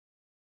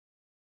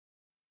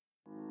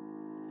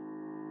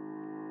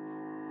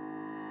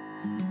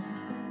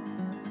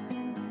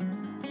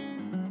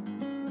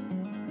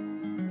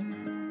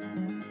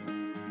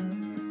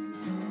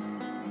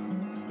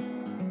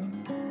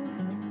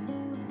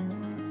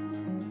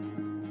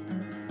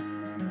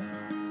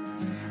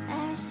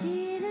I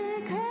see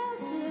the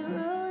clouds, they're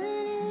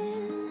rolling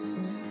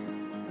in.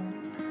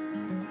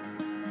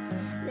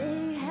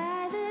 They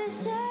hide the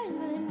sun,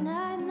 but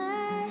not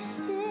my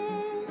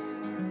sin.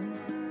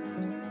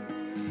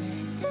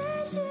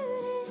 The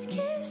Judas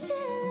kiss still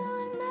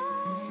on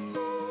my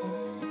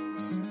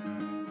lips.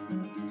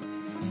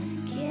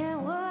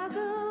 Can't walk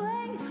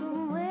away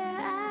from where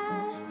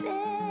I've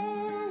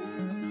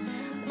been.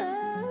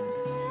 Oh,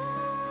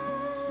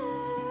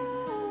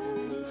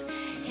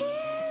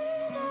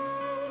 hear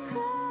the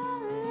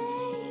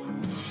calling.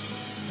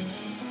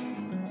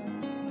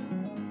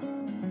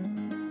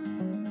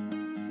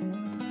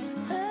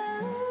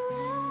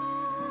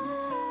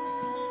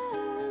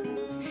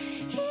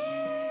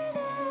 Hear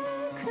the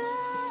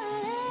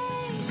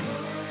calling.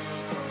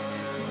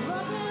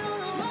 Walking on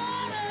the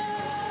water,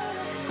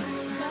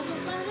 talking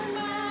something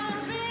my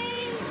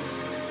feet.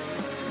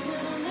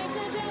 Gonna make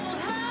the devil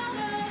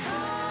holler,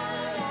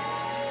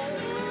 hallelujah.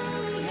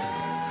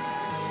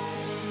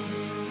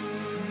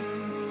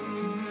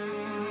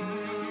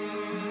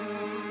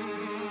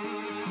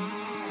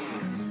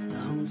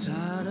 I'm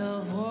tired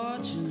of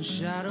watching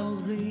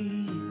shadows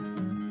bleed,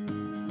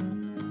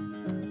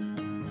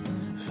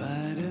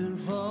 fighting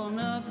for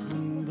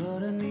nothing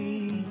but a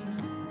need.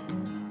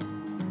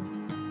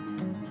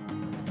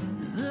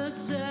 The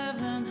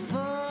seventh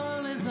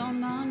fall is on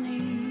my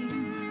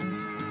knees.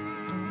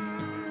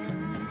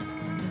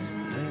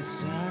 Let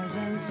sighs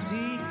and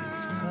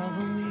secrets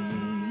cover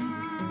me.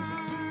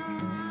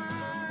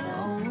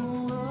 Oh,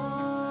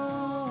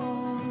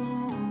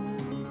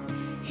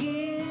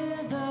 hear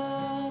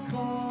the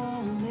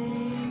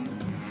calling.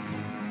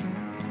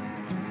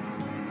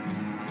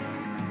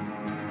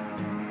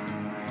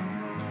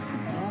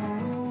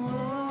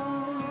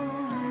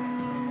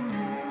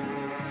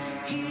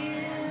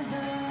 Hear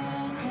the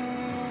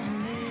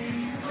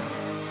calling.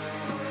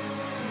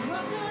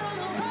 Walking on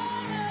the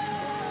water,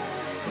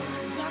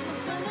 talking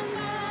something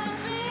my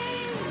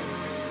feet.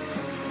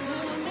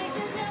 Gonna make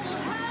the devil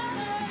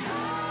holler,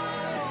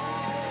 hallelujah.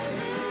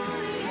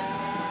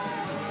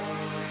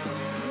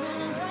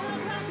 Gonna run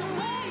across the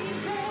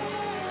waves,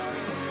 yeah.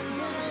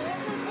 Gonna let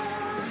the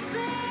birds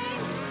sing.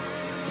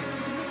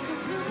 Listen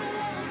to the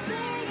devil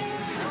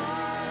singing,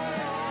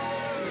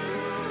 hallelujah.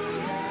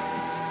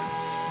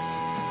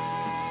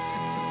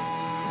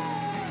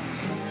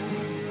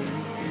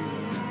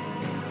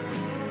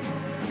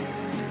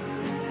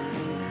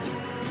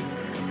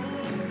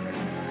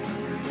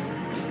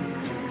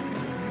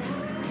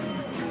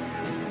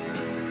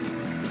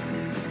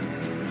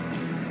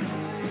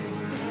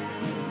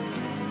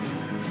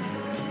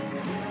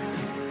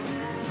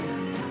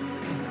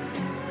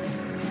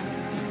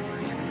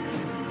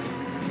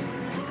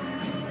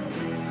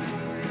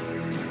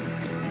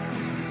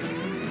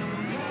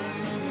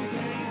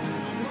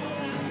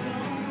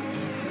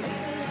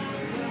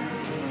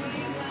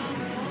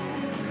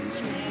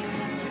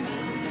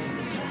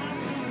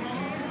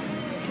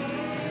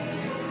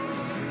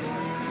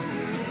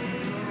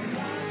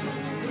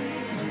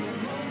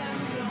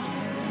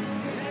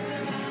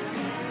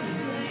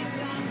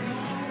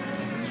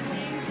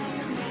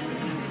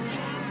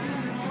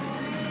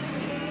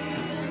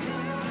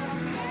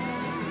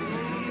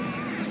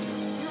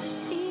 I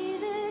see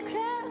the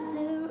clouds,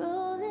 they're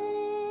rolling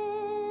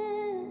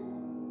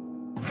in.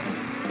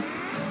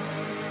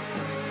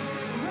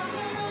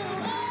 Rocking on the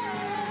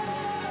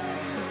water,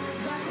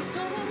 talking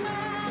something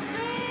my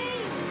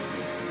feet.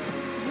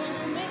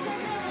 Gonna make the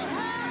devil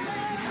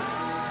holler,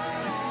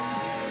 hallelujah.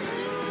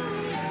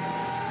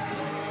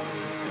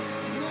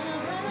 Gonna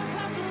run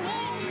across the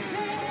waves,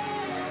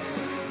 yeah.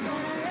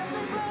 Gonna let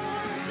the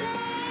birds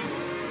sing.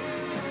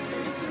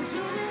 Listen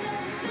to the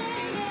devil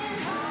singing,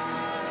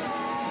 hallelujah.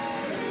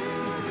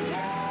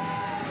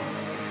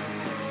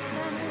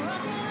 I'm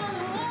rocking on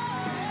the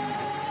water,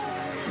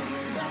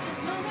 talking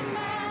something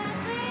my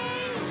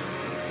feet.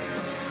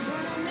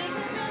 Gonna make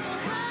the devil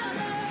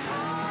holler,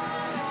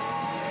 hallelujah.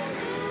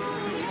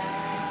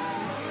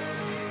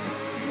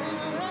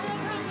 Gonna run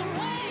across the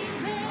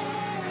waves,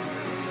 yeah.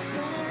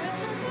 Gonna let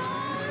the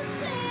birds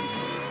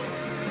sing.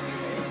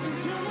 Listen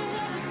to the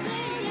devil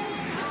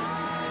singing,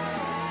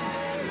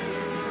 hallelujah.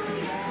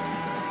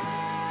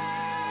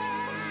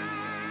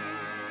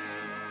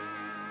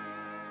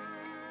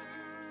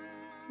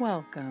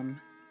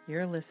 Welcome.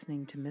 You're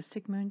listening to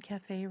Mystic Moon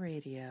Cafe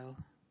Radio.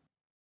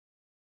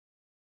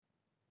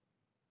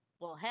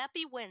 Well,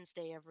 happy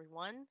Wednesday,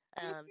 everyone.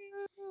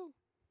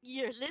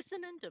 You're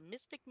listening to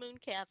Mystic Moon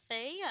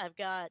Cafe. I've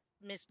got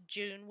Miss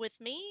June with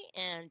me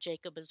and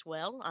Jacob as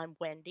well. I'm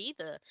Wendy,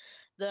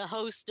 the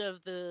host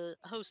of the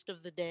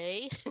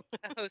day.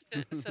 The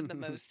hostess and the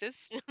mostest.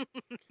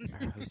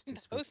 Our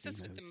hostess with Hostess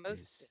the with the mostest.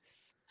 mostest.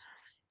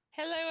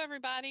 Hello,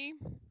 everybody.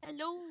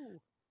 Hello.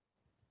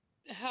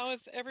 How is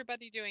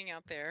everybody doing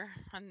out there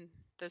on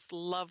this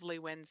lovely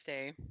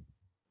Wednesday?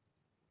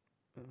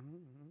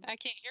 Mm-hmm. I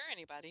can't hear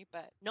anybody,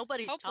 but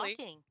Nobody's hopefully.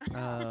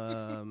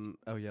 talking.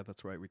 Oh yeah,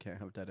 that's right. We can't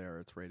have dead air.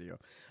 It's radio.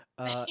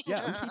 Yeah,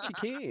 I'm Peachy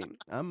Keen.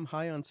 I'm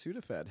high on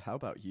Sudafed. How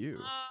about you?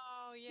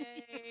 Oh,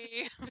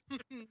 yay.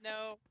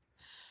 No.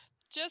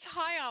 Just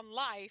high on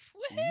life.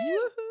 Woohoo!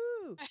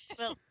 Woohoo!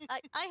 Well,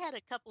 I had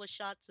a couple of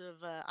shots of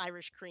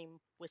Irish cream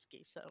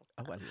whiskey, so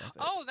Oh, I love it.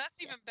 Oh,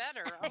 that's even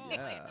better. Oh,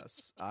 man.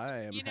 Yes, I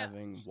am You know-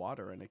 having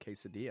water in a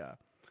quesadilla.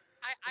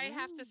 I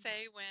have to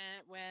say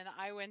when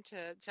I went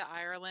to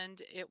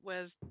Ireland, it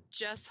was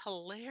just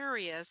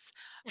hilarious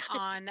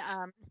on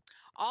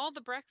all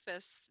the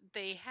breakfasts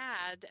they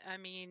had. I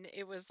mean,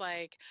 it was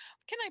like,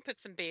 can I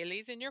put some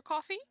Baileys in your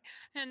coffee?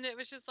 And it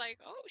was just like,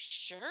 oh,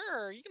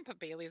 sure, you can put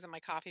Baileys in my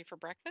coffee for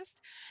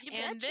breakfast. you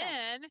And betcha.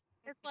 then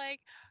it's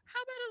like,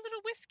 how about a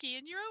little whiskey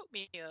in your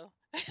oatmeal?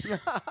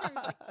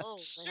 Oh,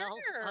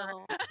 Sure.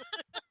 well, oh.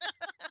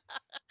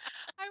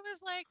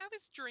 I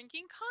was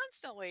drinking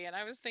constantly, and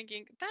I was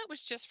thinking that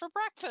was just for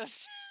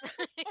breakfast.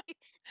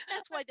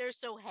 That's why they're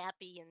so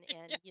happy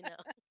and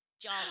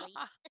jolly.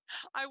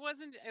 I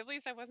wasn't, at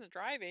least I wasn't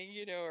driving,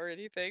 or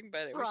anything,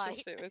 but it was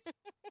Right. it was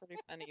pretty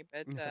funny.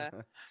 But,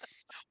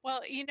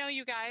 well,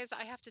 you guys,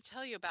 I have to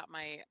tell you about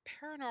my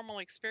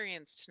paranormal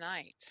experience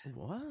tonight.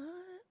 What?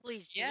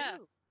 Please do. Yes.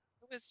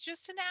 It was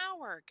just an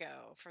hour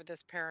ago for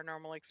this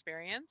paranormal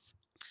experience.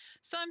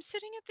 So I'm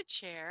sitting at the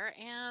chair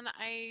and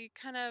I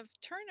kind of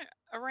turn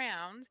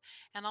around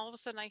and all of a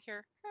sudden I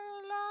hear,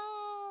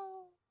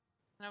 hello.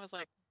 And I was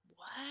like,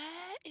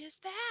 what is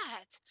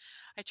that?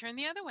 I turn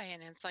the other way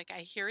and it's like I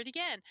hear it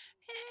again,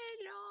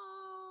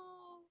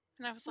 hello.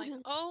 And I was like,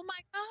 oh my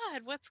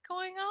God, what's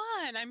going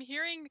on? I'm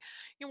hearing,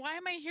 why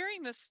am I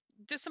hearing this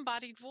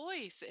disembodied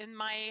voice in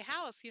my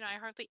house? I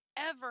hardly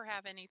ever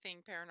have anything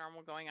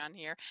paranormal going on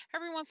here.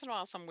 Every once in a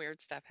while, some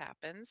weird stuff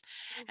happens.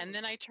 And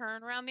then I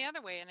turn around the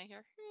other way and I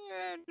hear,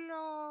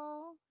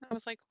 hello. I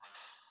was like,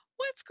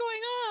 what's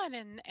going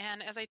on?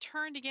 And as I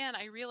turned again,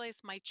 I realized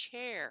my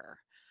chair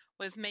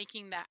was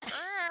making that.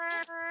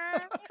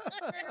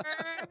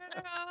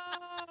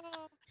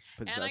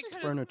 Possessed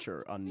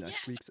furniture on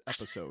next week's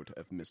episode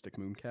of Mystic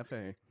Moon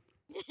Cafe.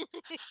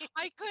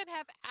 I could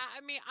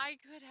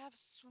have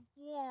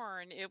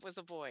sworn it was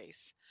a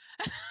voice.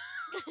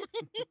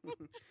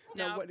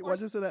 Now,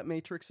 what is that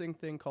matrixing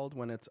thing called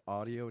when it's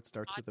audio? It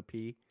starts with a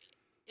P.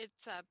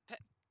 It's a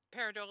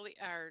pareidolia,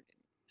 or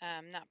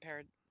not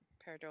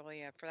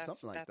pareidolia.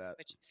 Something like that.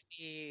 What you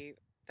see.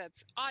 That's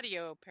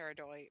audio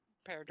pareidolia.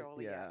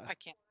 Yeah. I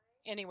can't.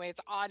 Anyway, it's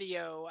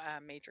audio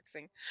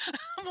matrixing.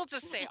 We'll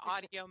just say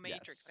audio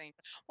matrixing.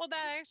 Yes. Well,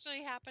 that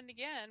actually happened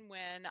again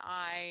when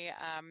I,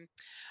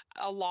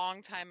 a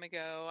long time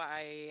ago,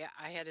 I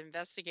had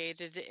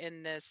investigated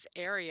in this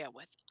area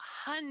with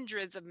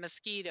hundreds of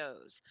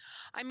mosquitoes.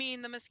 I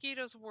mean, the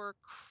mosquitoes were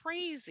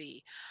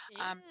crazy. Ew.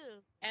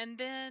 And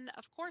then,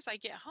 of course, I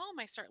get home,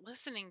 I start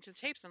listening to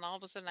tapes, and all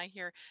of a sudden I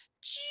hear,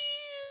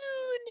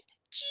 June,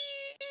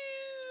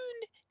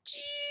 June, June.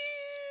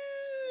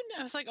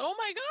 I was like, oh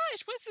my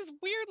gosh, what's this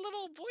weird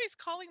little voice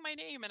calling my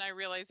name? And I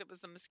realized it was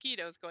the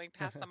mosquitoes going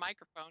past the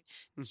microphone.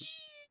 June.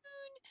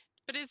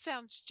 But it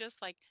sounds just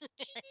like June,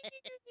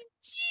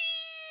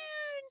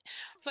 June.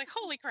 It's like,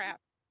 holy crap.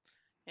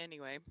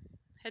 Anyway,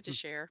 had to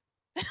share.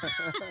 Because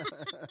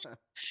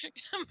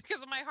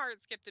my heart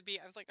skipped a beat.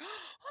 I was like,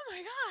 oh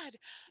my God.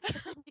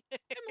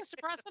 I must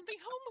have brought something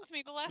home with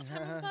me the last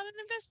time I was on an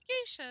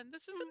investigation.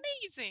 This is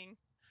amazing.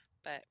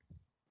 But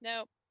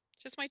no,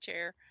 just my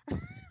chair.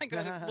 I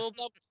got a little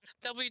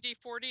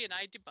WD-40 and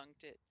I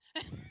debunked it.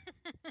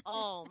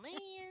 Oh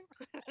man.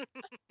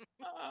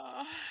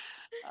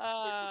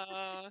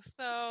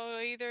 So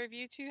either of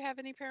you two have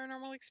any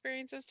paranormal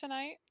experiences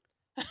tonight?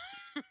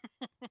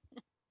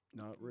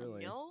 Not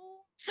really. No,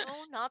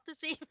 not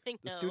this evening.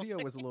 The no.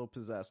 studio was a little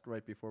possessed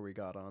right before we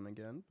got on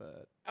again,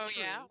 but Oh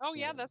yeah. True. Oh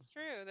yeah, Yeah. that's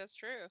true. That's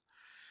true.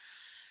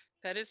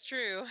 That is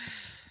true.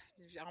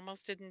 You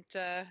almost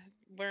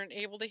weren't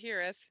able to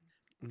hear us.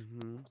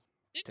 mm-hmm.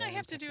 Didn't I Damn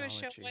have to do a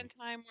show technology. one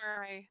time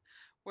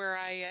where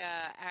I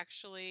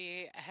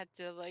actually had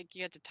to, like,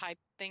 you had to type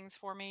things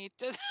for me?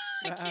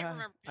 I can't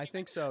remember. I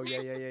think so.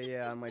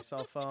 Yeah. On my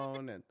cell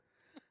phone and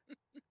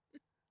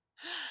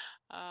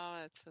Oh,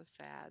 that's so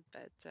sad.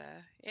 But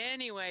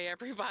anyway,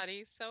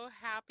 everybody, so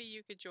happy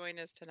you could join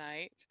us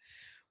tonight.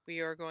 We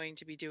are going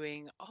to be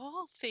doing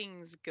all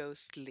things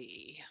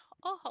ghostly.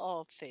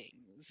 All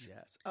things.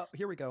 yes. Oh,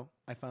 here we go.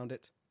 I found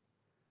it.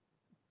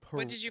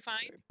 What did you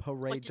find?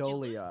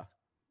 Pareidolia.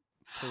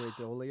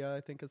 Pareidolia,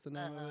 I think is the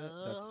name of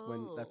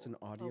it. That's an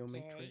audio Okay.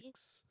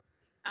 matrix.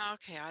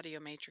 Okay, audio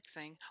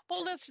matrixing.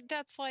 Well, that's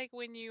like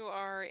when you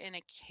are in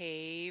a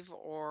cave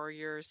or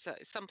you're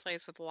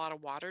someplace with a lot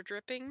of water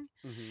dripping,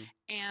 Mm-hmm.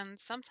 and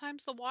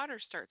sometimes the water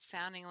starts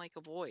sounding like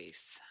a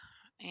voice,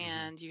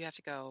 and you have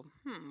to go,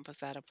 was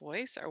that a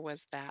voice or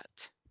was that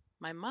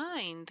my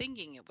mind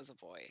thinking it was a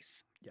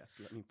voice? Yes,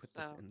 let me put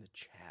this So- in the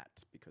chat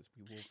because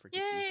we will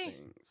forget Yay! these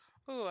things.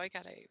 Oh, I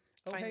gotta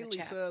Oh, find hey, the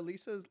chat. Lisa.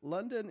 Lisa's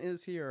London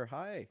is here.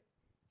 Hi.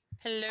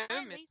 Hello,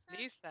 Hi, Miss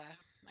Lisa. Lisa.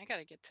 I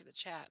gotta get to the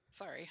chat.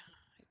 Sorry,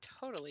 I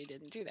totally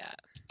didn't do that.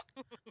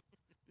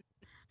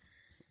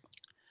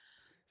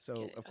 So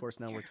Get it of on course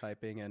now the we're air.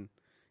 typing and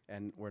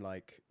we're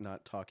like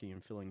not talking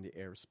and filling the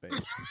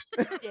airspace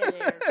Dead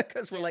air.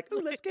 because we're Yeah. like,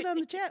 ooh, let's get on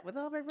the chat with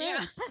all of our Yeah.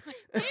 friends.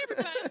 Hey,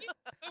 everybody.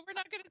 But we're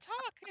not going to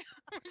talk.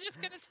 We're just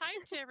going to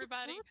type to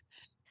everybody.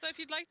 So if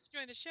you'd like to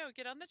join the show,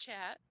 get on the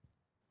chat.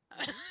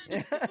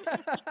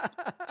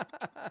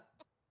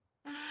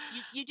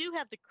 You do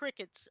have the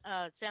crickets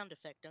sound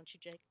effect, don't you,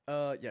 Jake?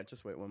 Yeah,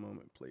 just wait one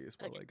moment, please,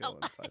 while Okay. I go Oh.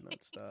 and find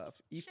that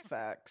stuff.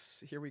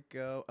 Effects. Here we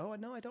go. Oh,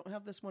 no, I don't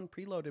have this one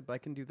preloaded, but I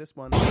can do this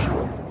one.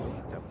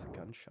 That was a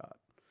gunshot.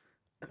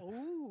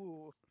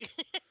 Ooh.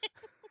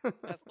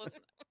 Yes,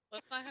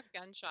 let's not have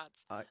gunshots.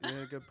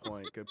 Yeah, good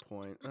point. Good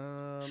point.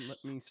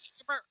 Let me.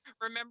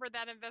 Remember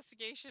that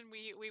investigation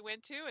we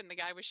went to, and the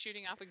guy was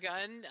shooting off a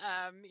gun,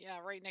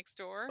 right next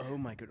door. Oh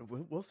my goodness,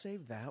 we'll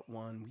save that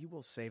one. We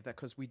will save that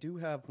because we do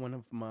have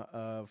one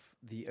of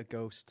the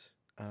ghost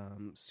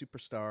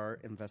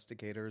superstar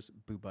investigators,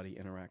 Boo Buddy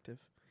Interactive,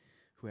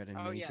 who had an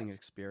amazing yes.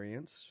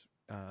 experience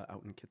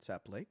out in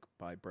Kitsap Lake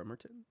by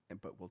Bremerton.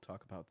 But we'll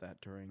talk about that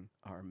during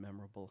our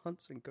memorable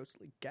hunts and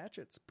ghostly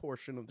gadgets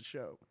portion of the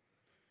show.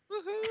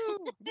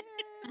 Woohoo! Yay!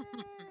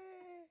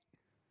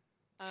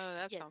 Oh,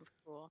 that Yes. sounds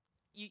cool.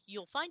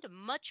 You'll find a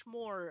much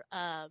more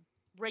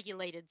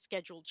regulated,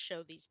 scheduled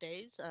show these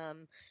days.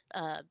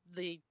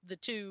 The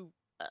two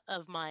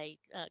of my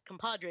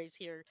compadres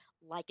here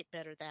like it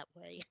better that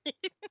way.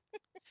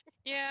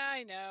 Yeah,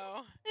 I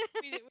know.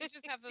 We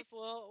just have this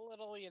little,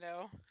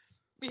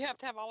 we have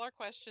to have all our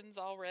questions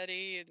all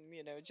ready, and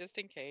just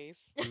in case.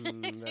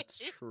 That's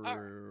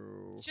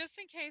true. Just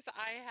in case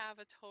I have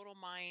a total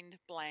mind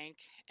blank,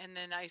 and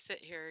then I sit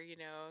here,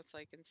 it's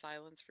like in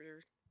silence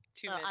for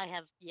 2 minutes. I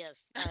have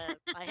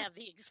I have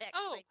the exact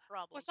Oh, same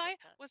problem. Was I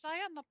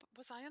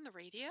sometimes. on the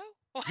radio?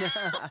 Where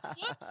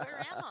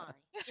am I?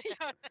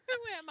 Yeah, who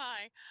am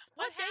I?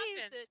 What What day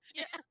happened? is it?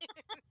 Yeah.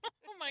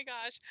 Oh my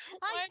gosh!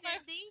 Hi, Why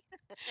Cindy.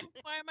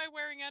 why am I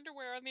wearing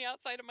underwear on the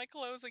outside of my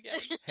clothes again?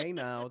 Hey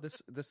now,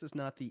 this is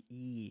not the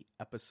E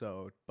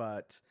episode,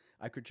 but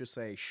I could just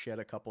say shit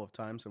a couple of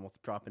times and we'll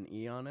drop an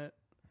E on it.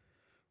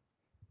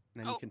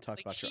 And then you Oh, can talk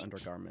like about your sheet?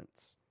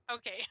 undergarments.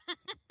 Okay.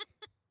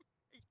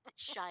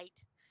 Shite.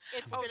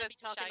 If Oh, we're gonna be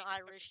that's talking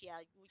shite. Irish, yeah,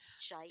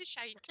 shite.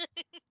 Shite.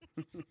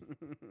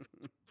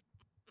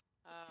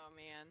 Oh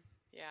man,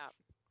 yeah.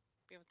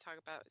 We will talk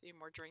about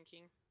more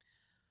drinking.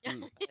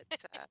 Mm,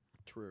 But,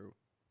 true.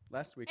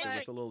 Last week there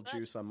was a little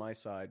juice on my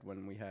side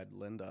when we had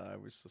Linda. I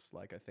was just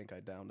like, I think I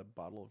downed a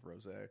bottle of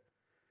rosé.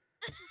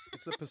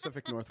 It's the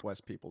Pacific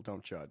Northwest people.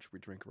 Don't judge. We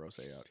drink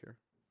rosé out here.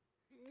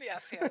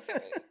 yes,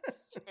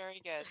 it's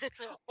very good.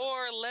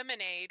 Or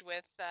lemonade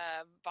with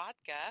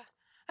vodka.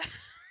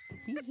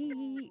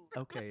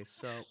 Okay,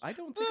 so I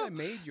don't think I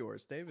made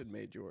yours. David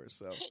made yours,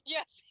 so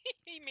Yes,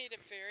 he made it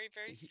very,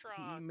 very he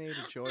strong. made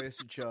a joyous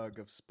jug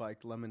of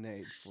spiked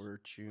lemonade for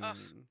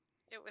June.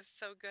 It was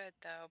so good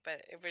though,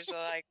 but it was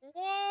like,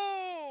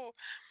 whoa.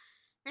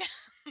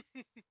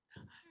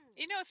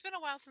 It's been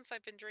a while since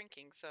I've been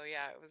drinking, so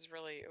yeah, it was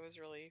really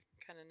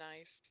kind of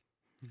nice.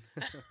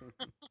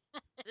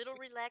 Little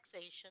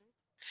relaxation.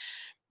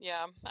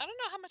 Yeah, I don't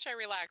know how much I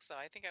relaxed though.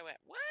 I think I went,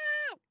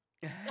 whoa.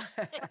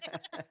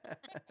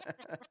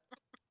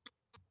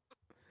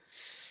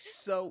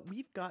 So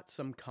we've got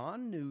some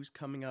con news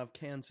coming out of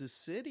Kansas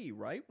City,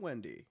 right,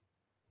 Wendy?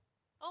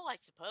 Oh, I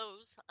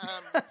suppose.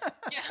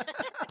 Yeah.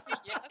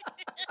 Yes,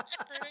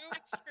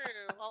 it's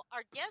true. Well,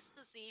 our guest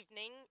this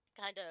evening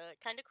kind of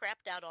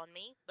crapped out on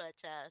me, but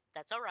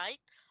that's all right.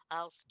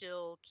 I'll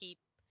still keep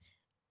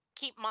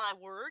my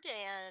word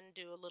and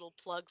do a little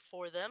plug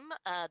for them.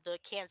 The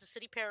Kansas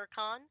City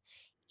Paracon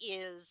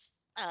is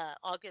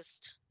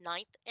August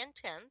 9th and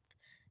 10th.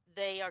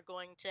 They are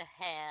going to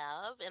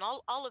have, and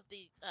all of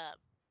the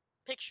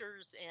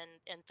pictures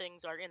and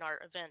things are in our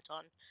event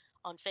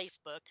on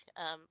Facebook.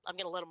 I'm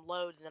going to let them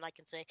load, and then I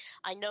can say,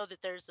 I know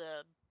that there's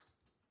a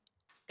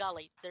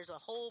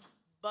whole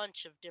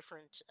bunch of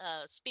different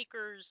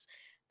speakers.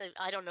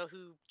 I don't know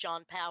who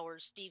John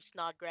Powers, Steve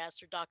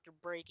Snodgrass, or Dr.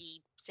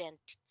 Brady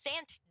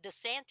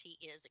DeSanti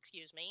is,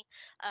 excuse me.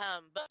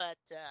 But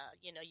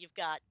you've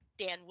got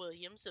Dan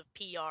Williams of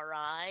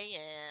PRI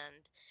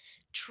and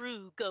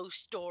True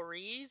Ghost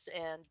Stories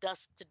and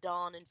Dusk to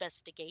Dawn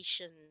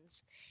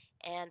Investigations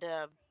and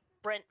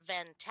Brent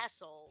Van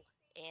Tassel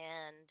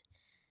and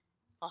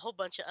a whole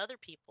bunch of other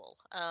people.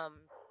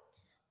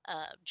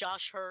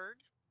 Josh Hurd,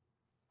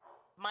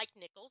 Mike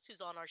Nichols,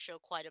 who's on our show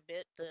quite a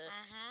bit.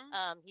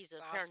 He's a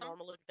That's awesome.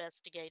 paranormal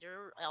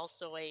investigator,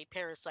 also a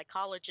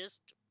parapsychologist,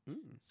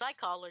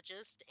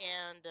 psychologist,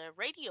 and a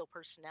radio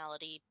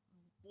personality.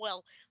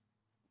 Well,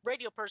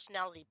 radio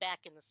personality back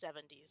in the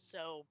 70s.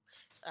 So,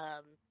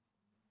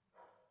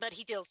 but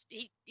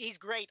he's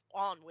great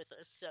on with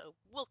us. So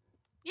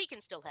he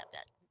can still have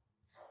that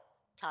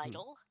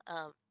title.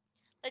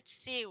 Let's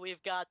see.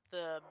 We've got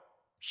the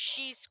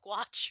She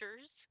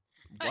Squatchers.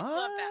 I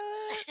love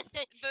that.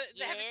 Have you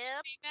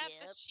Yep, seen that?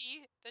 yep.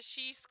 The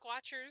she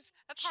squatchers.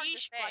 That's hard She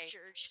to say.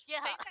 Squatchers.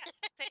 Yeah. Say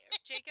that.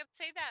 Jacob,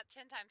 say that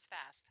 10 times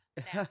fast.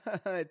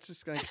 Now. It's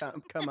just going to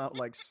come out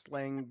like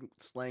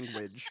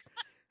slanguage.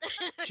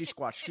 She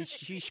squash.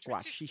 She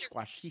squash. She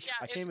squash. She. Yeah,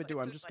 I can't even do.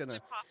 I'm just gonna.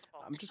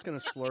 impossible. I'm just gonna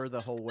slur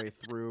the whole way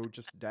through.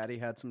 Just Daddy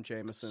had some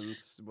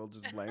Jamesons. We'll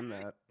just blame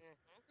that.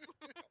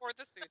 Or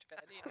the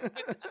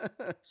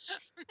Sudafed.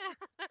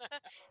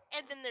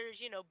 And then there's,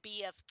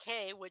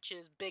 BFK, which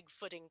is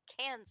Bigfoot in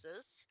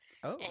Kansas.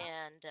 Oh,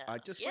 And I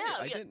just yeah,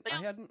 wait. I yeah, didn't. but-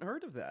 I hadn't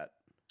heard of that.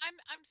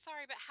 I'm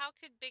sorry, but how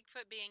could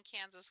Bigfoot be in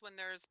Kansas when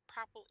there's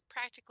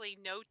practically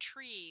no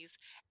trees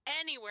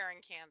anywhere in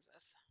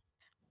Kansas?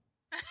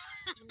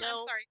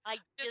 No, I'm sorry. I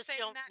Just just saying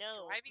don't that,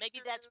 know. driving Maybe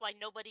through- that's why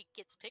nobody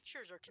gets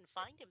pictures or can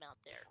find him out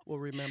there. Well,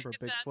 remember, It's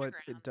Bigfoot. It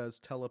underground. does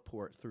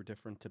teleport through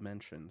different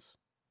dimensions.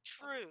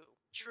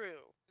 True,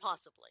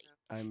 possibly.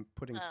 I'm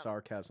putting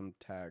sarcasm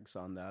tags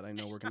on that. I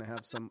know we're going to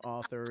have some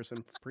authors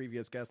and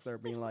previous guests that are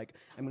being like,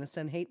 I'm going to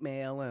send hate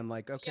mail. And I'm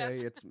like, okay,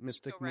 Yes, it's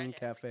Mystic right Moon ahead.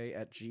 Cafe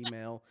at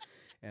Gmail.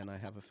 And I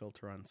have a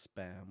filter on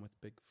spam with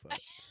Bigfoot.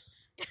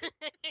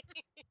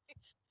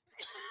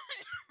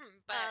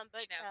 but,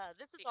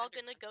 This is the all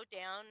going to go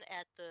down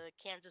at the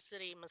Kansas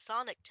City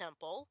Masonic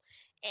Temple,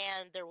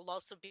 and there will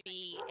also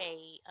be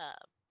a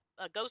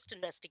ghost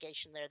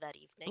investigation there that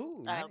evening.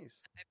 Ooh,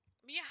 nice.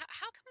 yeah,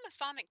 how come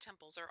Masonic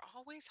temples are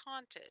always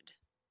haunted?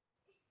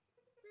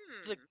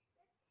 The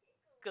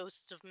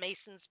ghosts of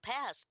Masons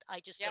past. I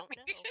just Yep. don't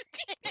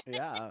know.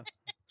 Yeah.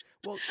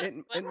 Well,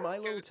 in my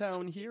little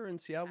town here in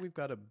Seattle, we've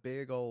got a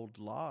big old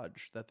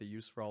lodge that they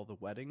use for all the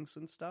weddings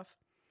and stuff.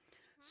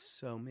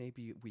 So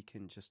maybe we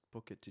can just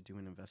book it to do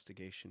an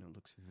investigation. It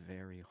looks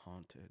very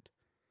haunted.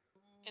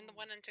 In the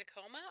one in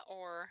Tacoma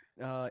or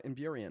In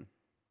Burien.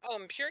 oh,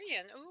 in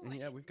Purian? Ooh, I Yeah,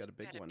 didn't we've got a know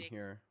big you had one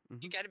here.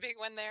 You got a big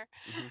one there.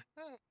 Mhm.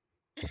 Oh.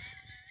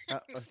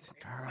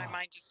 Girl. My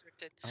mind just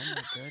drifted. Oh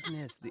my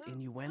goodness, the Who are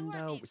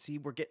innuendo. these? See,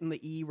 we're getting the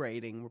E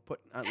rating. We're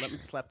putting. Let me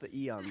slap the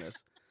E on this.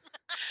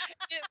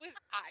 It was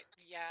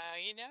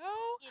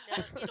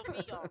It'll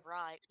be all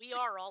right. We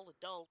are all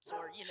adults,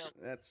 or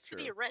That's true.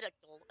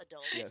 theoretical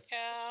adults. Yes.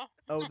 Yeah.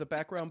 Oh, the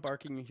background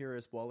barking you hear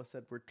is Wallace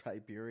Edward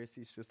Tiberius.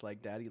 He's just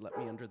like, Daddy, let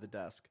me under the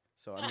desk.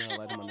 So I'm gonna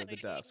let him under the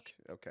desk.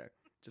 Okay,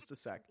 just a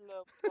sec.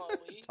 Love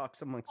Polly.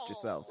 Talks amongst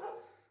yourselves.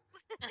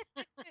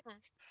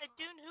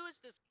 Dune, who is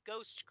this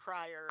ghost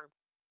crier?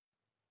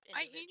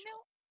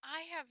 Individual?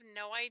 I have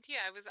no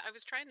idea. I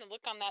was trying to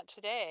look on that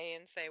today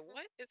and say,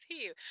 what is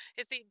he?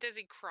 Does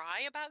he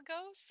cry about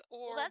ghosts,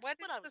 or Well, that's what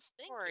is what I the was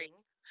story?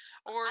 thinking.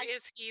 Or I-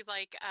 is he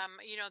like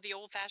the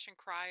old-fashioned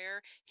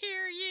crier?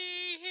 Hear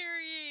ye, hear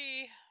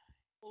ye.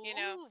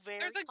 Ooh, very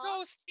There's a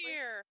ghost possibly.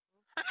 here.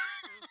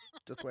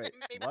 Just wait.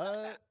 Maybe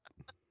What?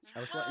 I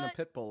was letting a What?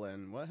 pit bull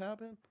in. What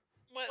happened?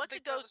 What's the a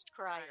ghost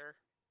crier?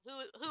 Who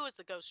is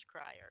the ghost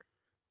crier?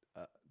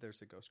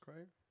 There's a ghost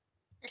crier.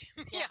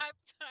 Yeah, I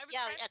was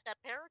Yeah, trying to- at that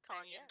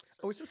Paracon, Yeah. yes.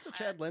 Oh, is this the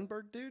Chad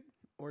Lindbergh dude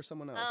or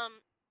someone else?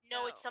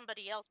 No, it's No.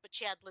 somebody else, but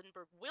Chad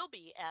Lindbergh will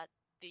be at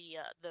the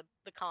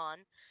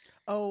con.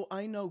 Oh,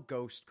 I know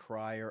Ghost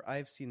Crier.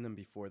 I've seen them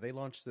before. They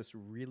launched this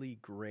really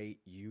great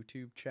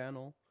YouTube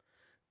channel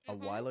a Mhm.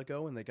 while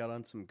ago, and they got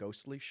on some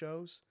ghostly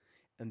shows.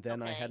 And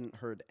then I Okay. hadn't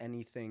heard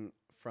anything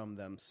from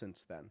them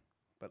since then.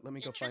 But let me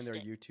go find their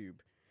Interesting.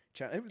 YouTube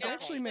channel. They Okay.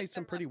 actually made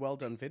some Look them pretty up. well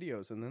done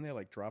videos, and then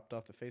they dropped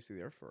off the face of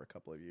the earth for a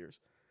couple of years.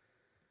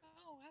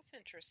 Oh, that's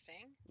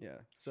interesting.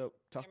 Yeah. So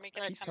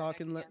making a keep comeback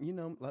talking.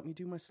 again. Let me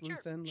do my sleuthing.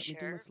 Let me do my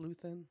Sure.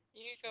 sleuthing.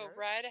 You go Sure.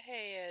 right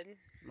ahead.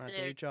 My There-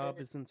 day job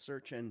there- is in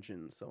search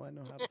engines, so I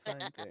know how to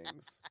find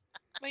things.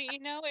 But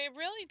it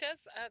really does.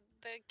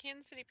 The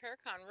Kansas City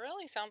Paracon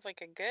really sounds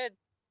like a good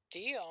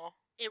deal.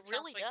 It Sounds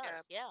really like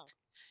does, yeah.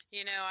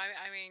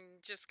 I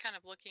mean, just kind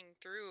of looking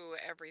through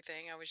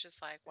everything, I was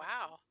just like,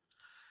 wow.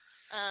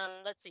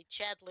 Let's see,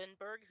 Chad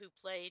Lindbergh, who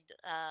played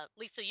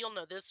Lisa. You'll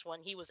know this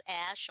one. He was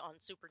Ash on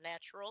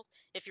Supernatural.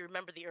 If you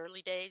remember the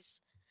early days,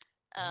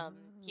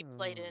 he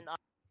played Oh. in.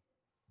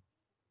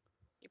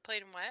 You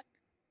played in what?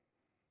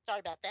 Sorry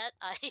about that.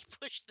 I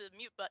pushed the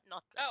mute button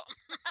on. Oh,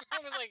 I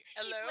was like,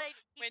 hello.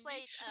 He Wendy?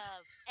 played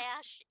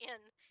Ash in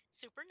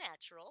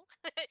Supernatural,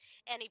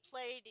 and he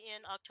played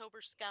in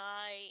October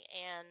Sky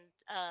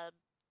and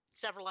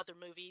several other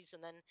movies.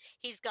 And then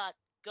he's got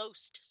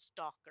Ghost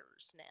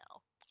Stalkers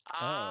now.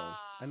 Oh,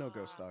 I know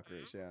Ghost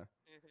Stalkers, yeah.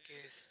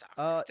 Ghost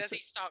Stalkers. Does so-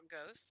 he stalk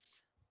ghosts?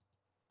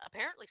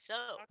 Apparently so.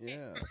 Okay.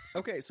 Yeah.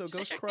 Okay, so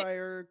Ghost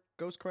Crier,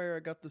 I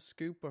got the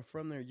scoop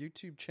from their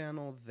YouTube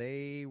channel.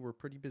 They were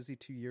pretty busy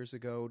 2 years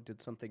ago, did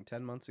something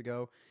 10 months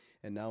ago,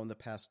 and now in the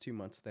past 2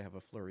 months they have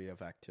a flurry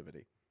of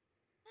activity.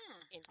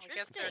 I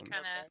guess they're Interesting.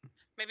 kind of Okay.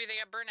 maybe they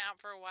got burnt out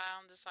for a while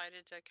and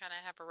decided to kind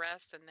of have a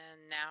rest, and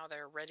then now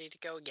they're ready to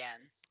go again.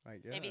 I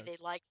guess. Maybe they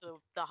like the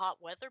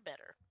hot weather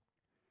better.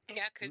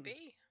 Yeah, could Mm.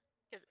 be.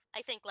 'Cause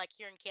I think like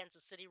here in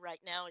Kansas City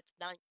right now, it's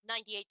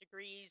 98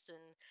 degrees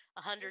and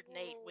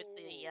 108 with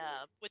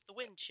the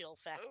wind chill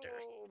factor.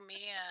 Oh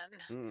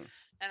man! Mm.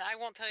 And I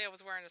won't tell you I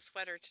was wearing a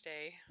sweater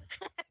today.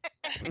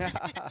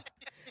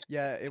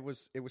 Yeah, it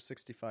was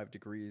 65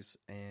 degrees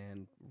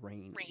and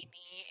rainy.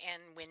 Rainy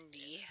and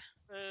windy,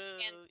 Oh,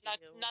 and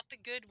not the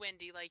good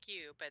windy like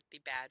you, but the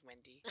bad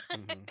windy.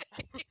 Mhm.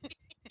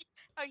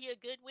 Are you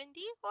a good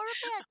Wendy or a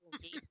bad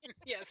Wendy?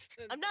 Yes,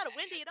 I'm not a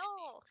Wendy at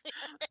all.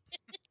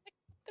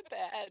 the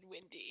bad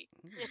Wendy.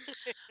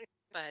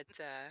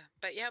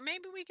 But yeah,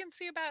 maybe we can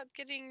see about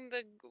getting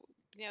the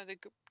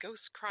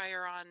ghost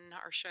crier on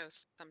our show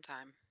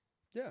sometime.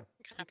 Yeah, Kind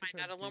we of can find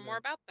try out to a do little more that.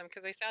 about them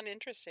because they sound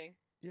interesting.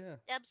 Yeah,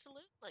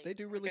 Absolutely. they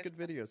do really Okay, good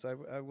videos.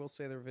 I will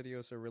say their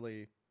videos are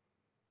really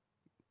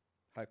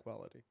high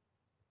quality.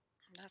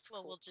 That's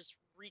Well, cool. we'll just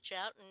reach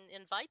out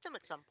and invite them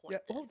at some Yeah.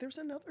 point then. Oh, there's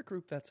another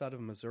group that's out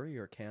of Missouri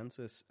or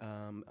Kansas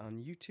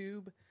on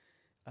YouTube.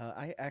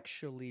 I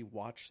actually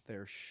watch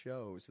their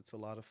shows. It's a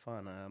lot of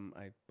fun.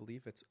 I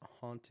believe it's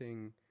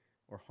Haunting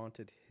or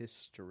Haunted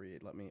History.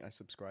 I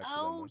subscribe to them.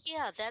 Oh,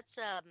 yeah,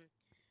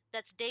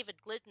 that's David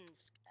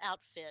Glidden's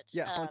outfit.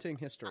 Yeah, Haunting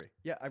History.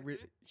 Yeah,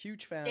 mhm.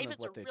 huge fan David's of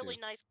what a they really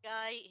do. nice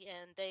guy,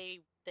 and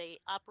they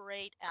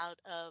operate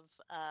out of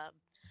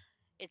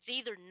it's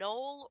either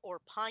Knoll or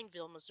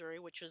Pineville, Missouri,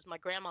 which was my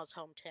grandma's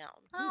hometown.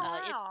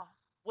 Oh, It's wow.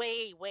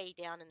 way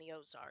down in the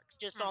Ozarks,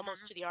 just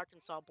almost to the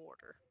Arkansas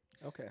border.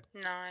 Okay.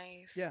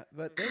 Nice. Yeah,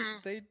 but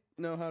Mhm. they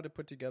know how to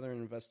put together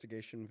an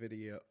investigation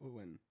video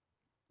and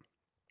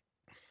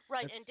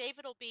Right, it's and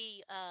David will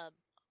be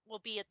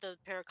at the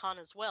Paracon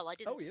as well. I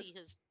didn't he is. see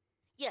his.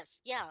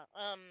 Yes, yeah.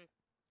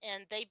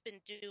 And they've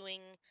been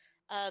doing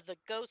the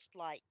ghost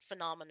light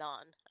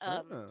phenomenon,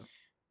 Ah.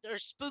 or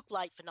spook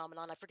light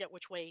phenomenon. I forget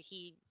which way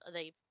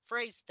they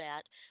phrased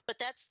that, but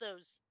that's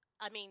those.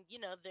 I mean,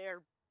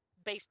 they're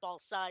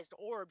baseball-sized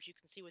orbs you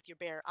can see with your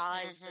bare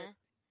eyes.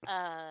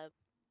 That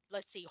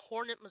let's see,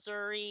 Hornet,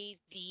 Missouri.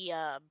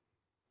 The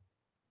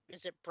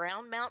is it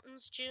Brown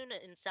Mountains, June,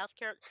 in South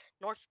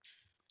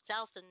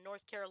and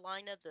North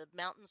Carolina, the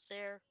mountains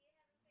there.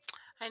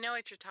 I know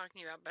what you're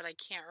talking about, but I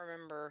can't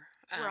remember.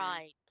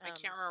 Right. I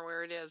can't remember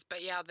where it is,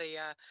 but yeah,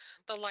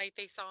 the light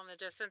they saw in the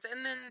distance,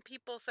 and then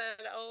people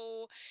said,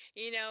 "Oh,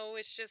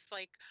 it's just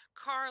like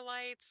car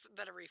lights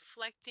that are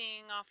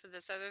reflecting off of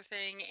this other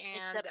thing," and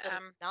Except that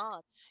it's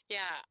not.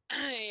 yeah,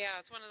 yeah,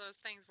 it's one of those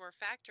things where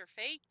Fact or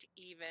Faked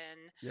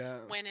even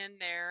Yeah. went in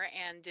there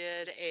and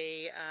did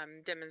a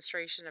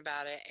demonstration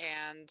about it,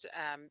 and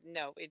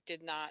no, it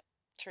did not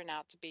turn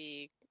out to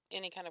be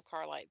any kind of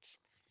car lights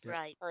Yeah.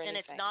 Right. or And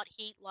it's anything. not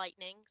heat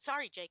lightning.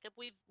 Sorry, Jacob,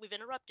 we've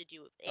interrupted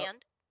you.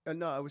 And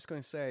No, I was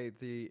going to say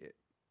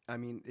I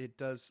mean, it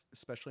does,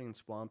 especially in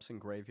swamps and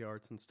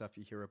graveyards and stuff.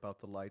 You hear about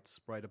the lights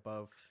right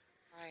above.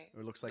 Right.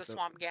 It looks like The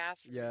swamp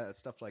gas. Yeah,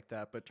 stuff like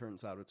that. But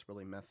turns out it's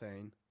really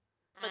methane.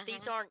 but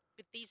these Mhm. aren't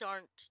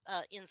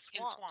in In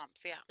swamps. swamps,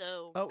 yeah.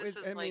 So Oh, This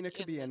is I mean, like it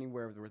could in be the-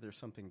 anywhere where there's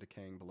something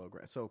decaying below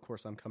ground. So, of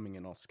course, I'm coming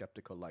in all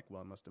skeptical, like,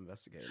 well, I must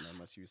investigate, and I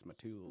must use my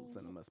tools,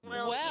 and I must.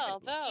 well, Well,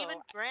 even, though-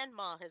 even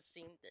Grandma has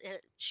seen.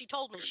 She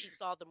told me she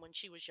saw them when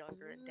she was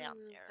younger and down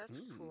Ooh, there.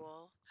 That's Mm.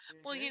 cool.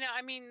 Well, Mhm.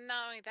 I mean,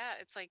 not only that,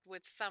 it's like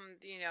with some,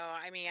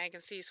 I mean, I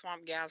can see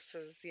swamp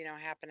gases,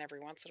 happen every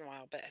once in a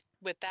while, but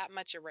with that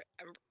much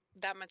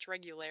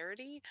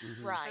regularity,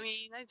 Mhm. Right. I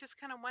mean, I just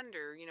kind of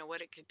wonder,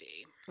 what it could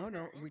be. Oh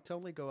no, Mhm. we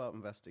totally go out and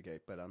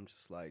investigate, but I'm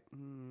just like,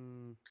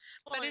 Well,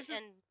 But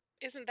and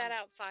isn't that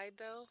outside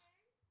though?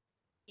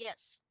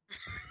 yes,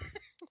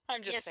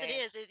 I'm just yes, saying.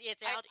 it is.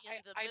 It's out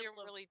in the I middle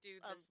didn't really do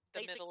of the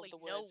middle of basically the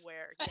woods.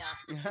 nowhere.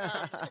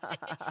 Yeah.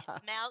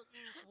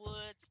 Mountains,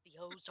 woods, the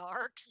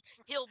Ozarks,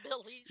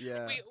 hillbillies.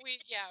 yeah,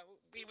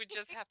 We would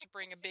just have to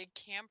bring a big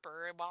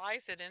camper while I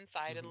sit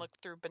inside and Mhm. look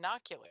through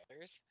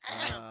binoculars.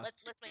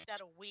 Let's make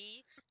that a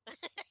we.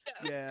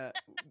 yeah.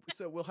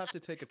 So we'll have to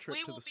take a trip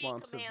We to will the be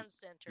swamps of command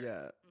center.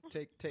 yeah.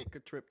 Take a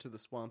trip to the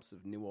swamps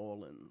of New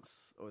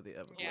Orleans or the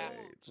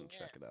Everglades and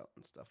check it yes. out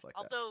and stuff like that.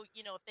 Although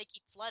if they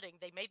keep flooding,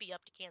 they may be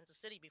up to Kansas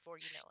City before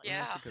you know it. Yeah,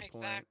 Yeah, that's a good point.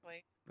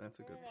 exactly. That's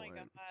a good Oh my point.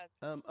 God,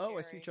 that's Oh,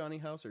 I see scary. Johnny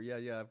Hauser.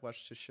 Yeah. I've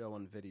watched his show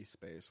on Vidi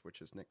Space,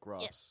 which is Nick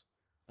Groff's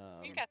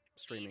You got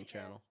to streaming meet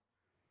him. channel.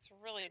 It's a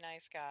really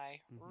nice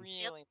guy. Mhm.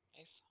 Really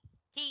nice.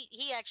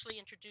 He actually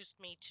introduced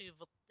me to.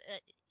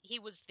 He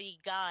was the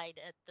guide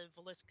at the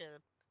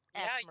Villisca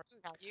Yeah, Axe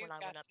Murder House you when I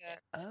got went up to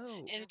there.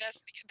 Oh,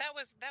 investigate. That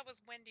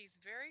was Wendy's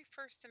very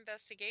first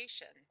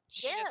investigation.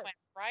 She Yes. just went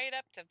right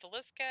up to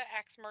Villisca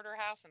Axe Murder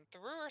House and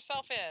threw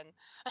herself in.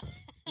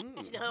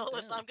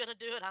 If I'm gonna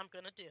do it, I'm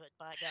gonna do it.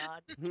 By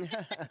God.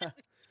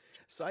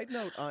 Side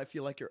note, if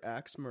you like your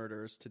axe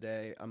murders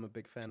today, I'm a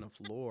big fan of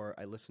lore.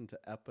 I listened to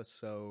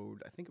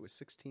episode, I think it was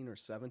 16 or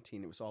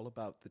 17. It was all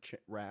about the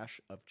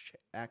rash of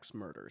axe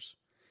murders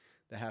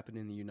that happened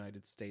in the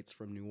United States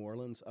from New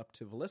Orleans up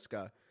to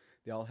Villisca.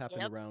 They all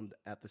happened Yep. around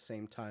at the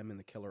same time, and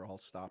the killer all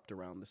stopped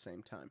around the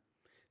same time.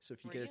 So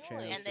if you get a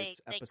Really? chance, And they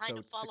it's kind episode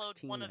of followed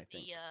 16, one of I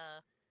think.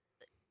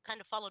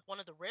 kind of followed one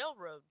of the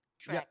railroad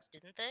tracks,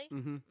 didn't they?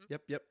 Mm-hmm.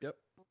 Yep.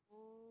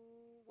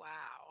 Ooh,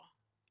 wow.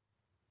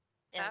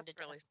 And That's it-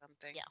 really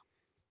something. yeah.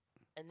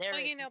 And there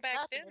Well, is back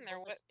nothing then in there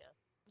was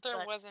Villisca. there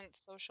But- wasn't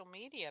social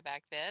media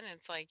back then.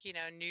 It's like,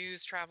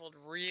 news traveled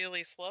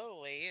really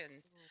slowly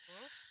and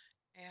Mhm.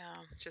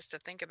 Yeah, just to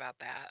think about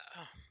that.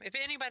 Oh, if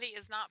anybody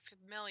is not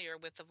familiar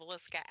with the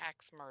Villisca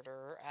Axe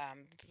murder,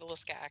 the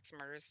Villisca Axe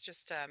murders,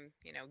 just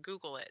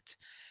Google it.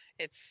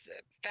 It's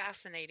a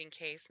fascinating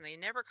case, and they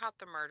never caught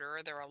the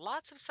murderer. There are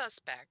lots of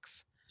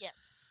suspects.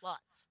 Yes,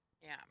 lots.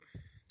 Yeah,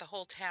 the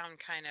whole town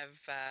kind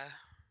of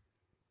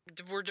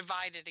were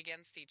divided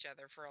against each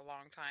other for a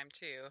long time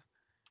too,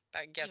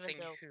 about Even guessing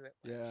though, who it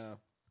was. Yeah.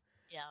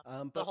 yeah,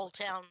 the But whole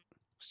town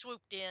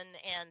swooped in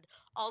and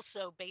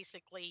also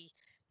basically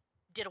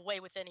did away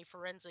with any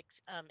forensics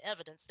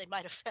evidence they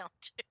might have found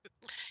too.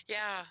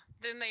 Yeah,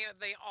 then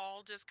they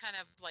all just kind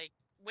of like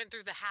went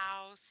through the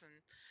house,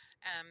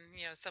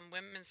 and some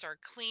women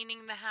started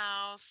cleaning the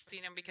house,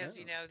 because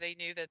Oh. they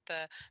knew that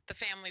the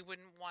family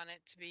wouldn't want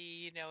it to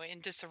be, in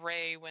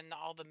disarray when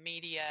all the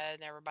media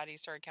and everybody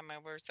started coming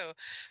over. So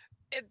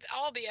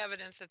all the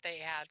evidence that they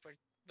had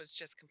was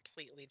just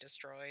completely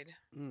destroyed.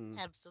 Mm.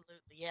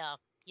 Absolutely, yeah,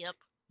 yep.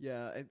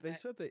 Yeah, they But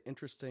said the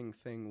interesting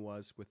thing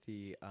was with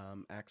the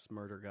axe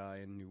murder guy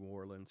in New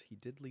Orleans, he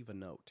did leave a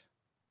note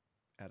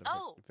at a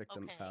Oh,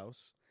 victim's okay.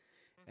 house,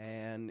 Mhm.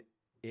 and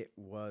it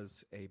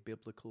was a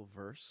biblical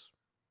verse.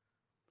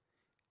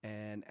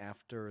 And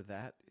after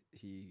that,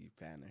 he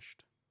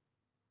vanished.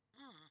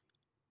 hmm,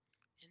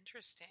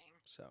 interesting.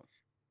 So,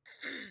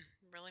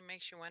 Really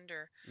makes you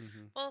wonder.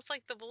 hmm Well, it's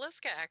like the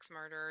Villisca Axe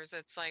murders.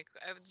 It's like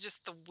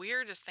just the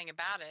weirdest thing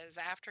about it is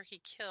after he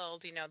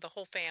killed, the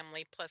whole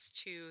family plus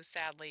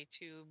sadly,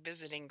 two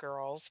visiting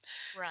girls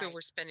who Right.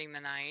 were spending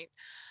the night.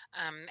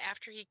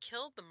 After he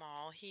killed them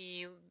all,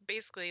 he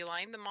basically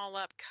lined them all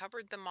up,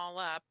 covered them all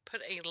up,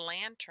 put a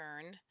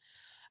lantern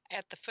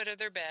at the foot of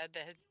their bed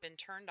that had been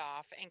turned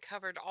off, and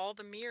covered all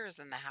the mirrors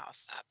in the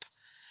house up.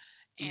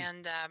 Mm.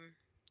 And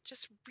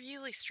just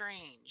really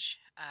strange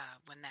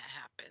when that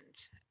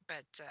happened.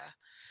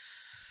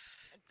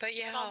 But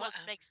It yeah,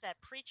 almost makes that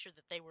preacher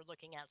that they were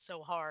looking at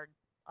so hard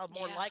a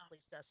more yeah, likely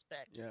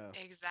suspect. yeah.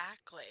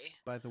 exactly.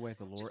 By the way,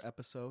 the lore Just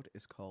episode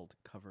is called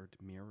Covered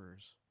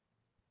Mirrors.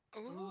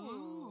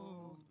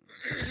 ooh,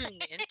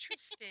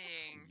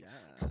 interesting.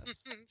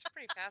 Yes. It's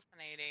pretty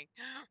fascinating.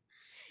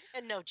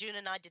 And no, June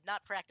and I did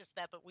not practice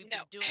that, but we've No.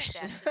 been doing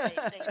that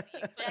today, saying the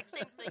exact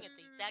same thing at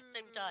the exact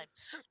same time.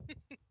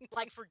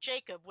 Like for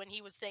Jacob, when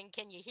he was saying,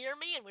 "Can you hear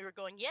me?" and we were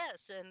going,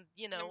 "Yes," and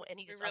and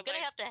he We goes, were "I'm gonna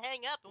like, have to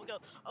hang up," and we go,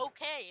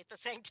 "Okay," at the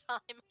same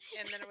time.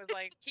 and then it was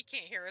like, he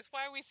can't hear us.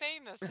 Why are we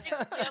saying this to him?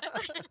 Yep.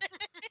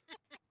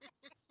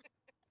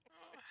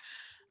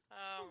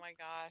 Oh my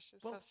gosh,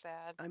 it's so Well,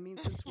 sad. I mean,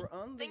 since we're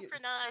on the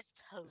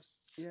Synchronized hosts.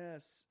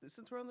 yes,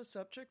 since we're on the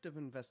subject of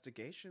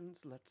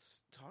investigations,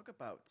 let's talk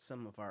about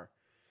some of our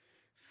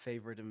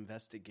favorite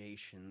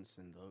investigations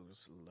in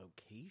those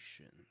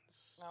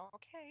locations.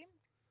 Okay.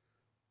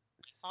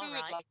 All Who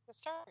right. would like to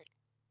start?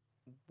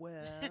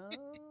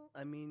 Well,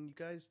 I mean, you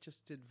guys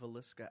just did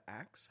Villisca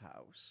Axe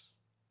House,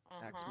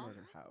 Axe Uh-huh.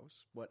 Murder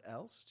House. What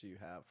else do you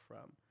have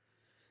from,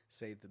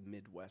 say, the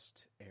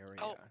Midwest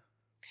area? Oh,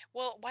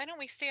 well, why don't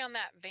we stay on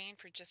that vein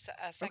for just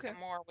a second Okay.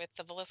 more with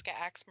the Villisca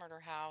Axe Murder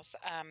House?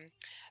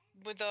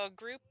 With the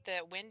group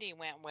that Wendy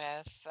went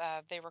with,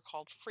 they were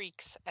called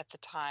Freaks at the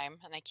time,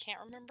 and I can't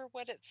remember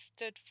what it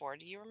stood for.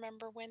 Do you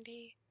remember,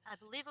 Wendy? I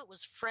believe it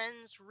was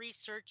friends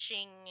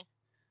researching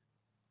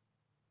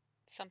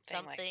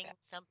Something like that.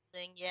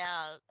 something.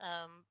 Yeah.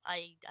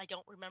 I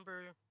don't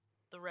remember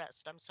the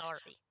rest. I'm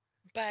sorry.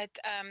 But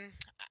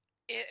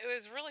it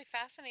was really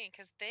fascinating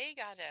because they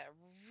got a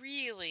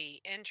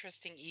really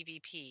interesting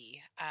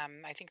EVP.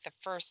 I think the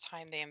first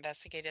time they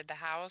investigated the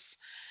house.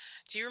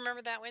 Do you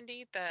remember that,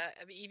 Wendy? The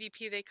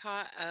EVP they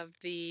caught of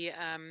the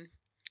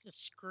The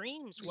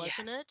screams,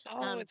 wasn't yes. it?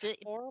 Oh, it's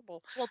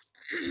horrible. Well,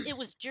 it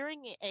was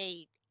during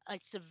a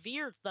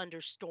severe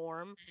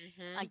thunderstorm.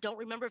 I Hmm. don't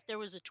remember if there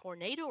was a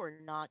tornado or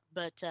not,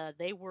 but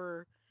they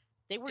were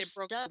It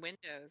broke the stuck.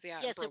 windows.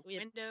 Yeah, it Yes, broke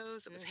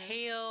windows. It was mhm.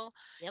 hail.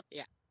 Yep.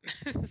 Yeah.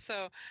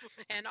 So,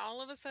 and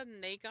all of a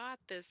sudden they got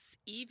this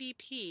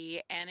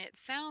EVP, and it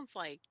sounds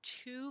like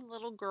two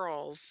little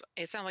girls.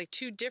 It sounds like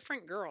two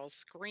different girls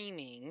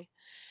screaming.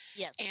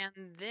 Yes. And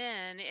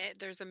then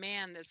there's a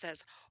man that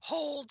says,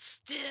 "Hold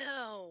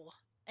still."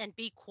 And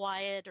be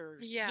quiet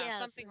or Yeah, yes.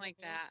 something like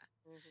that.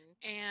 Mhm.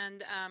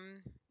 And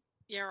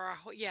yeah,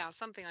 yeah,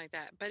 something like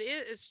that. But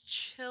it is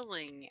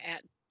chilling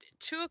at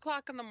 2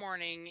 o'clock in the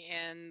morning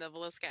in the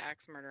Villisca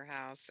Axe Murder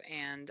House,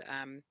 and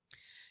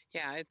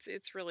yeah,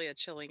 it's really a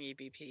chilling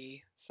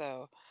EVP.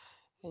 So,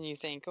 and you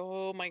think,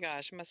 oh my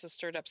gosh, it must have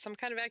stirred up some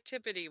kind of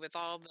activity with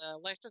all the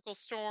electrical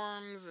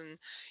storms and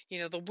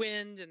the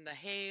wind and the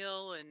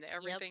hail and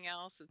everything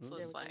else. It's Mm.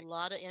 There just was a like,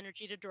 lot of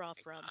energy to draw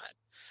my from. God.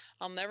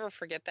 I'll never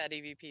forget that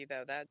EVP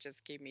though. That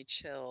just gave me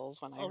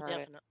chills when I Oh, heard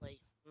it. definitely.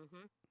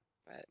 Hmm.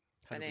 But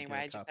How do we anyway, get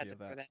a I just had copy to of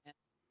throw that? that in.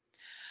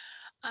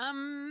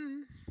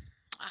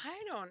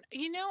 I don't,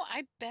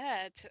 I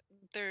bet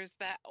there's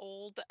that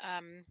old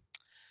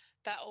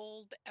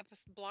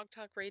Blog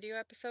Talk Radio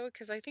episode,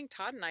 because I think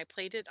Todd and I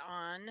played it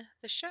on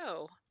the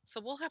show. So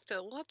we'll have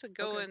to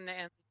go Okay.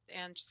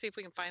 and see if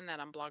we can find that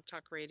on Blog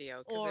Talk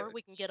Radio. Or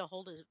we can get a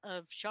hold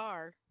of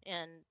Shar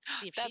and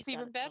see if she's That's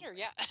got even it better. somewhere.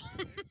 Yeah.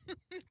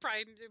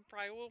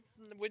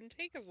 wouldn't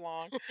take as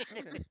long.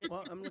 Okay.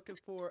 Well, I'm looking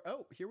for.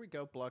 Oh, here we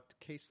go. Blocked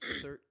case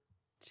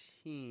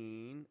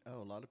 13.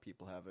 Oh, a lot of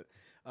people have it.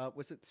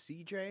 Was it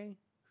CJ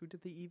who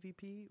did the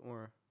EVP,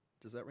 or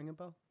does that ring a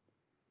bell?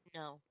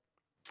 No.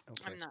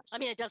 Okay. I'm not. I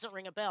mean, it doesn't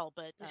ring a bell,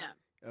 but Yeah.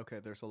 Okay,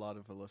 there's a lot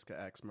of Villisca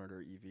Axe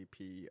Murder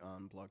EVP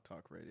on Blog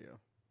Talk Radio.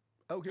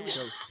 Oh, here we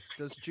go.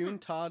 Does June,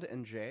 Todd,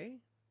 and Jay?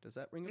 Does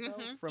that ring a bell?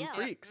 Mhm. From Yeah.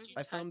 Freaks. Mhm.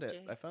 I found Todd,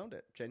 it. Jay. I found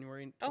it.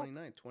 January Oh.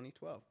 29th,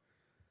 2012.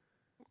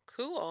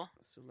 Cool.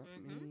 So let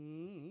Mhm.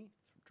 me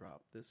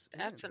drop this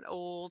That's in. an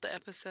old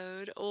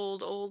episode.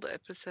 Old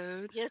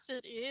episode. yes,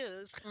 it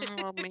is.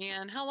 Oh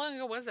man, how long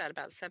ago was that?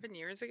 About 7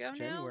 years ago now?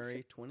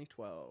 January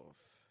 2012.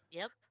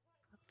 Yep,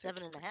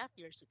 7.5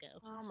 years ago.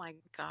 Oh my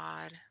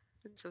God,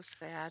 it's so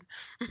sad.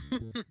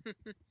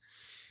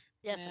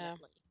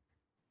 Definitely.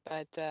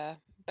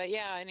 But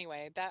yeah.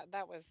 Anyway,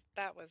 that was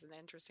an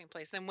interesting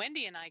place. Then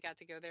Wendy and I got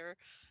to go there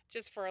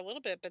just for a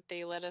little bit, but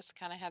they let us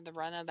kind of have the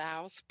run of the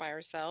house by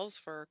ourselves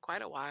for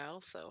quite a while.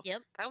 So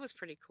Yep. that was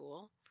pretty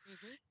cool.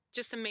 Hmm.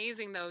 Just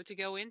amazing though to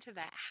go into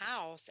that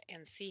house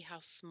and see how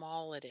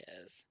small it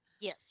is.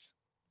 Yes,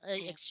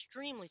 an Yeah.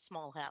 extremely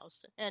small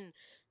house, and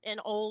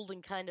old,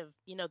 and kind of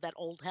that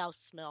old house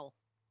smell.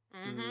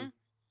 Mm-hmm.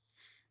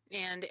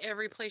 And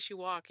every place you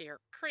walk,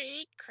 you're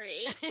creak,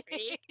 creak,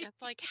 creak.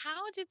 It's like,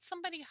 how did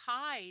somebody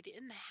hide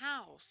in the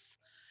house?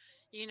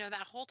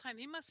 That whole time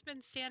he must have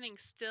been standing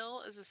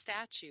still as a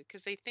statue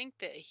because they think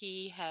that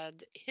he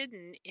had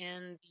hidden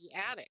in the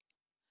attic.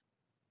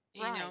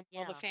 Right,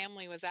 While the yeah.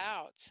 family was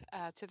out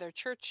to their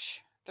church,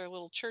 their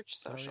little church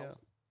social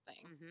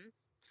thing. Hmm.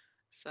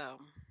 So,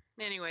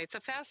 anyway, it's a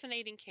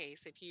fascinating case.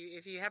 If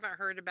you haven't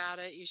heard about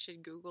it, you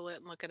should Google it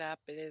and look it up.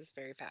 It is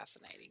very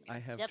fascinating. I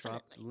have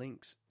dropped Definitely.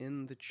 links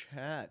in the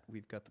chat.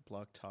 We've got the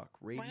Blog Talk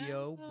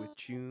Radio Wow. with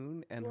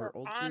June and We're her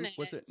old on group.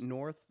 Was it. it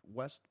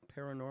Northwest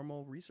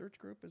Paranormal Research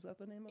Group? Is that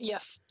the name of it?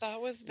 Yes, that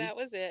was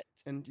it.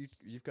 And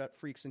you've got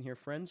freaks in here,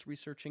 friends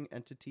researching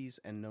entities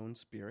and known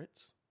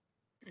spirits.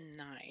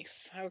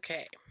 Nice.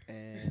 Okay.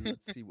 And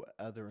let's see what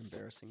other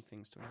embarrassing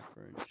things do I have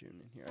for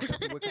June in here. I got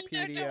the No, don't look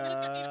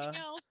Wikipedia,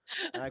 anything else.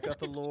 and I got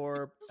the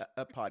lore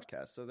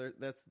podcast. So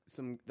that's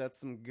some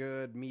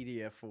good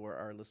media for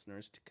our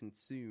listeners to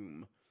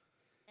consume.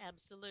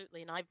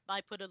 Absolutely, and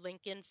I put a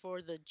link in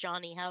for the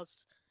Johnny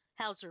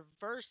Hauser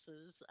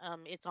versus.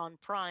 It's on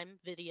Prime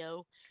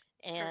Video,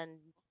 and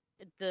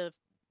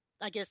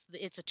I guess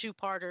it's a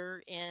two-parter,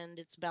 and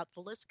it's about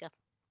Villisca.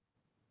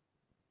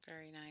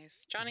 Very nice.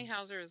 Johnny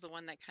Hauser is the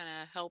one that kind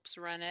of helps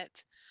run it.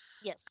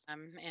 Yes.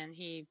 And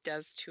he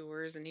does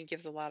tours and he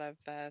gives a lot of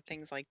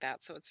things like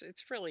that. So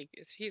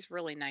he's a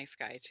really nice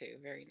guy too.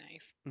 Very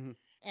nice.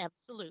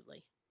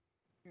 Absolutely.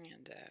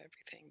 And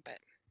everything. But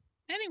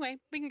anyway,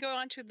 we can go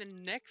on to the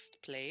next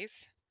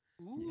place.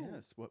 Ooh.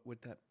 Yes, what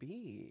would that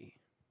be?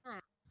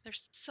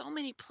 There's so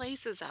many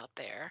places out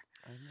there.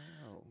 I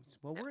know.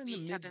 Well, that we're in the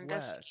we have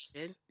Midwest.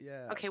 investigated.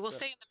 Yeah. Okay, we'll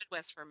stay in the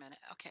Midwest for a minute.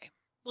 Okay.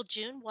 Well,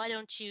 June, why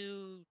don't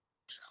you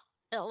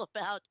tell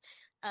about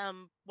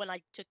when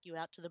I took you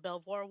out to the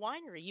Belvoir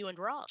Winery, you and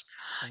Ross?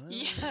 Oh,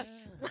 Yes.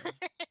 yeah.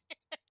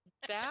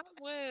 That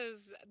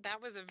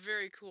was a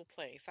very cool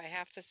place, I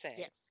have to say.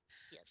 Yes.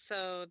 Yes.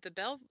 So the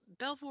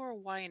Belvoir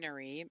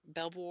Winery,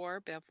 Belvoir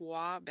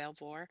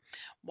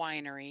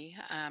Winery,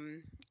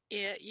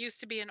 it used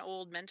to be an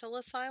old mental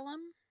asylum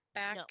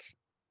back.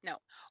 No,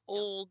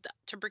 old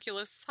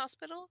tuberculosis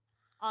hospital.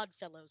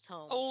 Oddfellows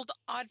Home. Old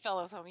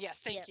Oddfellows Home. Yes,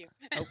 thank you.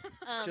 Yes.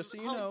 Just so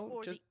you home know,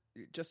 for the-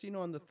 just so you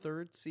know, on the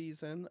third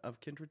season of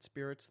Kindred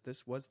Spirits,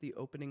 this was the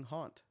opening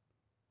haunt.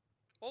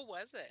 Oh,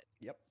 was it?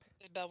 Yep.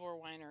 The Belvoir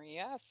Winery,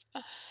 yes.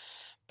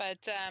 But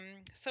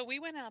so we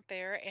went out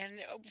there, and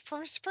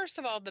first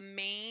of all, the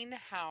main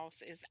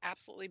house is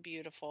absolutely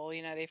beautiful.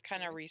 They've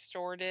kind of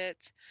restored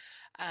it.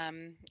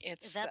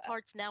 It's that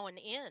part's now an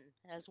inn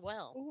as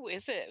well. Ooh,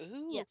 is it?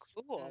 Ooh, Yes.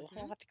 cool.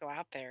 We'll have to go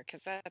out there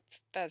because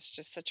that's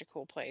just such a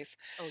cool place.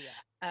 Oh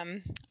yeah.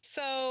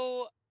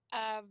 So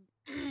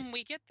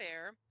we get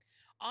there.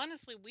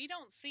 Honestly, we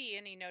don't see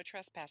any no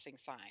trespassing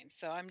signs.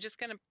 So I'm just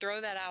going to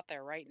throw that out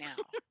there right now.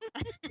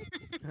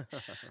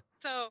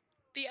 So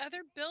the other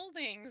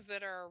buildings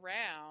that are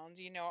around,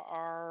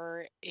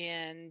 are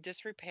in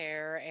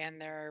disrepair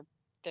and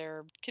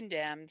they're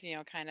condemned,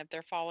 kind of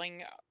they're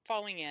falling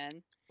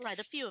in. Right,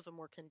 a few of them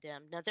were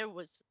condemned. Now there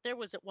was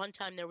at one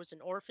time there was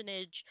an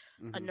orphanage,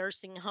 a Mhm.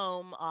 nursing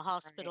home, a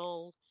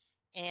hospital,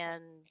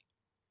 and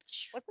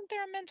Wasn't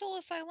there a mental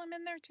asylum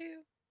in there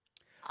too?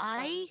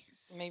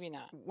 Maybe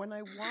not. When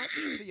I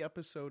watched the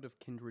episode of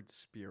Kindred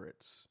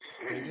Spirits,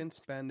 they didn't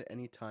spend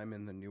any time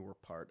in the newer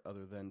part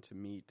other than to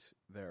meet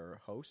their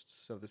hosts.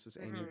 So this is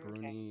Amy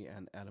Bruni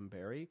and Adam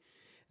Berry.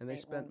 And they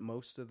spent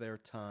most of their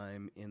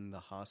time in the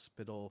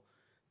hospital,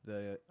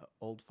 the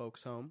old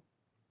folks home.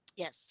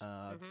 yes.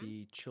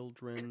 The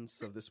children,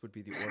 so this would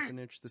be the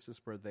orphanage. This is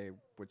where they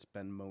would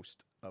spend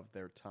most of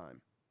their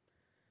time.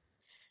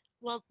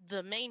 Well,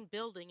 the main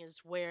building is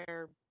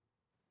where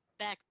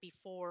back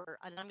before,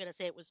 and I'm going to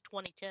say it was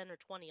 2010 or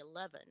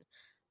 2011.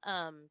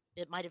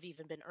 It might have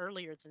even been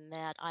earlier than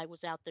that. I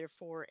was out there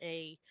for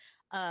a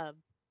uh,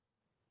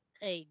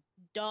 a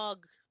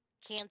dog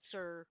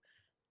cancer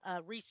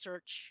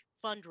research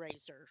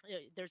fundraiser.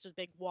 There's a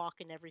big walk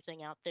and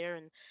everything out there,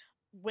 and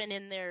went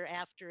in there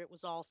after it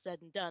was all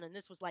said and done. And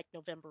this was like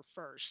November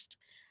 1st.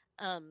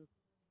 Um,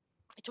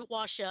 to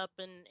wash up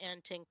and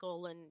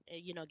tinkle and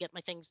get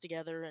my things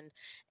together,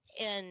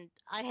 and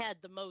I had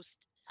the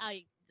most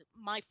I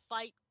my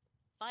fight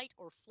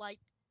or flight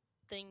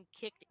thing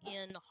kicked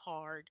in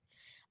hard.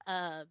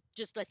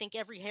 Just I think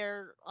every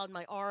hair on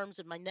my arms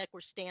and my neck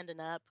were standing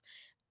up.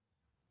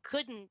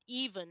 Couldn't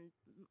even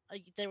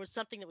there was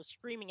something that was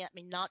screaming at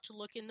me not to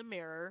look in the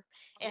mirror.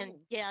 And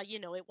Oh, yeah,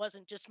 it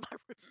wasn't just my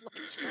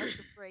reflection I was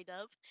afraid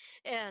of.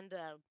 And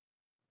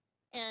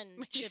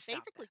would you it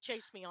stop basically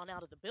chased me on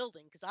out of the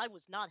building because I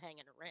was not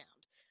hanging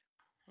around.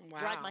 it?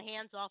 Dried my Wow.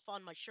 hands off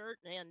on my shirt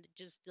and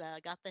just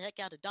got the heck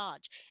out of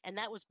Dodge. And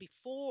that was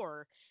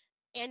before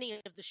any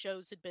of the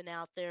shows had been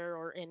out there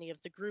or any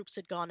of the groups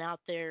had gone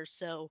out there.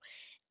 So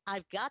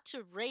I've got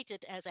to rate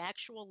it as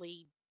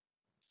actually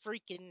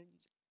freaking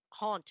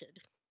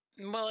haunted.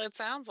 Well, it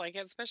sounds like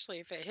it, especially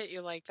if it hit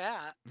you like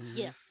that.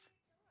 Hmm. Yes.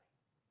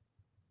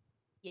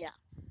 Yeah.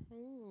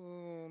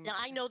 Ooh. Now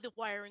I know the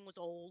wiring was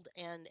old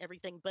and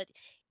everything, but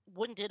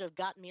wouldn't it have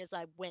gotten me as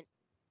I went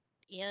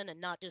in and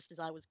not just as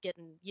I was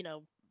getting,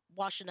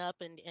 washing up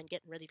and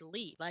getting ready to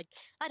leave? I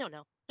don't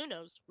know. Who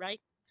knows,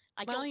 right?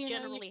 I Well, don't you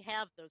generally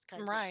have those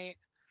kinds of. right.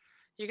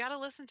 You got to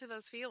listen to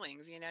those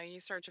feelings. You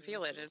start to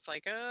feel it. Mhm. It's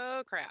like,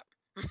 oh crap.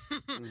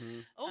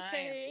 Hmm.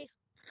 I Okay.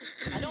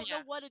 I don't know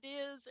yeah, what it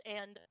is,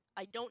 and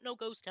I don't know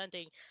ghost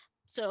hunting,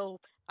 so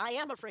I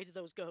am afraid of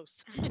those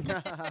ghosts.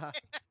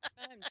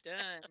 I'm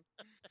done.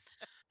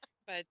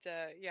 But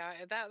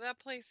yeah, that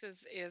place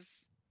is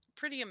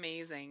pretty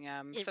amazing.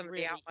 It Some of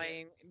the really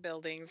outlying is.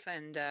 buildings,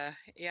 and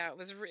yeah, it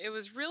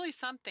was really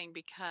something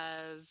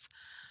because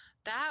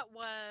that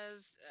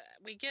was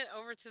we get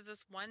over to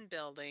this one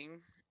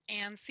building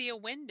and see a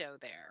window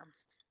there,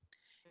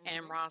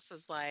 and Hmm. Ross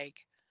is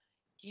like,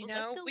 Well,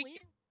 let's go we in.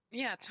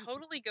 yeah,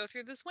 totally go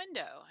through this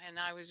window. And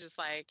I was just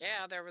like,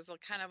 yeah, there was a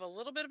kind of a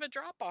little bit of a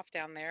drop off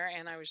down there,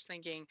 and I was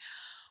thinking,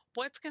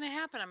 what's going to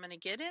happen? I'm going to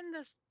get in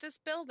this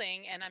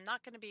building and I'm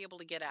not going to be able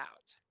to get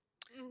out.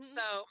 Hmm.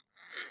 So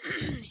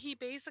he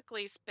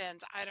basically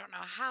spent I don't know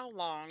how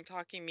long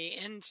talking me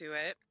into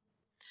it.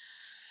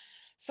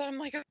 So I'm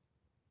like,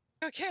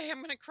 okay, I'm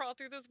going to crawl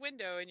through this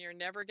window and you're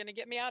never going to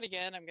get me out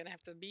again. I'm going to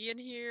have to be in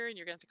here and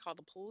you're going to have to call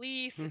the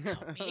police and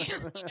help me,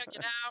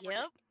 get out. We're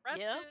going Yep. to get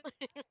Yep. arrested.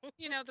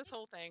 This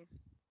whole thing.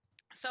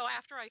 So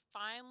after I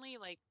finally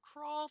like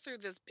crawl through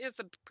this, it's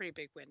a pretty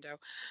big window.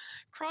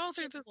 Crawl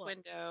through It this was.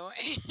 window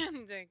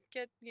and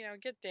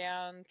get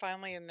down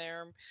finally in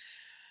there.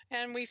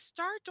 And we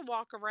start to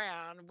walk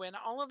around when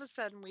all of a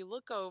sudden we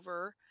look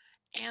over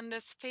and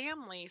this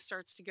family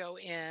starts to go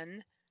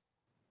in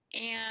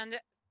and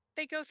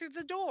they go through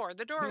the door.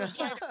 The door was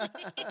Yeah. wide open.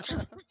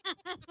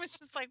 Which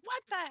is like,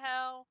 what the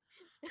hell?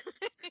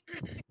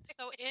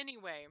 So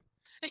anyway,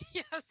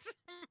 yes.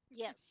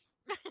 Yes.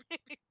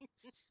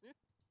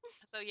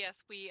 So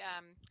yes,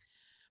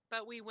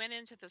 but we went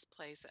into this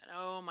place and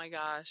oh my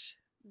gosh,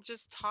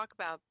 just talk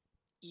about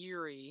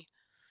eerie.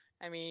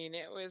 I mean,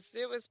 it was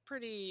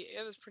pretty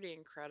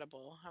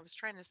incredible. I was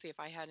trying to see if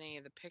I had any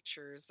of the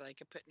pictures that I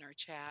could put in our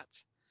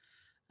chat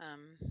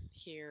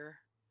here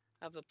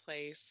of the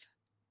place,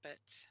 but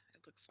it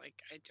looks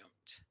like I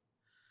don't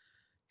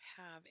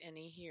have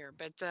any here.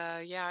 But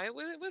yeah, it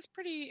was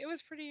pretty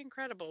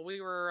incredible.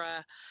 We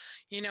were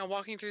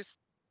walking through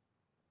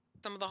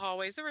some of the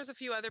hallways. There was a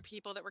few other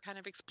people that were kind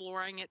of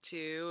exploring it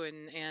too,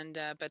 and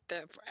but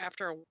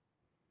after a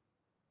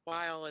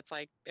while, it's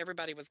like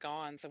everybody was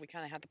gone, so we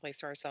kind of had the place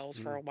to ourselves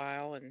for Mm. a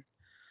while. And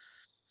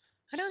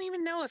I don't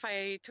even know if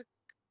I took.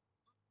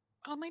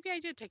 Oh, maybe I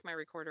did take my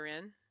recorder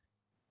in.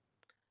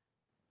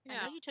 I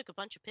know Yeah. you took a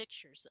bunch of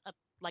pictures up,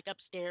 like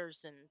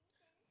upstairs, and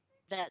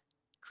that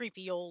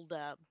creepy old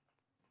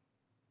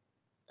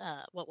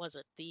what was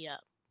it? The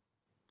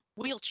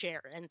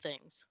wheelchair and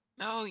things.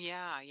 Oh,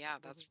 yeah, yeah,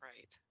 that's Mhm.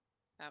 right.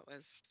 That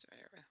was.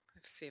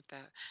 Let's see if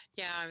that.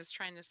 Yeah, I was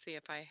trying to see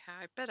if I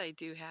have. I bet I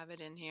do have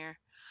it in here.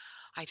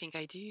 I think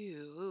I do.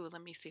 Ooh,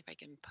 let me see if I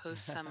can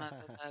post some of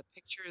the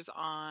pictures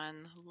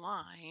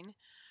online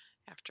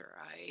after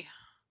I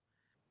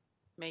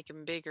make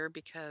them bigger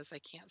because I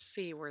can't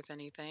see worth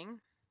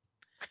anything.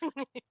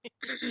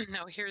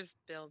 No, here's the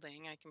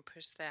building. I can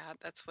push that.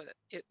 That's what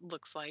it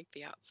looks like,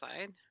 the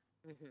outside.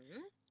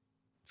 Hmm.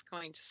 It's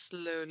going to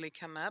slowly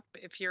come up.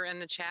 If you're in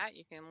the chat,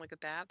 you can look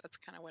at that. That's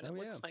kind of what Oh it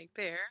looks yeah. like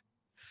there.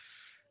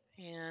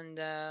 And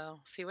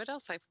see what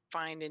else I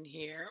find in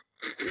here.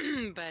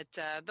 But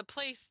the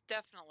place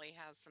definitely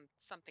has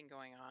something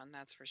going on.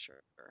 That's for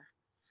sure.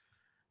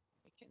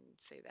 I can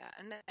say that.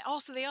 And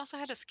they also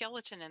had a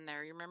skeleton in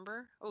there. You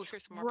remember? Oh,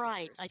 here's some more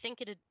Right. pictures. I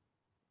think it had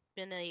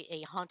been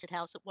a haunted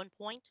house at one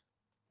point.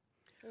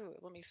 Oh,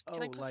 let me.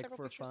 Can Oh, I post like several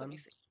for pictures? Let me fun?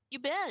 see. You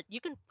bet.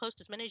 You can post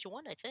as many as you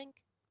want, I think.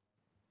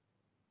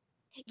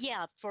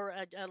 Yeah, for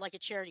like a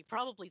charity,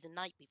 probably the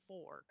night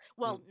before.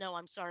 Well, Mm. no,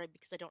 I'm sorry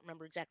because I don't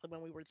remember exactly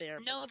when we were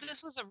there, but No,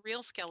 this was a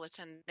real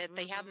skeleton that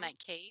they had in hmm that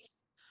case.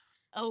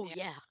 Oh,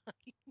 Yeah. yeah.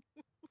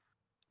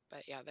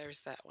 But yeah, there's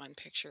that one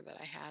picture that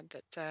I had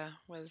that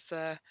was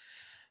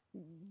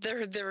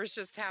there was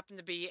just happened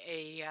to be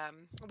a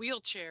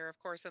wheelchair, of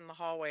course, in the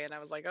hallway, and I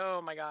was like,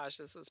 oh my gosh,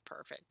 this is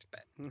perfect.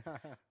 But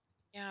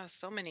yeah,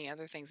 so many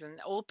other things, and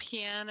old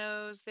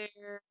pianos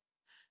there.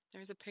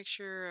 There's a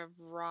picture of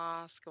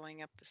Ross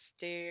going up the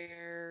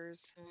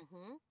stairs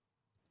Hmm.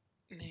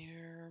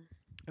 there.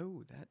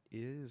 Oh, that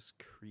is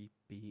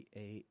creepy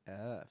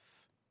AF.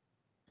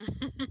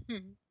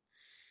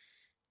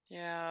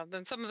 Yeah,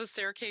 then some of the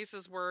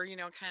staircases were,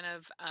 kind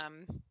of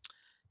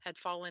had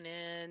fallen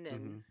in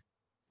and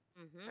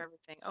Mm-hmm. Hmm.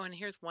 everything. Oh, and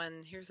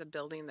here's a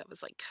building that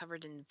was like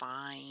covered in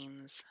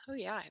vines. Oh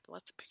yeah, I have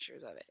lots of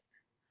pictures of it.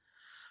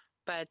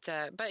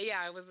 But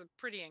yeah, it was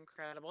pretty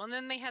incredible. And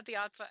then they had the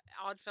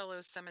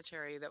Oddfellows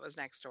Cemetery that was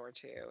next door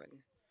too,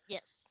 and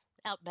Yes,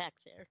 out back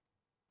there.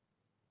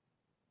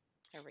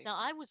 everything. Now,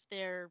 I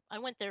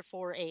went there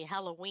for a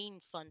Halloween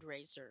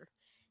fundraiser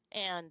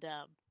and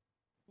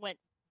went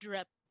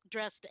dre-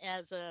 dressed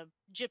as a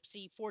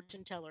gypsy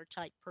fortune teller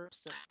type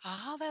person.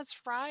 Oh, that's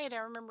right. I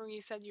remember when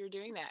you said you were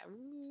doing that.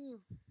 Ooh.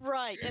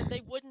 Right, and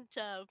they wouldn't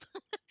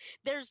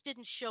theirs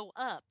didn't show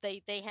up.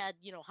 They had,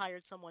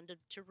 hired someone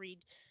to read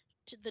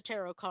the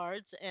tarot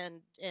cards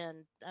and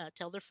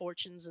tell their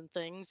fortunes and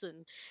things,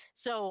 and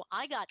so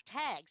I got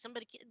tagged.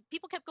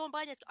 People kept going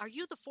by and asked, "Are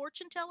you the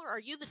fortune teller? Are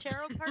you the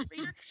tarot card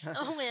reader?"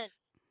 I went,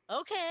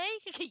 "Okay,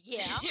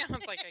 yeah." Yeah, I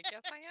was like, I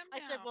guess I am I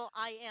said, now. "Well,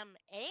 I am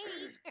a,"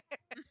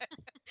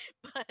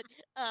 but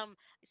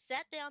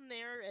sat down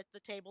there at the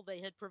table they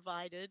had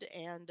provided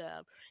and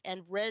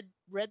read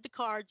the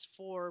cards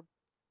for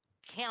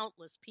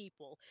countless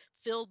people,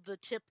 filled the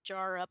tip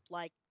jar up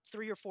like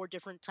 3 or 4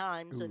 different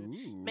times,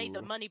 and made the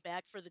Ooh. money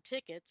back for the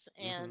tickets.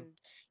 Mm-hmm.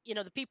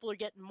 And the people are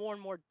getting more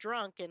and more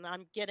drunk, and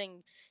I'm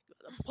getting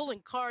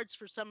pulling cards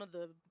for some of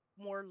the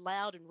more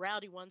loud and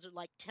rowdy ones, are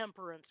like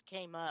temperance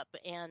came up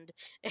and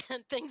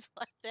and things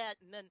like that.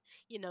 And then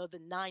the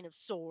nine of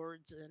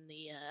swords and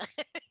the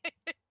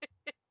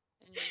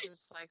And you're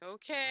just like,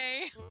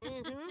 okay.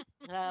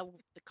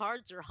 the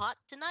cards are hot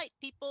tonight,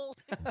 people.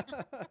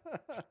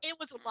 It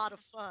was a lot of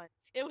fun.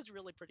 It was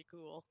really pretty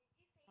cool.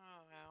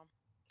 Oh wow.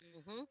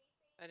 Hmm.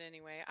 But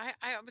anyway,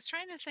 I was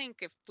trying to think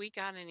if we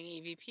got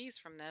any EVPs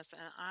from this,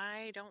 and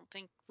I don't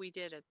think we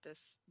did at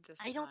this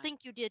I don't time. think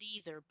you did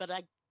either, but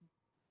I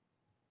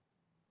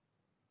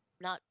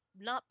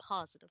not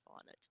positive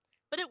on it.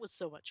 But it was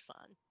so much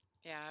fun.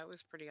 Yeah, it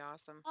was pretty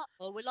awesome.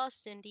 Oh, we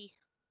lost Cindy.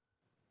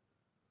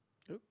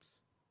 Oops.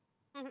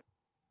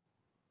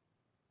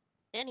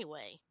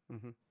 Anyway,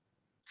 Mm-hmm.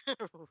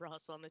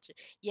 Ross on the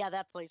yeah,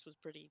 that place was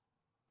pretty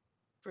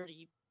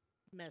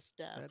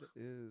messed up. That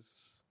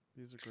is.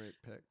 These are great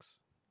picks.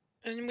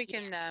 And we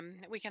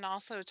can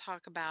also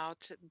talk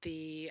about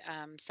the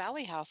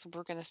Sally House.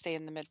 We're going to stay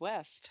in the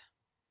Midwest,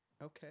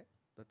 Okay.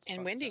 Let's and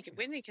talk Wendy Sally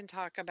Wendy House. can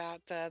talk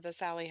about the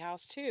Sally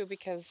House too,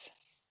 because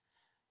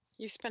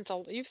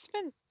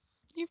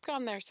you've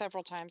gone there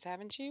several times,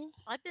 haven't you?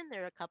 I've been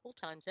there a couple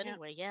times Yeah.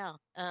 anyway. Yeah.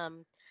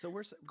 So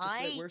where's just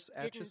wait? I Where's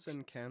didn't.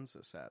 Atchison,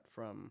 Kansas at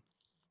from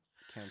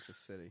Kansas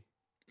City?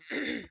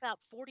 It's about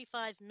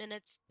 45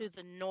 minutes to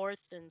the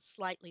north and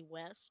slightly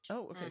west.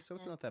 Oh, okay. So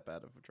it's Mhm. not that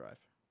bad of a drive.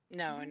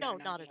 No, No,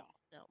 not not at at all. all.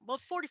 No. Well,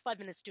 45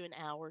 minutes to an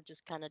hour,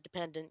 just kind of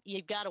dependent.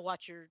 You've got to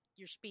watch your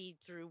speed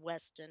through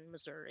Weston,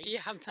 Missouri.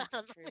 Yeah, that's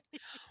Um, true.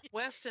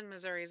 Weston,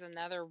 Missouri is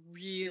another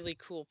really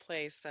cool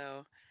place,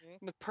 though,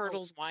 Mhm. with Oh,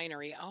 Pirtle's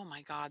Winery. Oh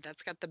my God,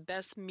 that's got the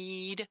best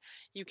mead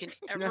you can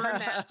ever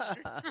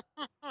imagine.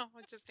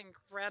 Just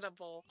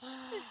incredible.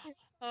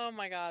 Oh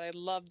my God, I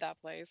love that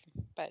place.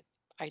 But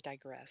I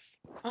digress.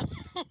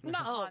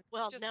 Not oh, haunted,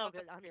 well, just no, lots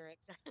of I mean,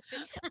 spirits.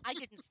 I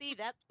didn't see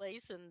that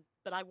place,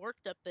 but I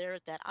worked up there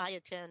at that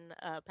I-10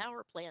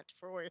 power plant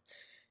for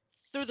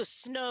through the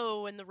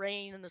snow and the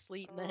rain and the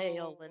sleet and the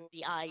hail and Oh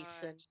the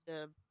ice and gosh.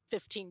 the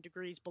 15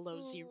 degrees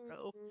below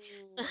zero.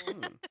 Ooh,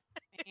 Hmm.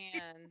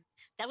 man.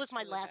 That was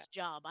my Really bad. last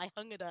job. I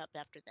hung it up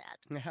after that.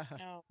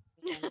 Oh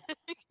man,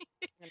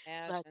 I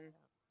can But imagine.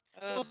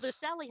 well, Ugh. the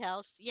Sally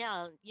House,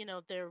 yeah,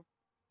 there.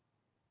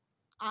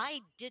 I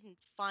didn't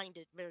find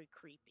it very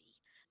creepy.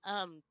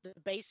 The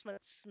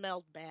basement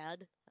smelled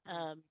bad.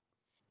 Mm.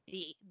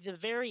 The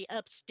very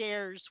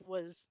upstairs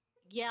was,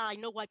 yeah, I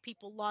know why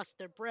people lost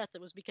their breath.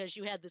 It was because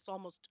you had this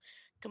almost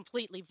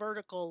completely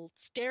vertical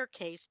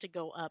staircase to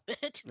go up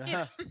it,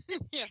 Yes,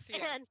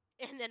 yes.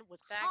 and then it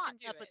was That hot can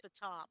do up at it. the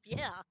top.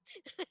 Yeah.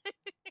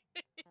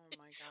 Oh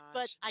my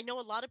But gosh. I know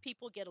a lot of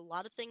people get a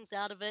lot of things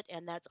out of it,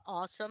 and that's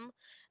awesome.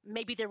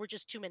 Maybe there were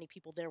just too many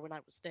people there when I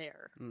was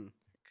there. Hmm.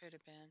 Could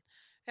have been.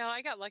 Well,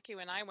 I got lucky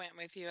when I went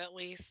with you at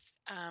least.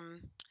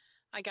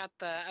 I got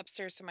the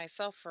upstairs to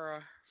myself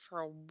for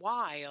a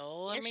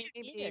while. I Yes, mean,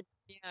 you maybe did.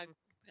 yeah,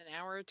 an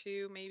hour or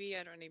two, maybe.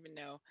 I don't even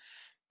know.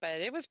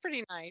 But it was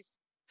pretty nice.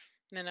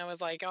 And then I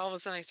was like, all of a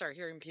sudden I start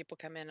hearing people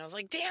come in. I was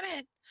like, damn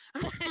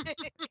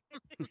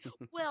it.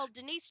 Well,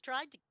 Denise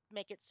tried to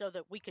make it so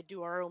that we could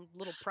do our own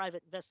little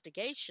private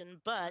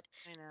investigation, but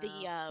I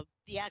know.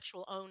 the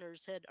actual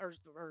owners had, or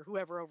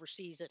whoever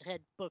oversees it,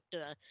 had booked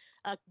a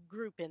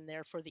group in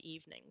there for the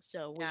evening,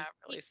 so Yeah,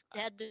 we it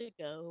really had sucks. to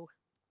go.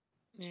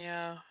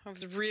 Yeah, I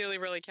was really,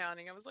 really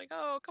counting. I was like,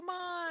 "Oh, come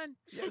on!"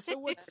 Yeah. So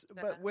what's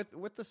But, but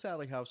with the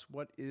Sally House?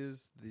 What's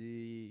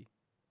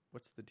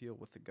the deal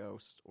with the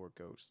ghost or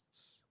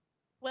ghosts?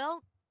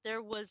 Well,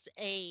 there was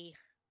a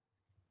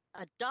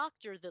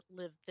doctor that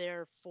lived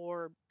there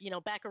for,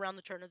 back around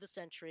the turn of the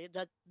century,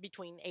 that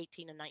between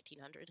 18 and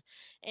 1900,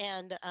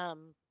 and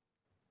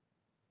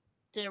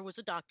there was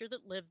a doctor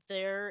that lived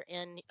there,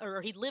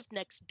 or he lived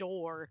next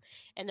door,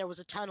 and there was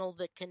a tunnel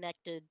that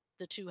connected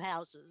the two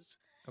houses.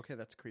 Okay,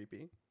 that's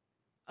creepy.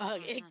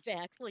 Mhm.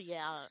 Exactly,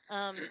 yeah.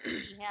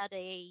 He had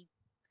a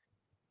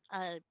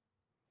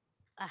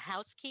a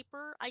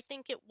housekeeper, I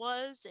think it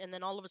was, and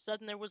then all of a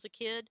sudden there was a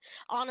kid.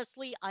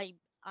 Honestly,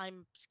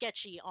 I'm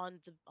sketchy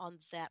on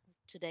that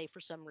today for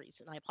some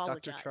reason. I Dr.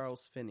 apologize.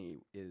 Charles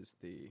Finney is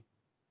the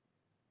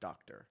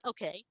doctor.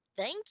 Okay,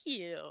 thank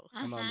you.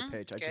 I'm on the Mhm.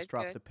 page. I just Good,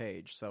 dropped good. the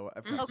page, so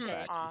I've got the Mhm.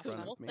 Okay, facts in front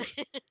Awesome. of cool. me.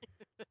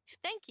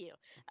 Thank you.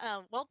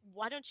 Well,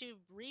 why don't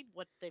you read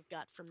what they've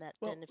got from that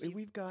Well, then? If you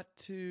we've got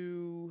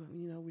to,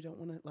 we don't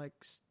want to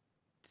like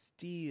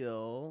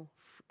steal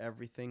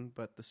everything,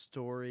 but the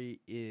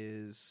story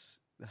is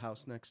the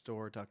house next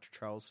door, Dr.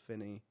 Charles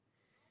Finney.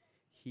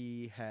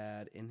 He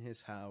had in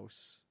his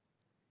house,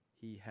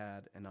 he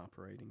had an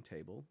operating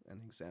table,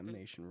 an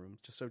examination room.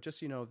 Just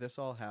this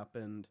all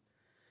happened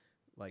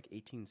like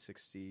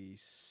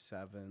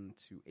 1867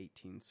 to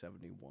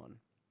 1871.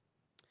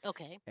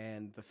 okay,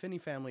 And the Finney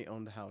family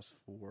owned the house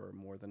for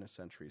more than a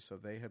century, so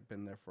they had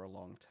been there for a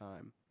long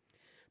time.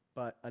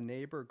 But a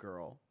neighbor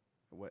girl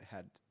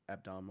had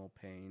abdominal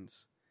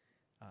pains.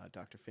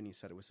 Dr. Finney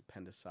said it was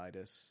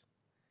appendicitis.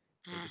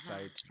 They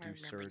decided to I do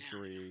remember now.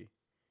 surgery,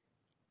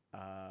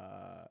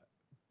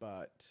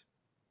 but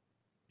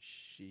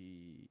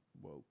she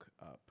woke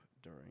up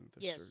during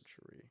the yes,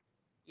 surgery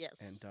and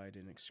yes. died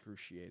in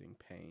excruciating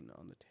pain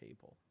on the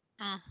table.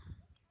 Mm,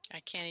 I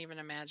can't even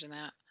imagine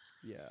that.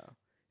 Yeah.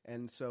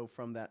 And so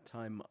from that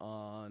time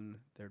on,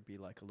 there'd be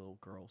like a little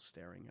girl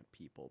staring at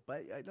people.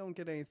 But I don't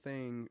get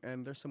anything.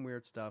 And there's some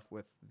weird stuff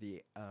with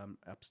the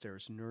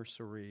upstairs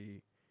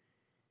nursery,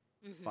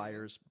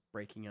 fires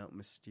breaking out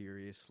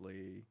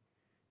mysteriously,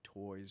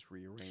 toys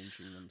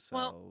rearranging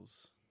Well,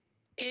 themselves.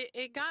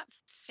 it got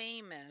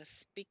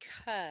famous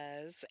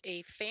because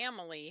a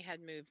family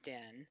had moved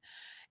in,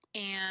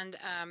 and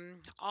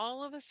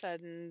all of a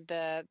sudden,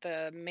 the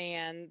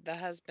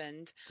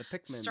husband, The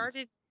Pickmans.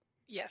 started,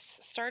 yes,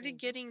 started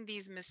getting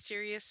these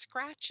mysterious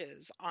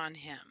scratches on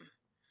him,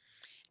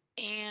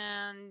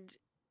 and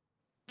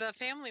the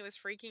family was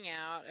freaking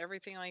out,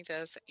 everything like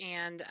this,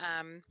 and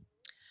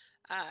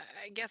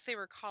I guess they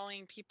were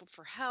calling people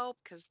for help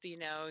because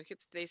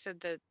they said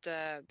that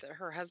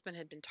her husband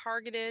had been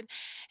targeted,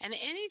 and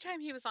anytime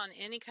he was on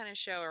any kind of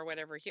show or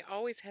whatever, he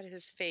always had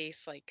his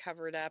face like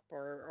covered up Hmm.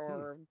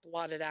 or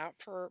blotted out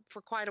for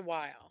quite a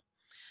while.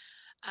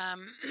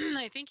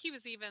 I think he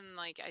was even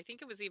like I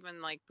think it was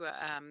even like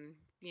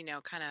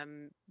kind of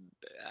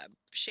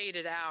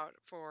shaded out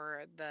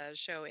for the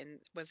show. In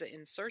was it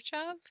In Search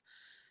of?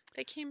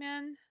 They came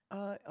in.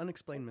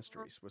 Unexplained Or-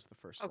 Mysteries was the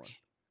first one. Okay.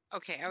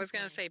 Okay, I was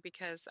going to Okay. say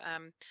because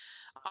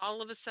all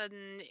of a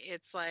sudden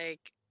it's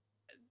like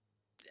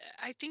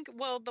I think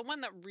well the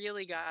one that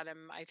really got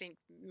him I think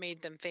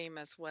made them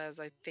famous was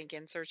I think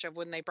In Search of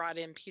when they brought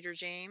in Peter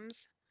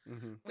James.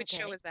 Mm-hmm. Which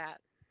show Okay. is that?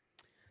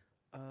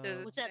 Does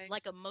it Was that say?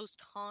 like a most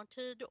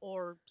haunted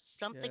or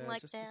something Yeah,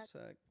 like just a that?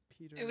 sec.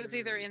 Peter. It was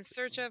either In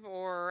Search of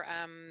or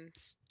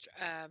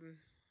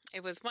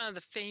it was one of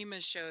the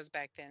famous shows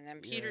back then.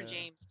 And Peter Yeah,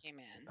 James came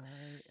in,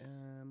 I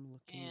am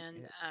looking and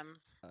it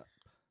up.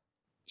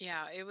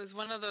 yeah, it was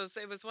one of those.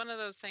 It was one of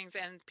those things.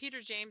 And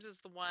Peter James is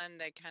the one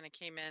that kind of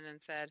came in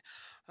and said,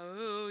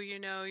 "Oh,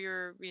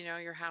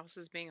 your house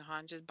is being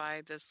haunted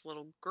by this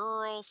little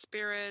girl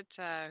spirit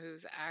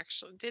who's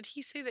actually." Did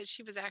he say that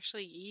she was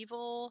actually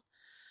evil?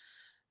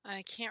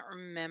 I can't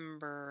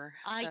remember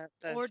I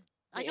the or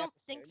I the don't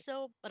think episode.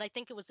 so, but I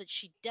think it was that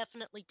she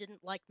definitely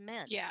didn't like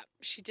men. Yeah,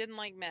 she didn't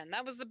like men.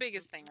 That was the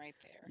biggest thing right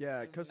there.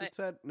 Yeah, because Mhm. it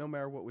said no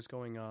matter what was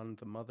going on,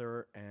 the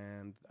mother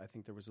and I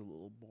think there was a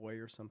little boy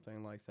or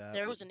something like that.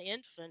 There was an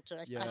infant,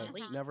 I Yeah,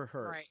 believe. never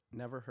hurt. Right.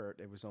 Never hurt.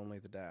 It was only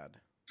the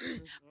dad.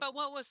 Mhm. But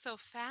what was so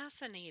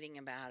fascinating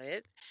about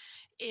it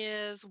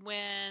is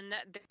when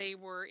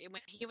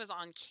he was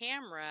on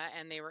camera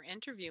and they were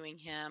interviewing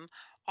him,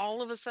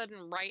 all of a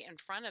sudden right in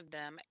front of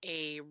them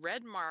a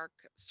red mark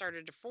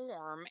started to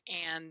form,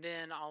 and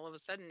then all of a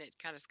sudden it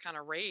kind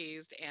of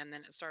raised, and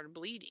then it started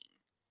bleeding.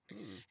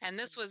 Hmm. And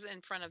this was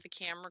in front of the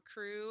camera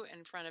crew,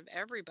 in front of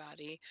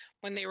everybody.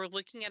 When they were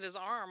looking at his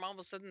arm, all of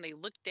a sudden they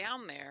looked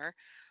down there,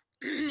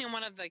 and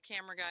one of the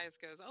camera guys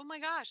goes, "Oh my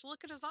gosh,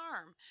 look at his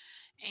arm!"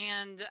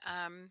 And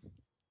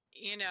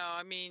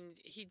I mean,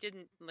 he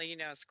didn't,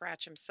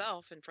 scratch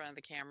himself in front of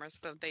the camera,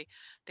 so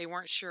they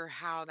weren't sure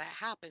how that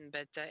happened,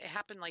 but it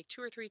happened like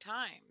 2 or 3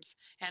 times,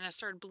 and it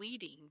started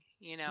bleeding.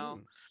 Hmm.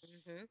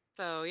 Hmm.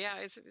 So yeah,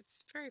 it's a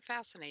very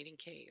fascinating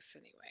case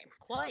anyway.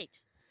 Quite.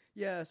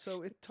 Yeah,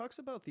 so it talks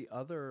about the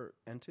other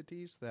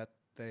entities that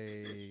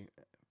they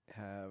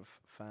have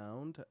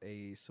found: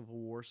 a Civil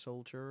War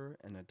soldier,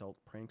 an adult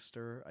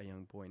prankster, a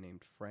young boy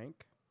named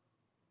Frank,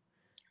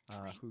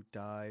 Frank. who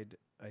died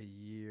a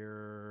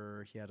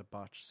year. He had a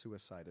botched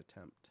suicide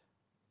attempt.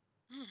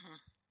 Mhm.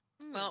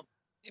 Hmm. Well,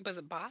 it was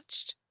it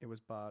botched? It was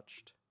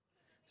botched.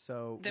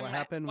 So Then what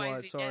happened why is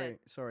was, he dead?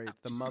 sorry,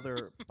 the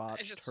mother I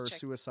botched just her checked.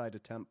 suicide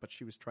attempt, but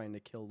she was trying to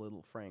kill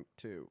little Frank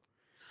too.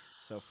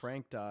 So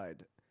Frank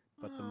died,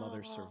 but the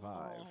mother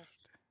survived.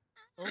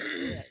 Oh. Oh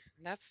boy.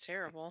 That's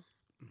terrible.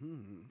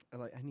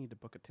 I need to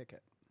book a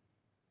ticket.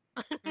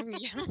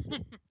 Yeah.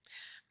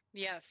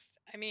 Yes,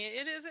 I mean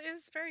it is a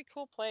very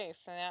cool place,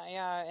 and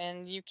yeah,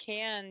 and you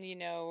can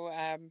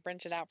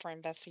rent it out for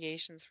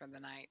investigations for the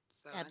night.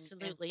 So and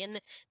Absolutely. And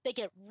they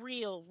get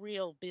real,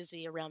 real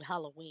busy around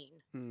Halloween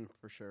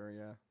For sure,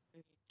 yeah.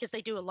 because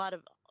they do a lot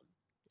of.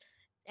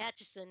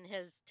 Atchison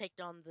has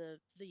taken on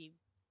the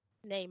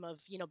name of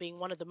being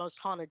one of the most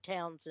haunted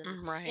towns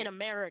in right,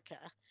 America.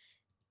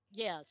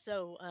 Yeah.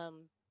 So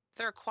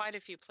there are quite a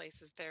few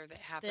places there that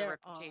have the there are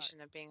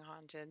reputation of being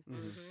haunted.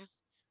 Hmm.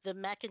 the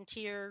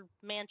McIntyre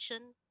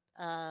Mansion,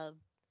 uh,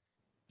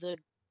 the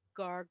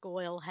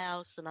Gargoyle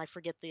House, and I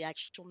forget the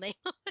actual name,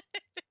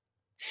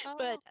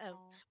 but Oh,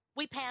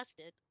 we passed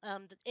it.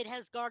 It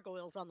has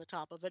gargoyles on the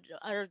top of it,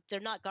 or they're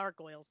not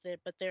gargoyles,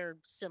 but they're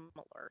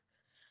similar.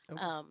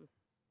 Okay. Um,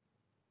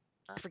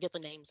 I forget the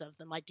names of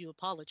them. I do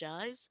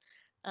apologize.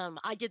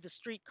 I did the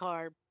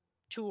streetcar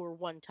tour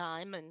one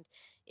time, and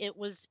it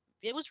was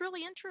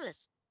really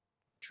interesting.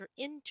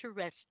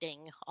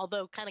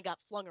 Although kind of got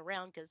flung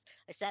around because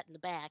I sat in the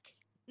back.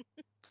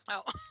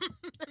 oh,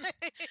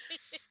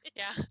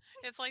 yeah.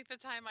 It's like the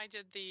time I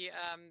did the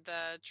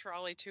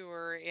trolley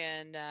tour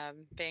in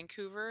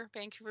Vancouver,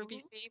 Hmm.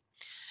 BC,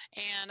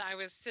 and I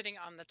was sitting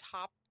on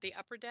the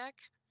upper deck.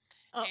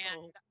 Uh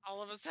And oh.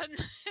 all of a sudden,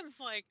 it's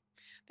like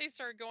they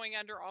started going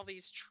under all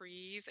these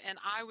trees, and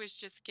I was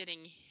just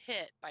getting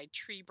hit by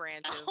tree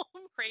branches. Oh,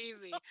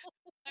 Crazy.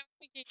 I'm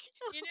thinking,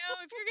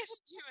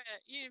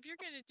 if you're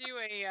gonna do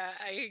a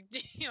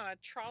a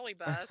trolley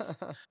bus,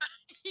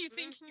 you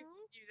think hmm.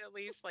 you'd at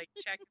least like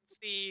check and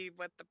see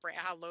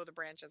how low the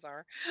branches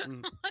are.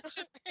 Mm. Let's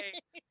just say.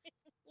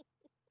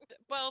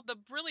 Well, the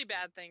really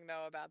bad thing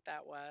though about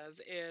that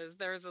is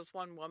there's this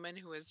one woman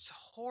who is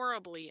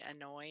horribly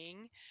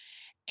annoying,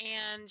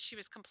 and she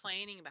was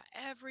complaining about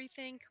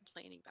everything,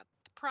 complaining about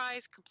the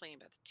price, complaining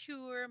about the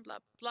tour, and blah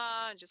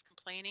blah, and just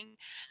complaining.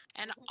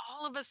 And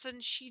all of a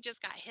sudden, she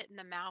just got hit in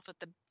the mouth with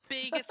the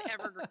biggest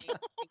evergreen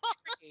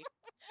tree.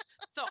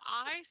 So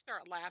I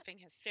start laughing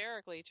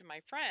hysterically to my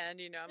friend.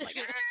 I'm like,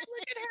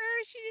 look at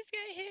her, she just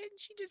got hit, and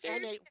she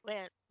And deserved it. it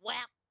went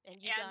whap,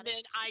 and you And got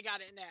then I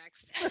got it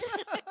next.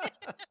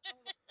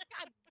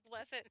 God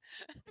bless it.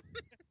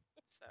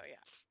 So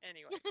yeah.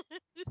 Anyway,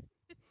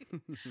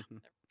 never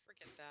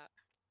forget that.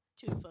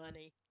 too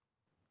funny.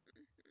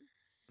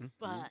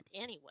 But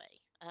anyway,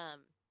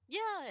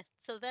 yeah.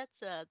 So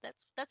that's a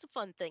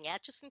fun thing.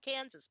 Atchison,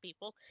 Kansas,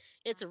 people.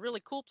 It's a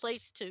really cool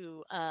place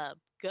to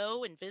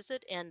go and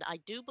visit, and I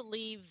do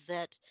believe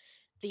that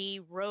the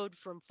road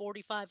from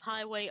 45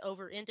 Highway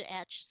over into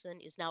Atchison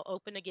is now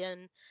open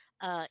again.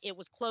 It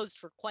was closed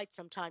for quite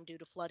some time due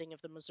to flooding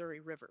of the Missouri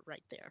River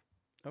right there.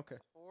 Okay.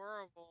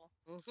 Horrible.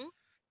 Hmm.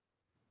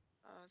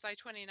 Is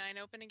I-29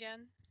 open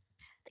again?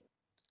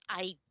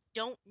 I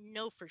don't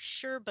know for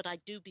sure, but I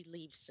do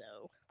believe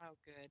so. Oh,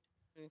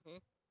 good. Hmm.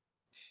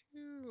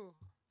 Phew.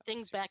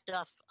 Things backed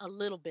off a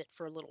little bit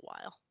for a little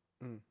while.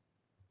 Mm.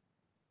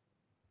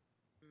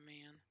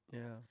 Man.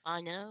 Yeah.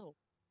 I know.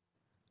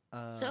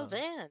 So Uh,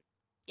 then,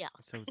 yeah,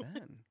 so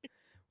then,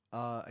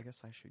 I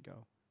guess I should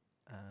go.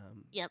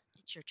 yep,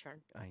 it's your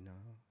turn. I know.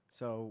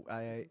 So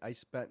I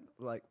spent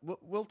like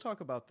we'll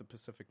talk about the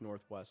Pacific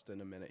Northwest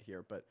in a minute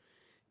here, but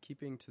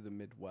keeping to the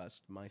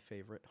Midwest, my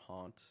favorite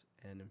haunt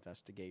and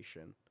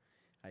investigation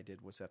I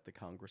did was at the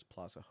Congress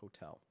Plaza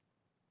Hotel.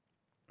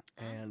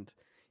 And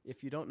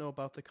if you don't know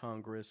about the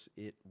Congress,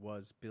 it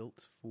was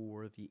built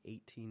for the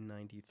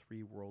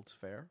 1893 World's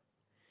Fair.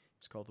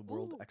 It's called the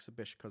World Ooh.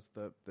 Exhibition because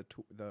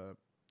the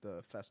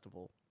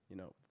festival,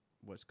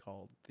 was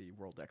called the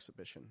World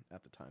Exhibition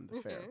at the time,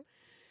 the fair. Mhm.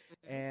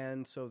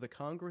 And so the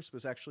Congress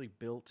was actually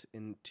built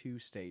in two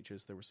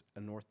stages. There was a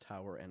North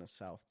Tower and a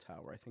South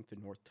Tower. I think the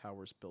North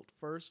Tower's built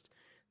first.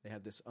 They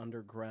had this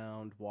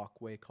underground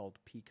walkway called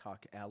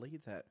Peacock Alley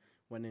that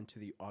went into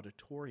the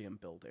auditorium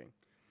building,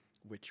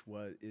 which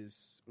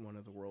is one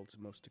of the world's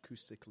most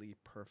acoustically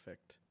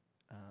perfect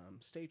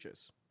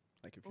stages,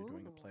 like if you're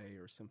doing a Ooh. play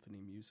or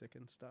symphony music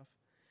and stuff.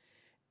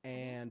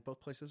 And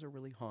both places are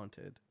really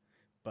haunted,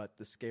 but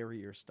the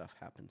scarier stuff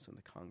happens in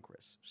the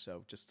Congress.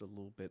 So just a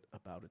little bit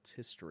about its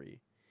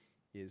history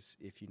is,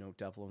 if you know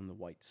Devil in the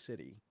White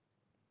City,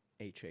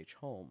 H.H.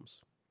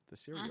 Holmes, the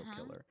serial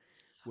killer,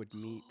 would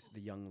meet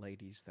the young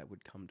ladies that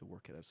would come to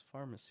work at his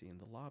pharmacy in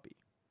the lobby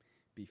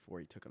before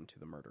he took them to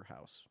the murder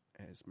house,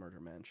 his murder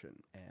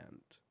mansion,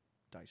 and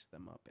diced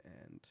them up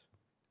and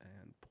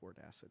poured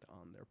acid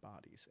on their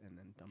bodies and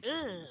then dumped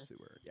them in the Ugh.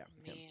 sewer. Yeah,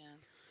 him. Man.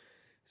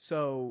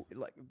 So,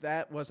 like,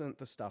 that wasn't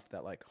the stuff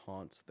that, like,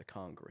 haunts the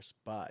Congress,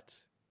 but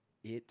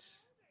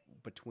it's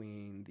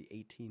between the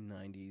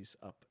 1890s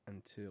up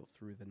until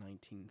through the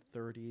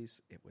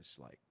 1930s, it was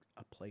like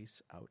a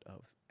place out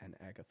of an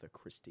Agatha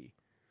Christie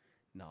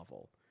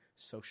novel.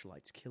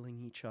 Socialites killing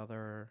each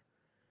other,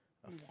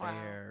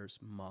 affairs,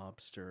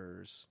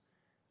 mobsters.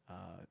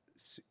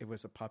 It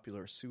was a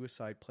popular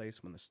suicide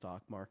place when the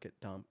stock market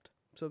dumped.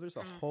 So there's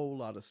a whole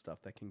lot of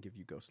stuff that can give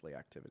you ghostly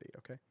activity,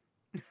 okay?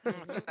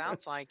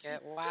 Sounds like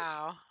it.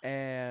 Wow.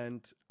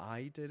 And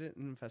I did an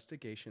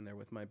investigation there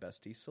with my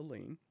bestie,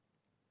 Celine.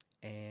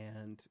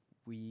 And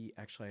we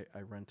actually,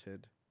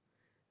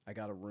 I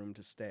got a room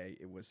to stay.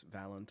 It was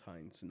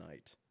Valentine's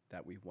night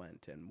that we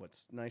went. And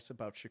what's nice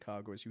about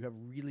Chicago is you have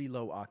really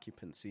low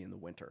occupancy in the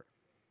winter.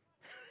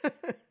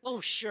 Oh,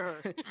 sure.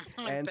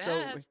 And so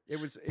bet. it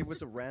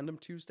was a random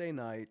Tuesday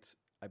night.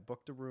 I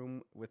booked a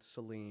room with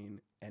Celine,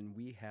 and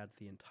we had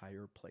the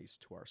entire place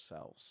to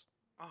ourselves.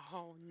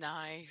 Oh,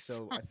 nice.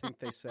 So I think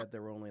they said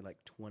there were only like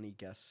 20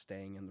 guests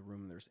staying in the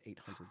room. There's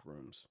 800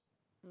 rooms.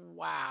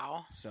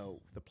 Wow.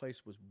 So the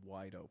place was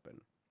wide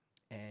open.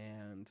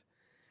 And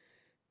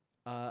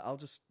I'll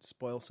just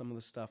spoil some of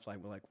the stuff.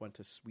 Like, we went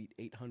to Suite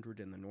 800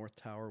 in the North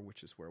Tower,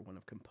 which is where one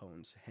of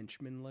Capone's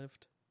henchmen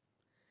lived.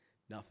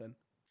 Nothing.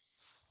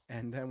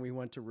 And then we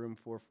went to room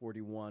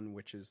 441,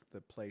 which is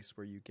the place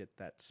where you get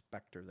that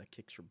specter that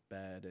kicks your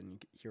bed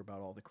and you hear about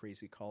all the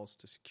crazy calls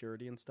to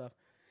security and stuff.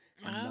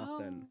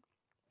 Nothing.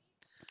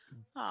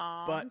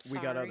 Oh, But we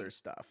got other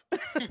stuff.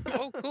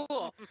 Oh,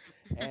 cool.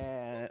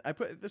 And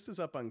this is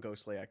up on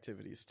Ghostly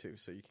Activities too,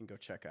 so you can go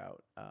check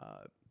out.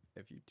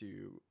 If you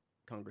do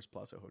Congress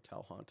Plaza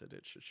Hotel Haunted,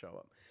 it should show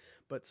up.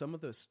 But some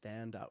of the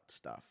standout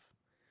stuff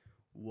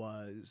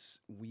was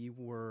we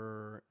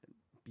were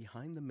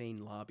behind the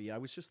main lobby. I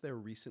was just there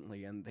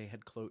recently, and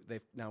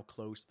they've now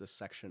closed the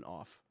section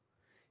off.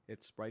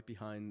 It's right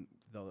behind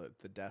the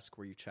desk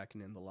where you check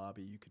in the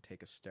lobby. You could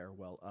take a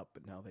stairwell up,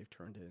 but now they've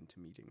turned it into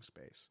meeting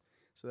space.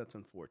 So that's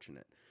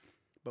unfortunate.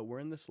 But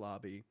we're in this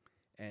lobby,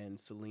 and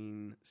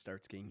Celine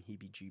starts getting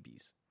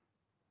heebie-jeebies.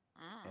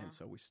 And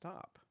so we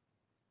stop.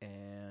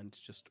 And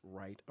just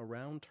right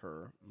around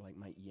her, like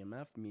my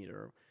EMF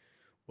meter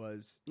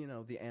was,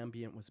 the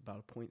ambient was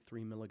about a 0.3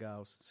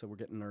 milligauss. So we're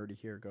getting nerdy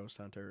here, ghost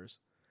hunters.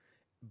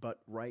 But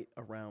right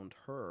around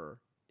her,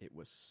 it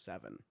was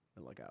 7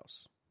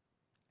 milligauss.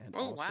 And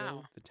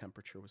also the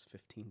temperature was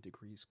 15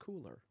 degrees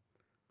cooler.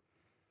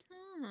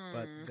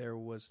 But there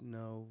was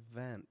no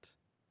vent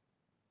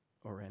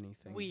or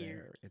anything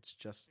there. It's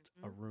just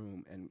a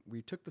room. And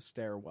we took the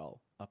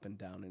stairwell up and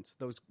down. It's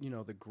those,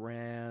 the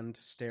grand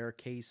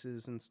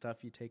staircases and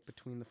stuff you take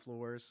between the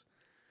floors.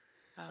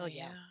 Oh,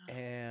 yeah.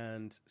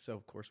 And so,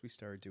 of course, we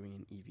started doing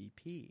an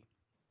EVP.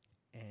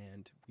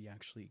 And we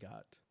actually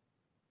got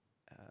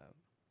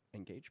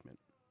engagement.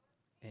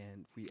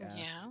 And we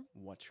asked,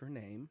 what's your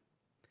name?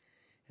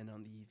 And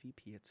on the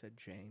EVP, it said,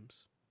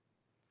 James.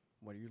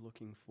 What are you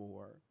looking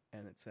for?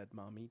 And it said,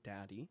 Mommy,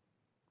 Daddy.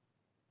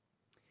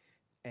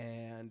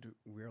 And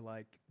we're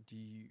like, do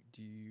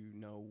you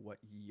know what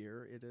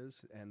year it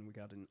is? And we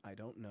got an I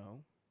don't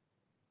know.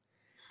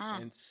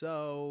 And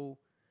so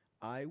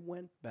I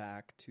went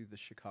back to the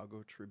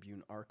Chicago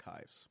Tribune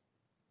archives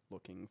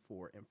looking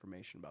for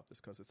information about this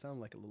because it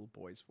sounded like a little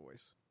boy's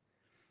voice.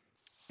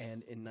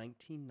 And in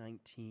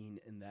 1919,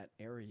 in that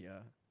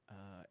area,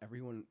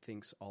 everyone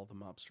thinks all the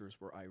mobsters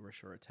were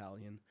Irish or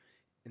Italian.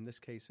 In this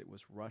case, it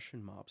was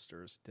Russian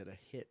mobsters did a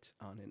hit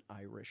on an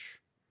Irish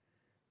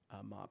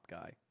mob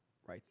guy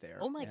right there.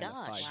 Oh, my and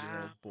gosh. a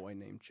 5-year-old boy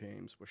named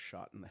James was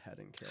shot in the head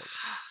and killed.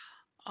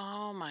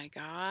 Oh, my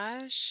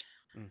gosh.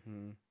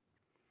 Mm-hmm.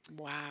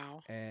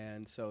 Wow.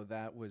 And so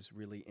that was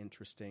really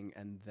interesting.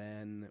 And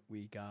then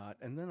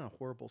a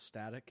horrible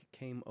static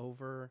came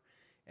over,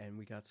 and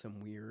we got some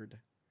weird,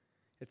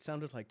 it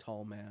sounded like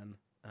Tall Man.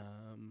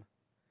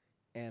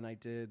 And I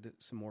did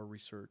some more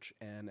research,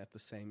 and at the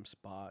same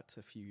spot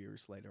a few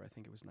years later, I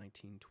think it was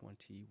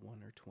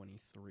 1921 or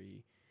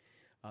 23,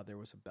 there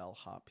was a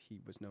bellhop. He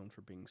was known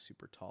for being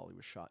super tall. He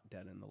was shot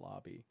dead in the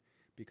lobby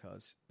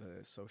because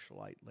the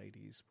socialite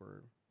ladies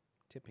were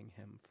tipping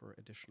him for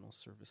additional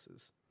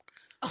services.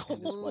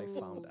 And his wife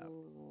found out.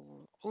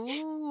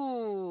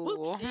 Ooh.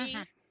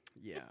 Whoopsie.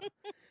 Yeah.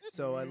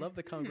 So I love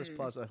the Congress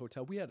Plaza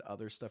Hotel. We had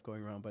other stuff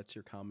going around, but it's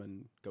your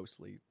common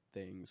ghostly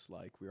things.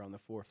 Like we were on the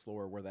 4th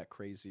floor where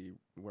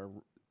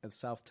at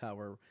South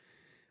Tower,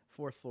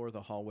 4th floor,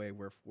 the hallway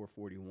where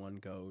 441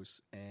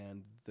 goes,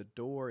 and the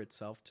door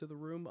itself to the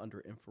room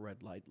under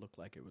infrared light looked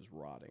like it was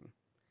rotting.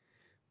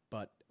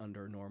 But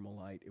under normal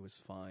light, it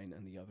was fine,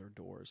 and the other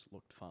doors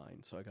looked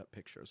fine. So I got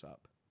pictures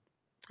up.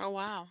 Oh,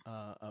 wow.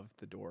 Of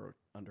the door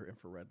under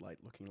infrared light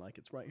looking like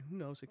it's right. Who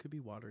knows? It could be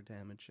water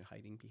damage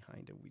hiding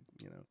behind it.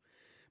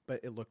 But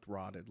it looked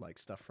rotted like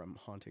stuff from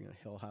Haunting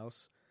a Hill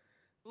House.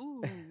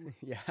 Ooh.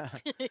 Yeah.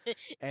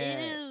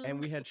 And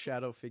we Ew. had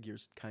shadow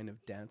figures kind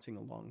of dancing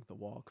along the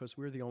wall because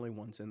we were the only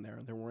ones in there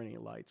and there weren't any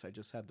lights. I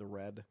just had the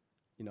red,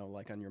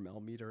 like on your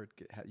Melmeter,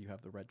 you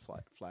have the red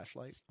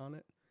flashlight on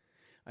it.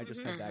 I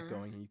just had that Mhm.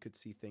 going and you could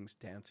see things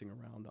dancing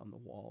around on the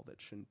wall that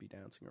shouldn't be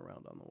dancing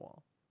around on the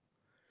wall.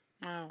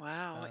 Oh,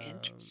 wow. Um,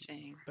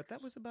 Interesting. But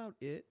that was about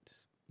it.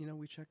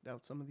 We checked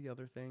out some of the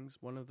other things.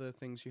 One of the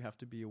things you have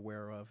to be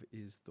aware of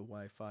is the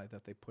Wi-Fi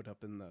that they put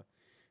up in the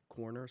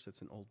corners.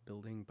 It's an old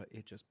building, but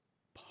it just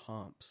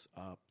pumps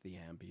up the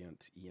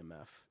ambient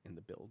EMF in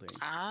the building.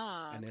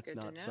 Ah, And it's it's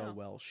good not to so know.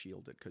 well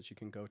shielded because you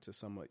can go to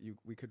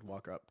we could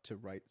walk up to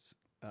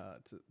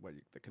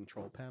the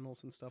control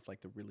panels and stuff,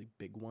 like the really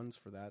big ones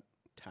for that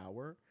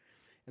tower,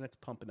 and it's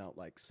pumping out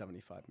like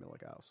 75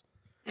 milligauss.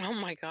 Oh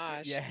my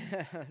gosh. Yeah,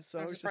 so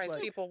I'm it's just surprised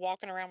like, people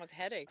walking around with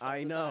headaches all I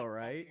the know, time.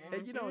 right?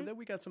 And Mhm. then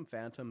we got some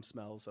phantom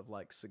smells of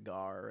like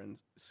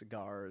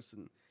cigars,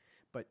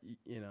 but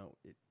you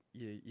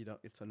don't.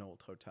 It's an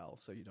old hotel,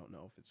 so you don't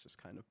know if it's just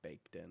kind of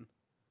baked in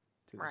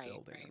to the Right,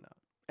 building or right. not.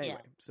 Yeah.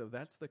 Anyway, so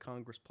that's the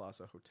Congress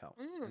Plaza Hotel,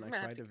 Mm, and I'm I gonna try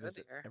have to to go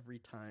visit there. every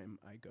time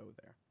I go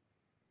there.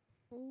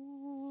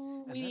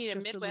 Ooh, And we that's need a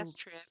just a little, Midwest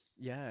trip.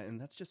 yeah, and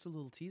that's just a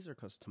little teaser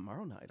because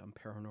tomorrow night on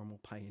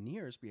Paranormal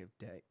Pioneers we have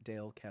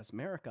Dale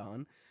Kasmerick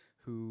on,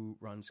 who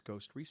runs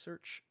Ghost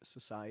Research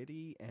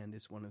Society and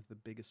is one of the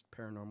biggest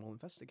paranormal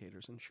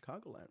investigators in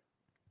Chicagoland.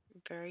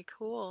 Very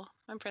cool.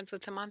 I'm friends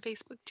with him on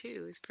Facebook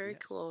too. He's very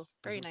Yes. cool.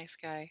 Very Mhm. nice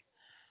guy.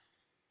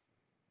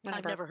 One I've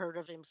of our, never heard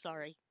of him.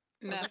 Sorry.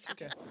 that's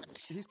Okay,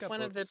 he's got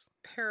one of the books.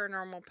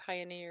 paranormal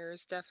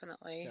pioneers,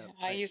 definitely. Yeah,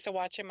 I used to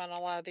watch him on a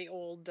lot of the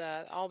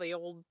all the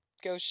old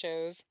ghost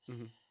shows.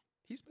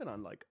 He's been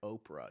on like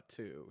Oprah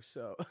too,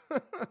 so.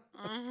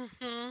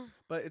 Hmm.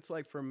 But it's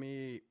like for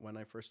me, when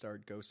I first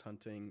started ghost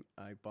hunting,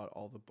 I bought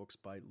all the books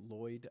by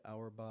Lloyd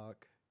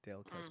Auerbach,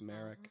 Dale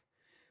Kasmerick.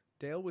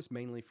 Dale was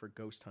mainly for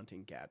ghost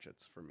hunting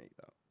gadgets for me,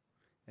 though.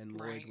 And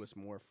Lloyd Right. was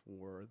more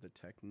for the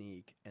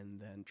technique. And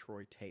then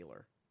Troy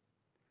Taylor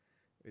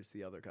is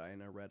the other guy.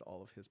 And I read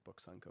all of his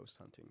books on ghost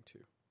hunting,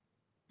 too.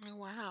 Oh,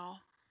 wow.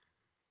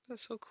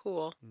 That's so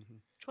cool. Mm-hmm.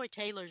 Troy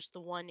Taylor's the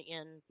one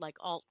in like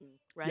Alton,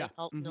 right? Yeah.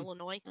 Alton, Mhm.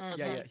 Illinois. Mhm.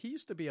 Yeah, Okay. yeah. He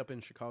used to be up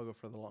in Chicago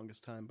for the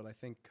longest time, but I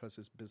think because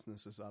his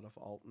business is out of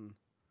Alton,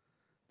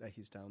 that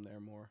he's down there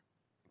more.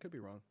 Could be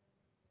wrong.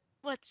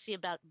 Let's see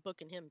about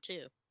booking him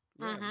too.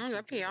 Yeah, we should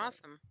That'd do be that.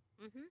 awesome.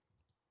 Mm-hmm.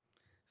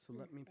 So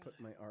let me put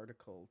my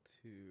article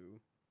to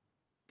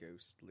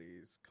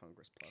Ghostly's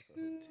Congress Plaza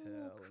Cool,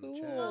 Hotel in the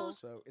cool. chat.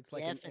 So it's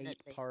like an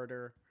Definitely.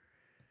 8-parter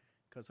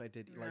because I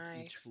did like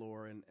each Nice.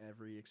 floor and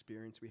every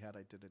experience we had,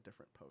 I did a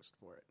different post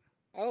for it.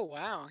 Oh,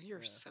 wow.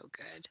 You're Yeah. so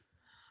good.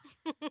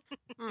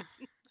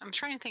 I'm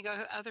trying to think of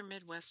other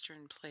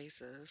Midwestern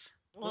places.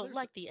 Well, there's-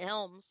 like the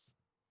Elms.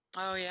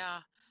 Oh,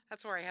 yeah.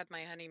 That's where I had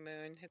my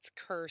honeymoon. It's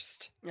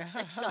cursed.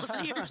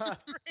 Excelsior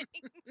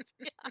Springs.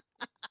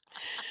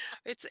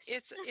 It's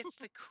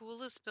the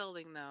coolest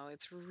building though.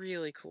 It's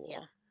really cool. Yeah.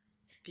 And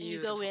Beautiful.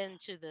 you go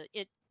into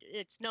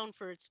it's known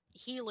for its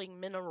healing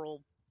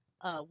mineral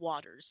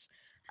waters,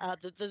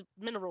 the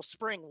mineral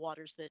spring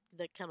waters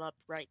that come up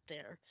right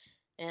there.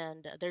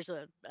 And there's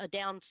a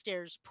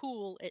downstairs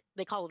pool.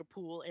 They call it a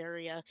pool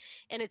area,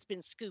 and it's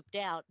been scooped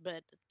out.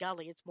 But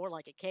golly, it's more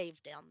like a cave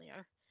down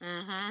there.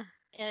 Mm-hmm.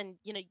 And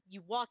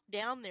you walk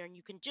down there, and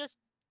you can just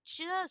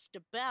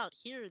about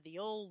hear the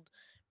old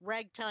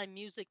ragtime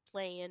music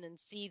playing, and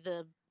see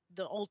the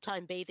old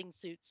time bathing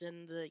suits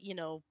and the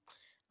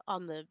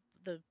on the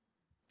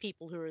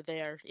people who are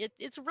there.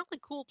 It's a really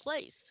cool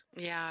place.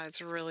 Yeah,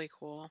 it's really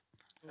cool.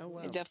 Oh,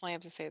 wow. I definitely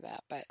have to say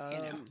that, but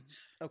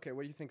Okay,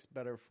 what do you think's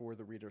better for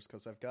the readers?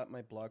 Because I've got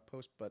my blog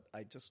post, but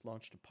I just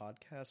launched a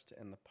podcast,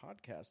 and the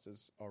podcast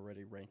is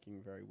already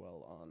ranking very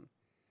well on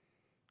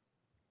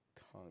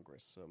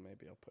Congress. So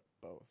maybe I'll put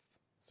both.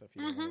 So if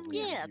you don't want to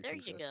read, Yeah, you there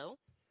can you just go.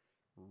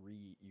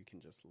 read. You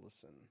can just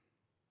listen.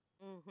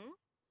 Mm-hmm.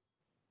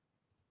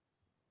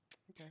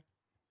 Okay.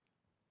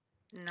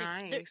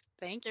 nice.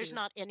 Thank There's you.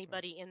 not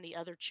anybody in the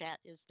other chat,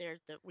 is there,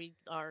 that we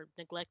are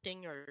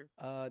neglecting or?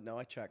 No,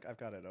 I check. I've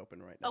got it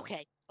open right now.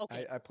 Okay.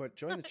 Okay. I put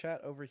join the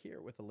chat over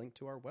here with a link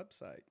to our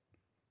website.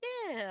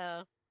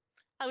 Yeah.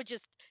 I was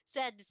just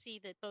sad to see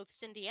that both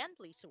Cindy and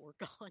Lisa were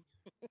gone.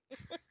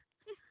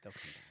 They'll come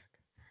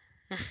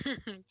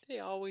back. They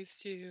always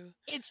do.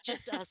 It's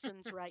just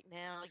usins right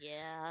now.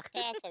 Yeah.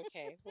 That's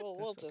okay.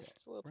 We'll That's okay.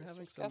 we'll We're just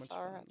having so discuss much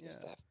our fun, other yeah.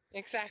 stuff.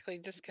 Exactly,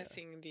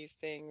 discussing these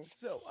things.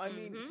 So, I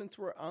mean, Mhm. since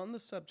we're on the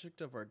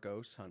subject of our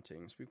ghost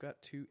huntings, we've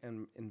got two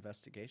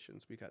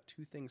investigations. We got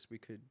two things we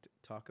could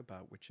talk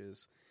about, which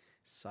is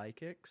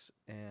psychics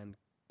and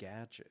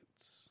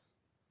gadgets.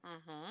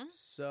 Mm-hmm.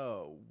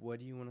 So, what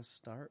do you want to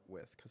start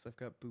with? Because I've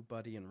got Boo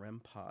Buddy and REM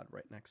Pod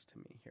right next to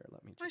me here.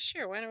 Let me Well, just.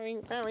 sure. Why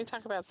don't we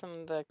talk about some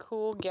of the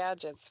cool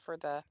gadgets for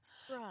the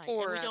Right.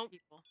 for And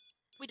people?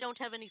 we don't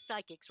have any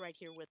psychics right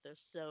here with us,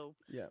 so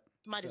Yeah.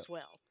 might so as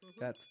well. Mhm.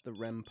 That's the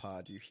REM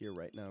Pod you hear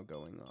right now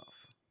going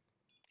off.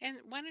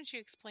 And why don't you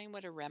explain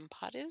what a REM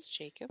pod is,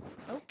 Jacob?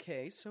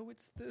 Okay, so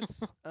it's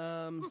this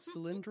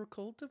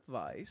cylindrical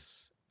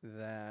device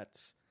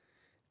that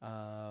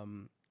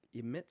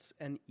emits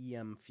an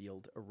EM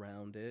field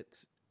around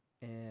it,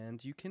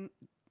 and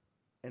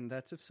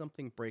that's if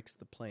something breaks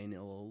the plane,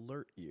 it'll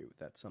alert you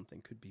that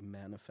something could be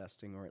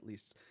manifesting, or at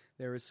least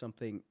there is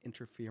something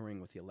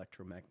interfering with the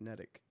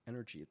electromagnetic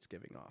energy it's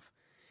giving off.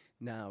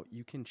 Now,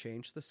 you can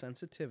change the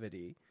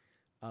sensitivity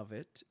of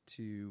it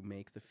to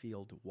make the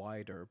field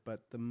wider,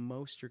 but the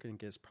most you're going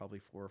to get is probably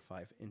 4 or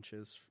 5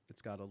 inches.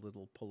 It's got a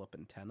little pull-up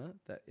antenna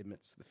that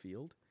emits the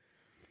field.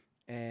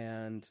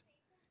 And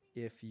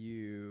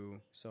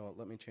so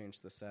let me change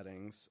the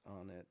settings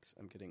on it.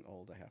 I'm getting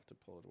old. I have to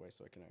pull it away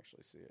so I can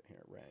actually see it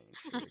here. Range.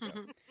 Here we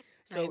go.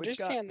 So I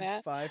understand it's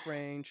got that. 5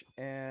 range,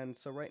 and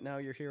so right now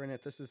you're hearing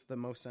it. This is the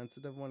most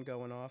sensitive one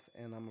going off,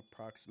 and I'm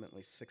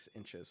approximately 6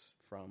 inches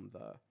from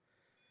the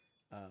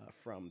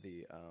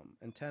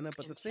antenna.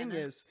 But the thing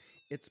is,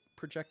 it's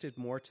projected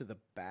more to the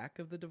back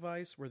of the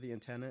device where the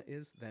antenna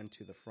is than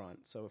to the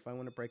front. So if I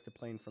want to break the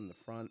plane from the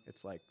front,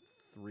 it's like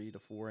 3 to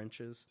 4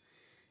 inches.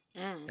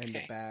 And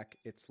the back,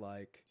 it's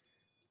like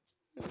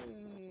 6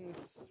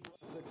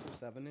 or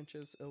 7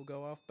 inches it'll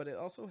go off. But it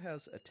also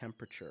has a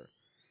temperature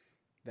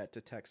that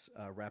detects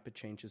rapid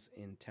changes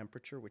in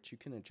temperature, which you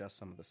can adjust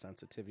some of the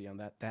sensitivity on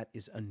that. That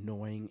is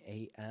annoying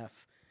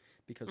AF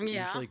because it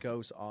usually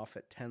goes off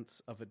at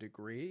tenths of a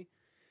degree.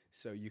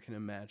 So you can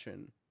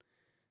imagine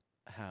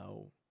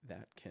how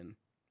that can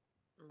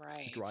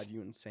drive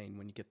you insane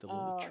when you get the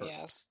little chirps.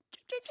 Yes.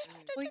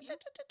 Well,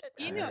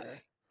 you know,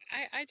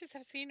 I just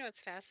have to, what's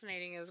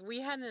fascinating is we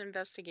had an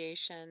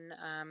investigation,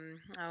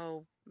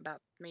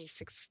 about maybe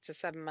 6 to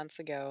 7 months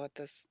ago at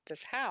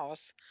this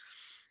house,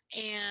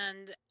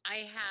 and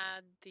I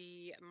had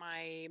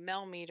my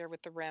Mel meter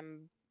with the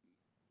REM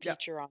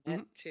feature on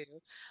it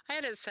too. I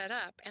had it set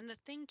up, and the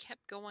thing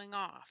kept going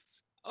off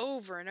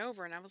over and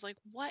over, and I was like,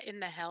 "What in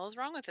the hell is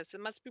wrong with this?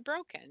 It must be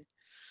broken."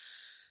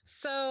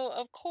 So,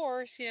 of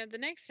course, the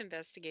next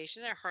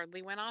investigation, it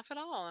hardly went off at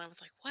all. And I was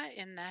like, what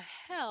in the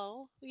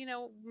hell,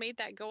 made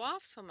that go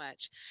off so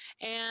much?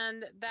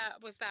 And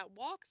that was that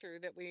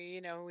walkthrough that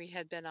we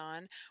had been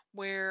on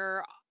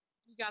where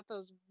we got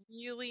those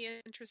really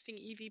interesting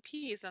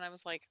EVPs. And I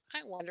was like,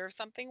 I wonder if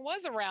something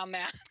was around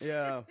that.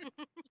 Yeah.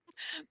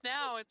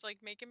 Now it's like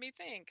making me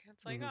think.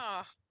 It's like,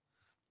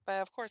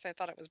 but of course I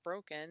thought it was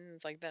broken.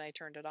 It's like, then I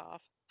turned it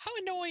off. How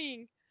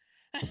annoying.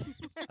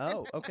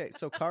 Oh, okay.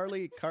 So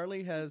Carly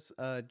has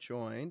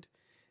joined,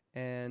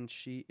 and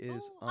she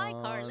is Hi,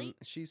 Carly.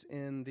 She's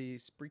in the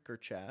Spreaker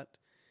chat.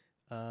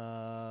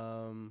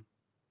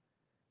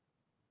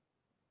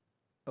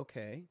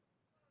 Okay,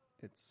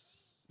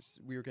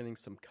 we were getting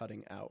some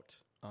cutting out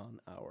on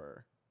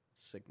our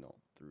signal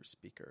through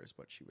speaker, is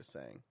what she was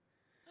saying.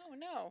 Oh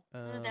no.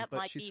 That but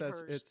might she be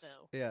says hers, it's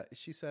though. yeah.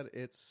 She said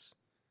it's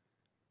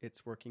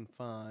working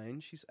fine.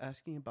 She's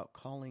asking about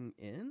calling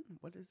in.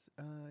 What is?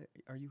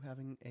 Are you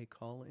having a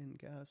call-in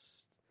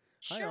guest?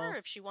 Hi, Sure, all.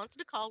 if she wants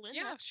to call in,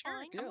 Yeah, that's sure.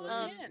 fine. Come let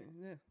on me in.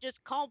 yeah.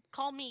 Just call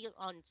me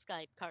on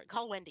Skype.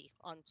 Call Wendy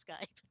on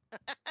Skype.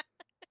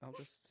 I'll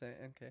just say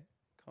okay.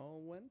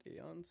 Call Wendy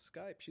on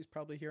Skype. She's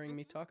probably hearing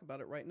me talk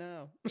about it right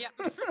now. Yeah,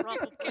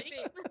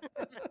 Probably.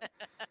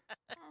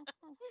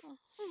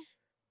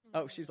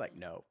 Oh, she's like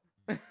no.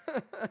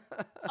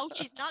 Oh,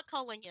 she's not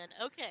calling in.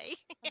 Okay.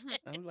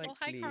 I'm like, Well,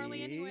 hi, please.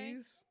 Carly, anyway.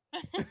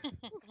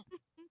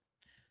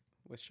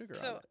 With sugar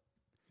So, on it.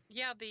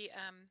 yeah,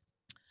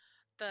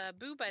 the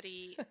Boo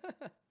Buddy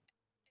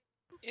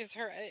is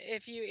her.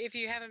 If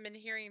you haven't been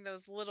hearing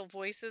those little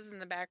voices in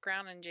the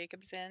background in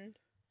Jacob's end,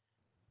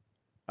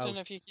 I don't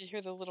know if you can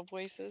hear the little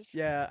voices.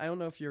 Yeah, I don't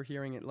know if you're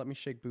hearing it. Let me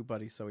shake Boo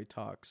Buddy so he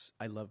talks.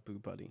 I love Boo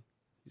Buddy.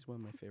 He's one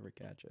of my favorite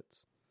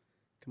gadgets.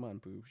 Come on,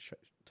 Boo,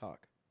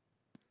 talk.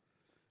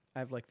 I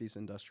have like these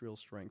industrial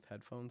strength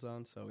headphones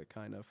on, so it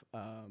kind of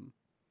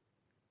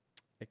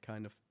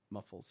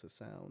muffles his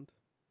sound.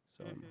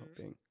 So I'm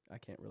hoping I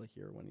can't really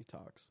hear when he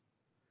talks.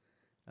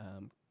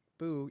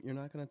 Boo, you're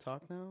not going to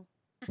talk now?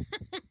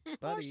 Of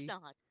Buddy. course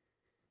not.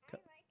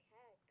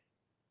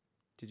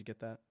 Did you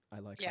get that? I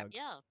like Yeah. hugs.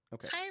 Yeah.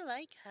 Okay. I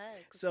like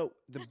hugs. So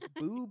the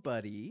Boo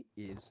Buddy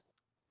is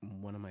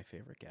one of my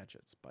favorite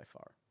gadgets by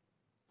far.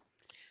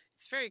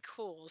 It's very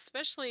cool,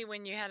 especially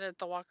when you had it at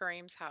the Walker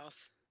Ames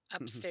house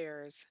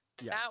upstairs.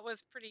 Yeah. That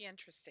was pretty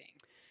interesting.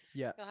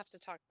 Yeah. We'll have to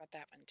talk about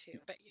that one too.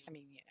 But I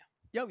mean,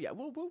 Yeah.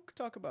 We'll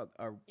talk about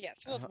our. Yes,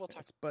 we'll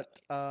talk. It's,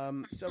 but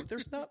so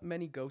there's not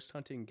many ghost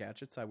hunting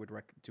gadgets. I would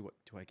do.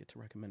 I get to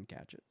recommend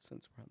gadgets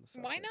since we're on the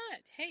subject? Why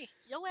not? Hey.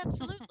 Yo,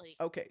 absolutely.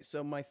 Okay,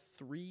 so my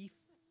 3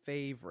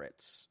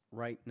 favorites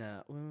right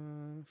now.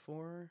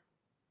 4,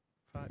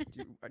 5.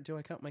 Do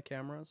I count my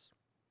cameras?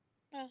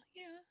 Well,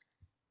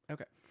 yeah.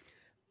 Okay.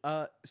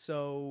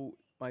 So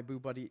my Boo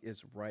Buddy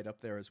is right up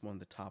there as one of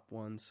the top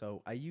ones.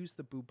 So I use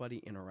the Boo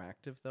Buddy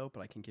Interactive, though,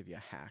 but I can give you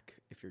a hack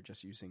if you're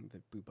just using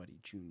the Boo Buddy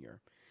Junior.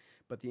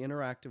 But the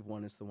interactive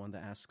one is the one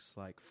that asks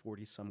like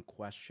 40-some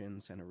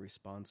questions and a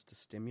response to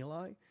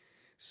stimuli.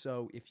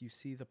 So if you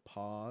see the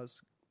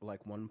paws,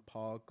 like one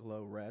paw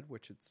glow red,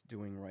 which it's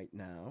doing right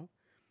now,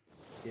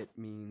 it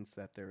means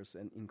that there's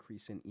an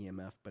increase in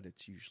EMF, but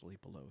it's usually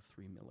below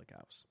 3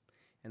 milligauss.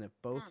 And if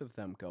both of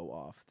them go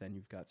off, then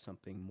you've got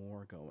something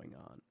more going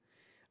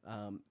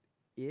on.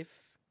 If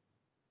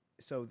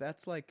so,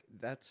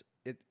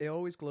 it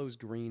always glows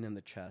green in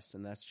the chest,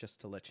 and that's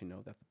just to let you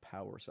know that the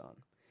power's on.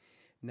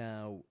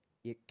 Now,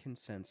 it can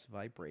sense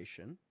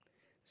vibration.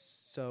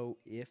 So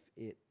if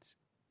it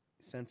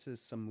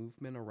senses some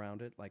movement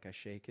around it, like I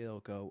shake it, it'll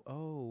go,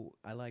 "Oh,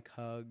 I like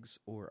hugs,"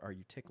 or "Are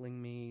you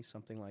tickling me?"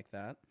 Something like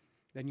that.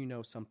 Then you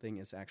know something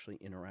is actually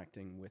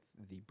interacting with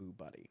the Boo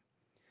Buddy.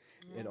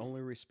 It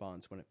only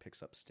responds when it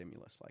picks up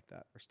stimulus like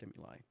that, or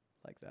stimuli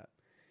like that.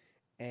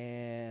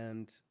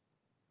 And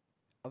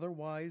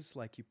otherwise,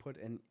 like you put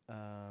an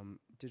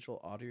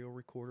digital audio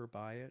recorder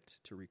by it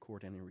to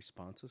record any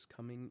responses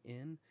coming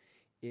in,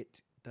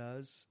 it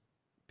does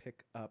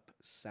pick up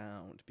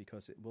sound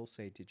because it will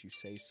say, "Did you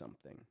say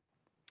something?"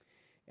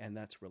 And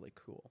that's really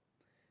cool.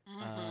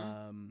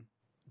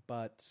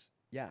 But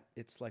yeah,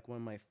 it's like one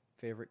of my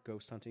favorite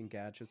ghost hunting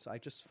gadgets. I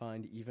just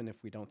find even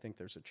if we don't think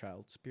there's a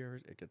child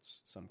spirit, it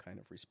gets some kind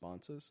of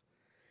responses.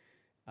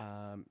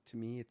 To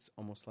me, it's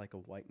almost like a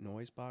white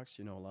noise box.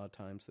 You know, a lot of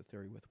times the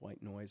theory with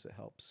white noise, it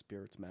helps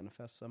spirits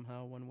manifest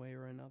somehow one way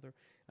or another.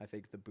 I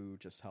think the Boo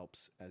just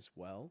helps as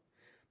well.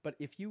 But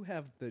if you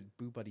have the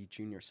Boo Buddy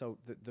Junior, so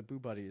the Boo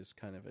Buddy is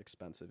kind of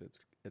expensive.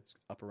 It's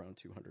up around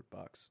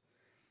 $200.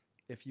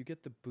 If you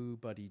get the Boo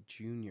Buddy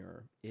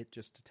Junior, it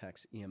just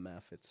detects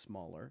EMF. It's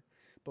smaller.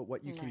 But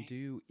what you can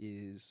do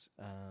is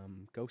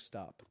Ghost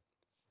Stop,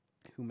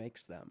 who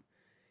makes them,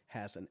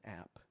 has an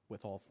app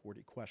with all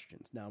 40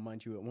 questions. Now,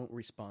 mind you, it won't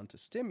respond to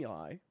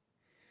stimuli,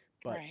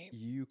 but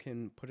you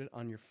can put it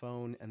on your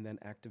phone and then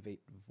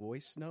activate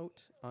voice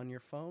note on your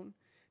phone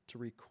to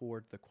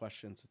record the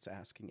questions it's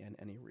asking and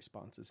any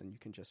responses, and you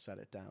can just set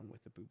it down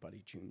with the Boo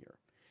Buddy Junior.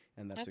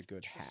 And that's a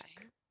good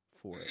hack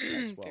for it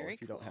as well.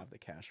 If you don't have the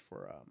cash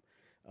for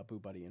a Boo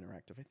Buddy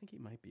Interactive, I think he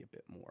might be a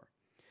bit more.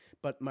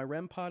 But my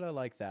REM pod, I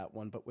like that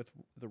one. But with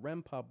the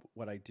REM pod,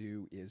 what I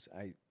do is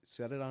I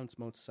set it on its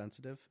most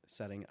sensitive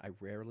setting. I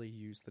rarely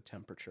use the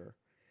temperature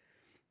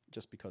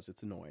just because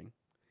it's annoying.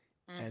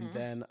 And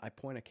then I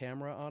point a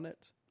camera on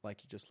it,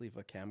 like you just leave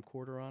a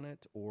camcorder on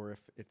it, or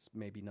if it's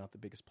maybe not the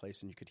biggest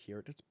place and you could hear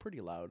it, it's pretty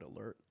loud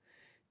alert.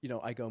 You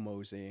know, I go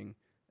moseying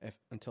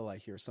until I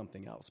hear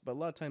something else. But a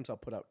lot of times I'll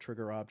put out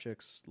trigger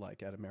objects,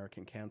 like at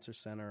American Cancer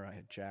Center, I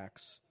had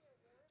jacks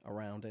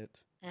around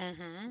it.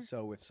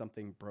 So if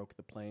something broke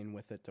the plane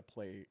with it to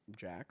play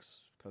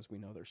jacks, because we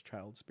know there's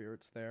child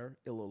spirits there,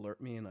 it'll alert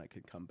me and I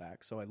could come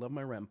back. So I love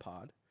my REM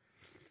pod.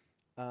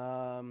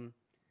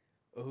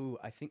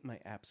 I think my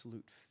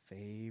absolute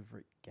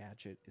favorite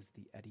gadget is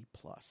the Eddie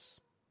Plus.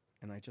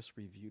 And I just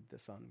reviewed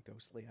this on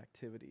Ghostly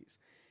Activities.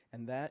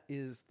 And that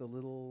is the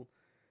little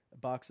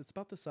box. It's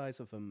about the size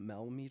of a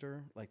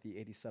millimeter, like the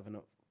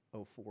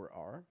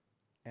 8704R.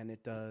 And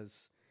it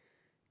does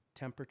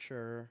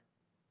temperature,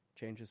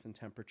 changes in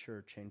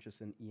temperature,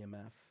 changes in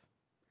EMF,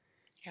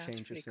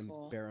 changes in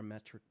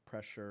barometric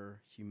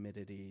pressure,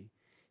 humidity.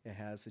 It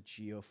has a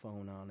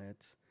geophone on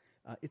it.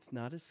 It's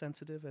not as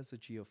sensitive as a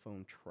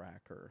geophone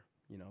tracker,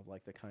 you know,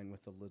 like the kind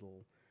with the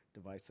little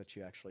device that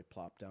you actually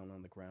plop down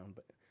on the ground.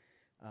 But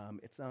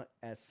it's not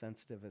as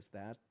sensitive as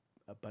that,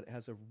 but it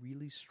has a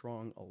really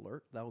strong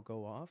alert that'll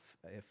go off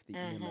if the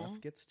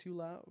EMF gets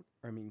too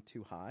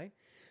high.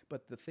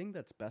 But the thing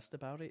that's best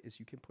about it is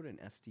you can put an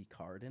SD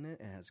card in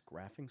it and it has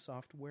graphing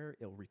software.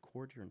 It'll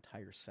record your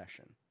entire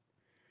session.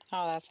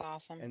 Oh, that's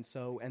awesome.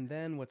 And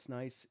then what's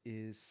nice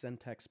is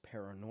Centex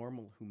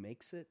Paranormal, who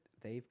makes it.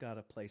 They've got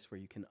a place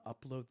where you can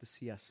upload the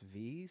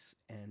CSVs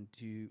and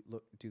do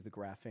the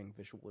graphing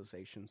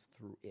visualizations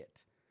through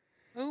it.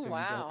 Oh, so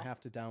wow. you don't have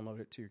to download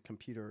it to your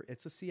computer.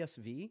 It's a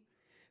CSV,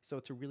 so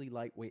it's a really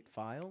lightweight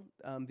file.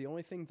 The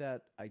only thing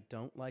that I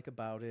don't like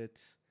about it,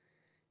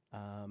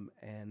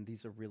 and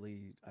these are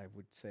really, I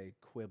would say,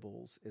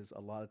 quibbles, is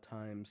a lot of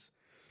times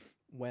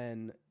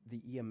when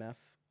the EMF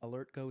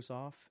alert goes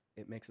off,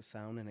 it makes a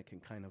sound and it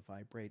can kind of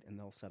vibrate, and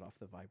they'll set off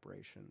the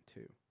vibration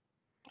too.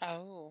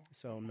 Oh.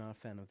 So I'm not a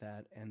fan of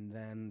that. And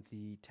then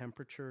the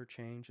temperature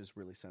change is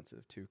really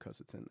sensitive too because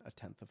it's in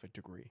 1/10 of a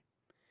degree.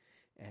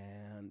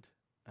 And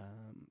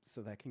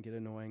so that can get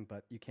annoying,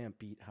 but you can't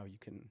beat how you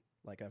can,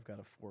 like I've got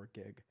a 4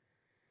 gig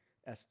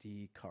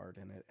SD card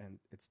in it, and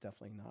it's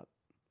definitely not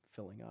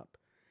filling up.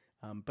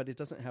 But it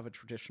doesn't have a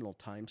traditional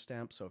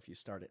timestamp, so if you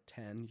start at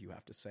 10, you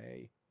have to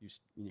say,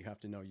 you have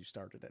to know you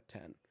started at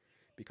 10,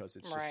 because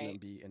it's just going to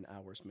be in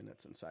hours,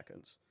 minutes, and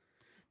seconds.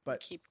 But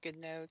keep good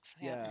notes.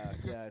 Yeah,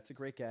 it's a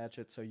great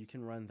gadget, so you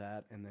can run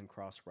that and then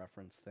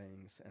cross-reference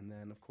things. And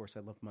then, of course, I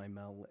love my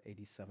Mel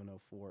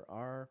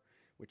 8704R,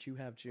 which you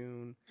have,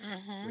 June,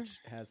 which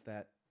has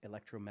that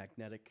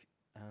electromagnetic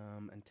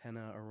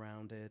antenna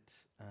around it.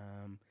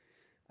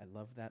 I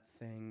love that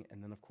thing.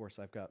 And then, of course,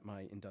 I've got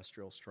my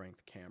industrial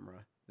strength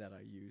camera that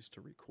I use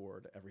to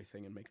record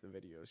everything and make the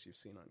videos you've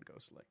seen on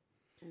Ghostly.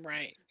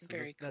 Right. So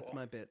Very cool. That's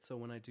my bit. So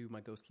when I do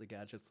my Ghostly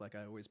gadgets, like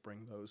I always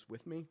bring those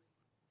with me.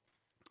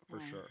 For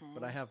sure.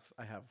 But I have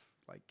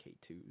like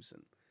K2s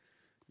and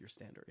your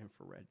standard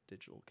infrared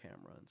digital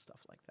camera and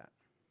stuff like that.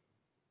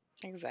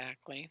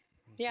 Exactly.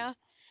 Yeah.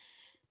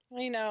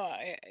 I'm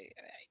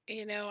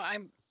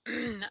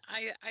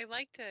I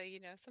like to,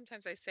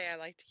 sometimes I say I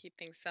like to keep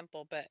things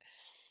simple, but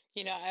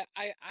I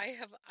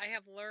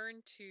have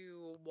learned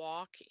to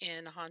walk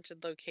in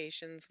haunted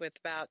locations with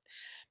about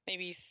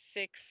maybe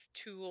 6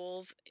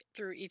 tools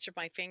through each of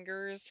my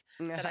fingers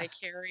that I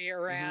carry Mhm.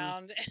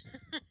 around.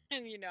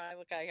 And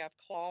I have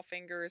claw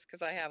fingers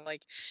because I have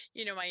like,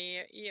 my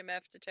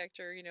EMF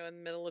detector, in the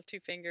middle of 2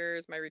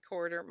 fingers, my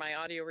recorder, my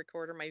audio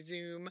recorder, my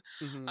Zoom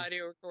Mhm.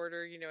 audio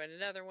recorder, in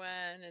another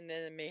one, and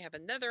then I may have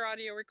another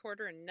audio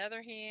recorder in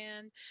another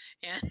hand,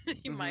 and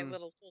my Mhm.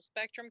 little full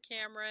spectrum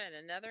camera in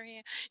another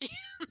hand.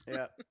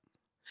 Yeah.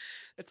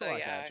 It's a So lot of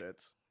yeah,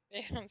 gadgets.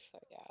 so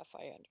yes,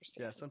 I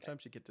Yeah, understand. But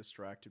sometimes you get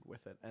distracted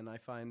with it, and I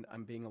find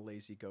I'm being a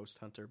lazy ghost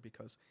hunter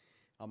because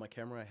on my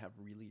camera I have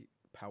really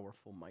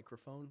powerful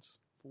microphones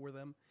for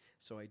them,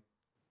 so I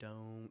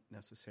don't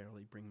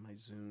necessarily bring my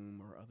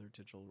Zoom or other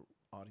digital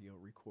audio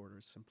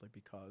recorders simply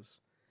because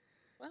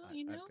well,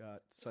 I've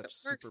got if it such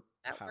works, super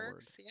that powered.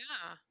 works.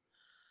 Yeah,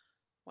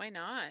 why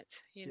not?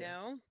 You Yeah,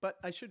 know, but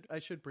I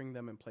should bring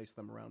them and place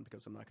them around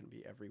because I'm not going to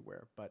be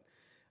everywhere. But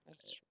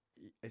That's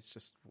it's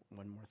just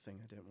one more thing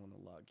I didn't want to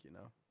lug.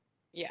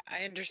 yeah,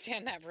 I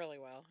understand that really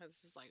well.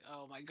 It's just like,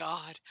 oh my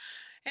God.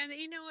 And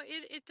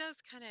it does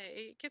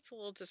it gets a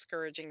little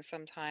discouraging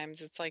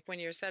sometimes. It's like when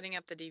you're setting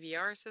up the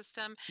DVR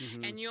system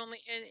Mm-hmm. and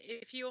and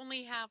if you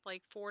only have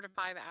like 4 to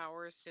 5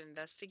 hours to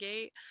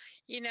investigate,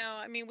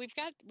 I mean, we've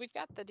got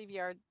the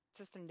DVR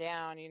system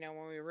down,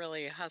 when we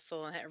really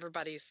hustle and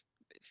everybody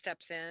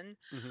steps in,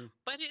 Mm-hmm.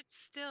 but it's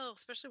still,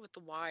 especially with the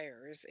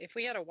wires, if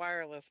we had a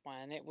wireless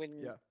one, it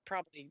wouldn't Yeah.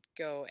 probably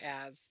go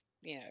as,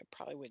 it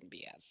probably wouldn't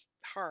be as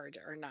hard,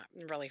 or not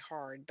really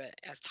hard, but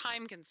as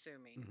time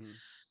consuming Mm-hmm.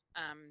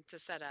 to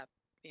set up,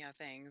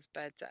 things.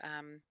 But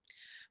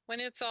when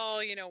it's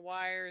all,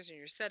 wires, and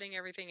you're setting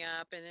everything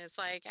up, and it's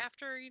like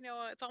after,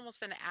 it's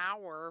almost an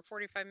hour,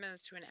 45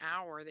 minutes to an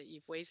hour that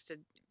you've wasted,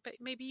 but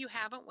maybe you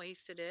haven't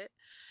wasted it,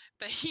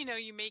 but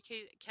you may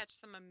catch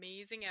some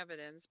amazing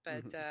evidence, but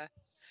Mm-hmm.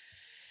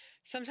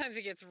 sometimes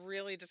it gets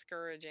really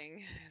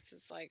discouraging. It's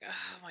just like,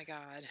 oh my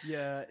God.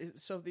 Yeah.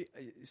 So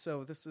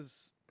this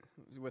is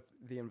with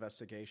the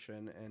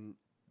investigation,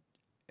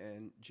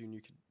 and June,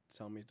 you could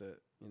tell me to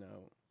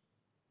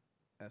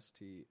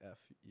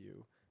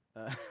STFU.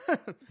 Uh,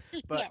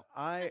 No. but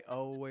I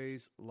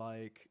always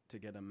like to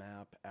get a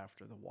map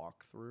after the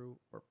walkthrough,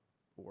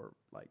 or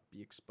like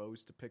be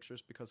exposed to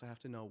pictures because I have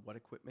to know what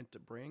equipment to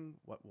bring,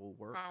 what will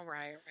work, Oh,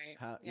 right, right.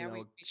 how Yeah,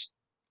 we should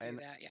do and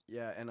that. Yeah.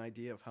 yeah, an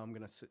idea of how I'm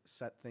gonna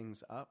set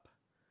things up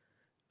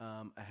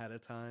ahead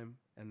of time,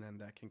 and then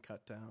that can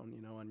cut down,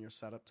 on your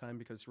setup time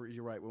because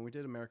you're right. When we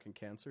did American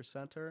Cancer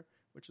Center,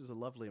 which is a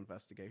lovely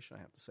investigation, I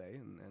have to say,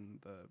 and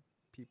the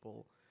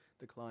people,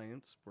 the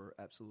clients were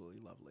absolutely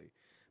lovely,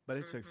 but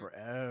it took hmm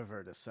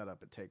forever to set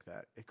up and take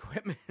that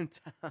equipment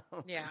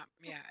down. Yeah,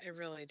 yeah, it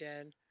really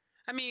did.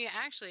 I mean,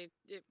 actually,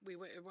 it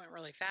went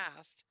really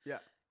fast, Yeah,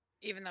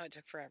 even though it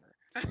took forever.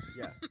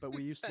 yeah, but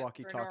we used But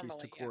walkie for talkies to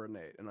normally, yeah.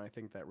 coordinate, and I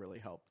think that really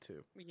helped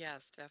too.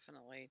 Yes,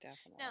 definitely,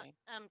 Now, definitely.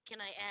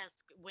 can I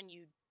ask,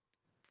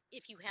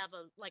 if you have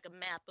a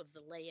map of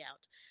the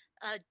layout,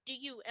 do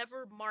you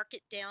ever mark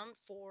it down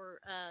for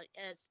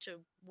as to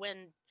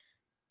when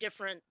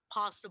different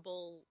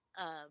possible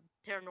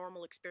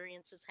paranormal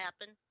experiences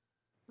happen?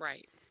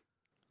 Right.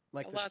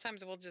 A Like the lot of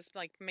times we'll just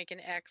like make an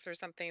X or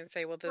something and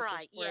say, well, this is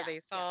Right. where Yeah. they Yeah.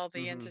 saw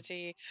the hmm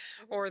entity,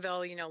 hmm or they'll,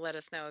 let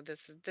us know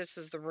this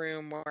is the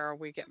room where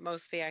we get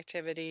most of the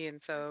activity,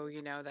 and so,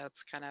 hmm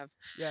that's kind of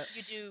yeah.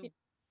 You do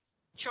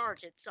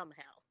charge it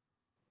somehow.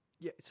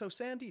 Yeah, so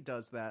Sandy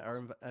does that.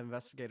 Our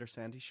investigator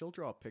Sandy, she'll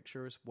draw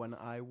pictures. When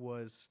I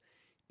was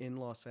in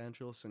Los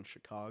Angeles and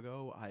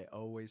Chicago, I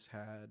always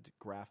had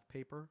graph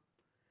paper,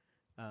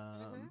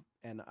 hmm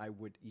and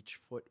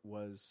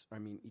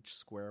each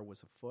square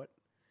was a foot,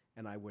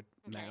 and I would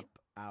Okay. map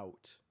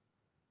out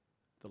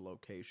the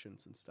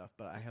locations and stuff.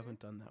 But I hmm haven't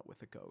done that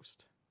with a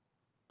ghost.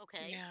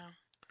 Okay. yeah.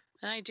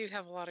 And I do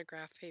have a lot of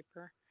graph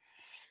paper,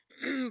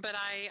 but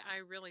I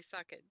really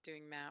suck at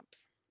doing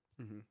maps.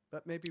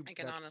 But maybe I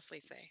can honestly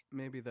say.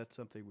 that's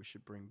something we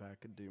should bring back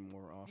and do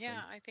more Yeah,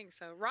 often. I think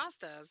so. Ross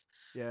does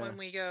Yeah. when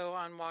we go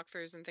on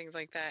walkthroughs and things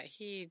like that.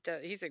 He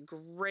does. He's a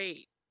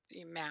great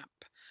map.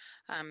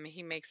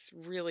 He makes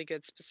really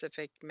good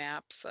specific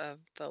maps of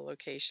the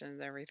locations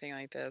and everything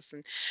like this.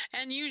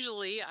 And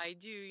usually I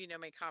do,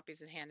 make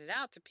copies and hand it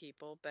out to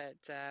people. But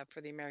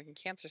for the American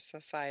Cancer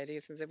Society,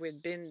 since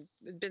it'd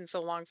been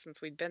so long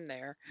since we'd been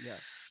there, Yeah.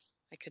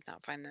 I could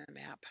not find the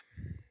map.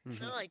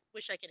 So hmm Well, I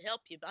wish I could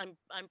help you.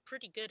 I'm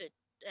pretty good at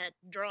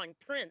drawing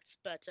prints,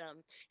 but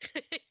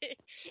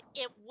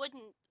it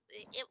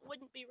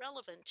wouldn't be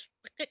relevant.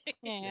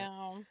 Yeah.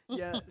 yeah.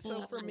 Yeah,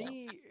 so for Yeah.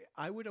 me,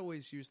 I would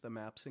always use the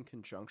maps in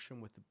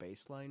conjunction with the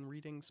baseline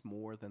readings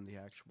more than the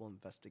actual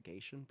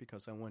investigation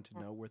because I want to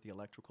know where the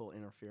electrical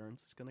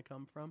interference is going to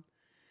come from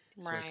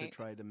so I could Right.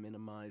 try to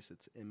minimize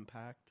its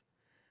impact.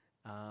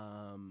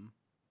 Um,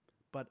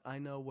 but I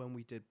know when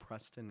we did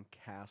Preston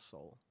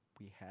Castle,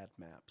 we had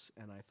maps,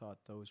 and I thought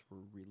those were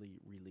really,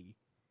 really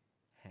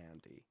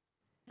handy.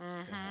 to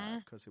have, Mm-hmm.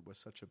 because it was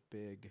such a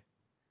big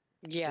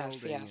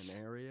Yes, building yes. and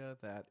area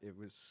that it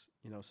was,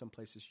 some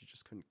places you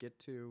just couldn't get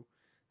to,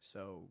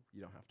 so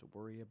you don't have to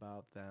worry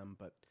about them.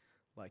 But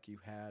like you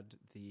had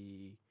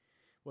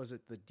was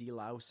it the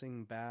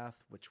delousing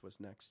bath, which was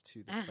next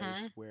to the Mm-hmm.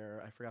 place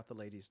where I forgot the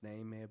lady's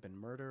name, may have been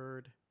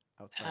murdered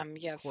outside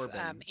Yes,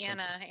 Corbin,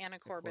 Anna something. Anna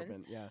Yeah,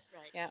 Corbin. yeah.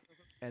 Right. Yeah.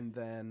 And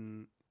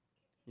then,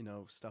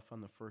 stuff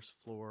on the first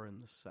floor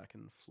and the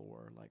second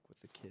floor, like with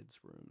the kids'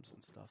 rooms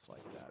and stuff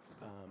like that.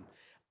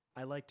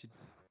 I like to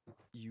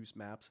use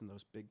maps in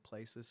those big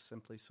places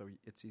simply so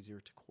it's easier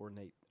to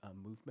coordinate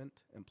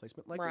movement and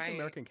placement. Like with the Right.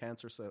 American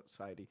Cancer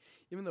Society,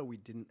 even though we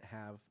didn't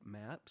have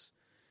maps,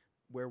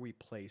 where we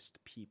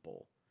placed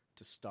people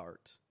to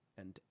start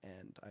and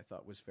end, I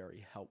thought was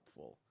very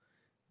helpful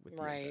with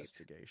the Right.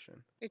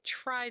 investigation. We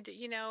tried,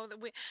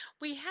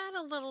 we had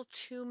a little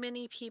too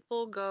many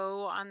people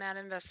go on that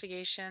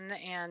investigation,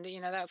 and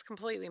that's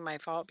completely my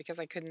fault because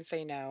I couldn't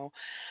say no.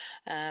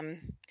 Um,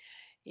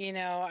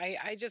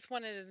 I just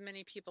wanted as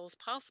many people as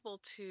possible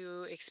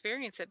to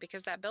experience it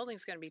because that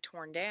building's going to be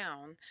torn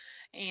down,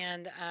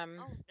 and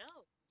Oh no.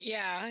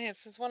 yeah,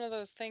 it's just one of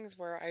those things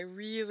where I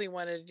really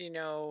wanted,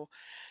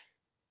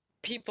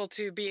 people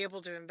to be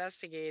able to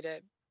investigate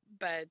it.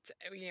 But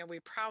we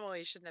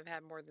probably shouldn't have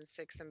had more than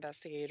 6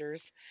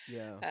 investigators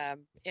Yeah,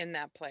 in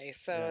that place.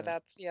 So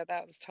yeah.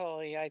 that was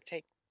totally, I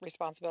take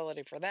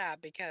responsibility for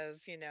that because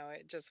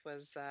it just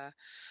was, I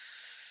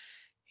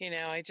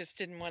just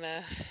didn't want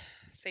to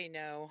say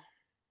no.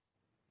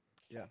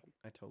 So Yeah,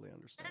 I totally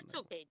understand That's that.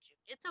 okay, June.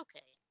 It's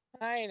okay.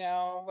 I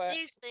know, but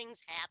These things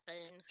happen.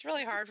 it's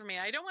really hard for me.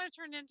 I don't want to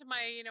turn into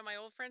my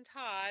old friend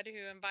Todd,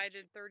 who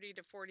invited 30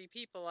 to 40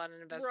 people on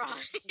an Right.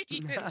 investigation.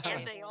 He couldn't say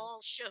And they no.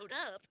 all showed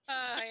up.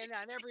 And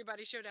not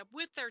everybody showed up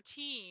with their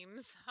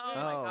teams.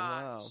 Oh my Oh, gosh.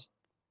 wow.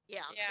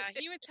 Yeah. Yeah,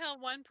 he would tell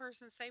one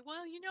person, say,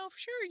 well,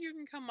 sure, you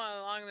can come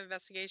along the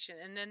investigation.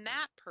 And then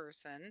that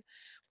person,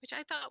 which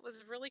I thought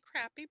was really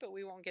crappy, but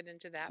we won't get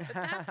into that, but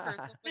that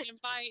person would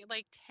invite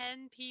like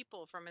 10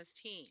 people from his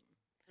team.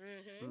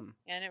 Mm-hmm.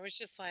 And it was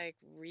just like,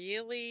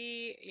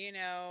 really,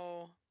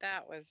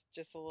 that was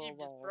just a little You've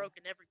just low.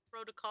 broken every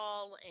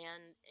protocol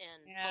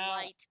and Yeah.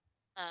 polite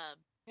uh,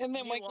 And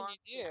then what can nuance.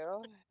 you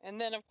do?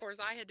 And then, of course,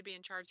 I had to be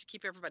in charge to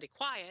keep everybody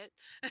quiet.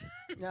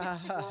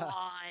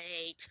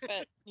 Right.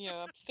 But,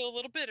 I'm still a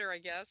little bitter, I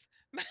guess.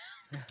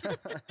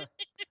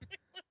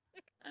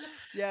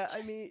 Yeah,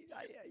 I mean,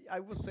 I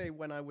will say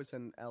when I was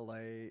in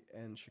LA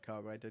and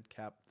Chicago, I did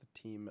cap the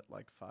team at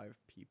like 5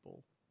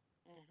 people.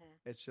 Mhm.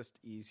 It's just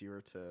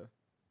easier to.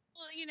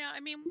 Well, I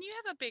mean, when you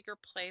have a bigger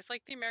place,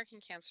 like the American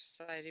Cancer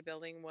Society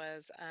building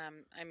was,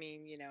 I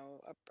mean,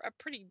 a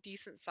pretty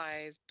decent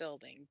sized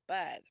building.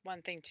 But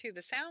one thing too,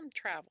 the sound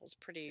travels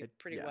pretty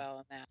Yeah. well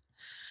in that.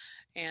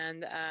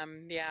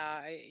 And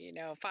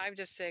yeah, 5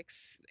 to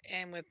 6,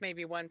 and with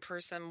maybe one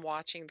person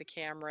watching the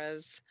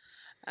cameras.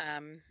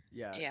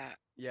 Yeah. Yeah,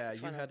 Yeah, it's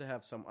you one of had to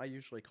have some. I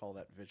usually call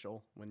that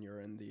vigil when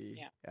you're in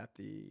yeah. at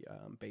the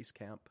base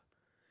camp.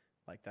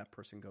 Like that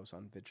person goes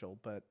on vigil,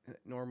 but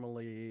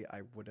normally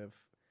I would have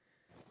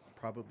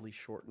probably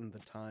shortened the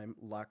time,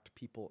 locked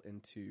people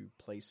into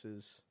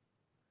places,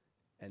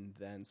 and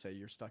then say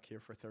you're stuck here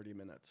for 30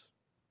 minutes,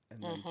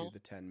 and then do the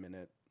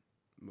 10-minute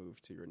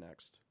move to your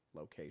next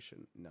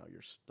location. Now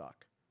you're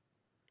stuck.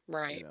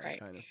 Right, right.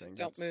 Kind of thing.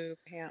 Don't move.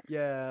 Yeah.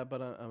 Yeah,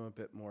 but I'm a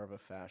bit more of a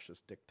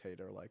fascist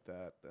dictator like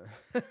that.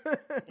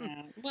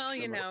 Yeah. Well,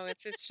 So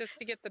it's just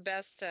to get the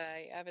best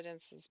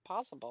evidence as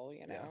possible.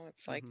 Yeah.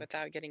 It's like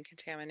without getting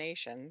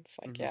contamination. It's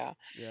like, Mhm. yeah,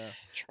 Yeah.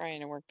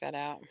 trying to work that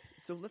out.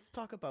 So let's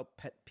talk about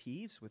pet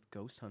peeves with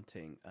ghost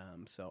hunting.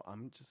 So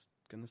I'm just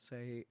gonna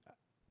say,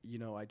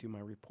 I do my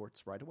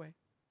reports right away.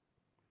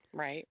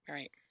 Right,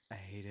 right. I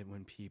hate it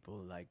when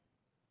people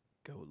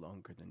go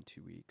longer than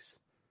 2 weeks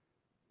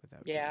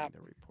without Yeah. getting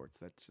their reports.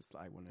 That's just,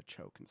 I want to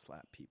choke and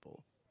slap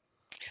people.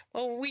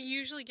 Well, we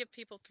usually give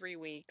people 3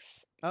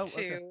 weeks Oh,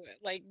 to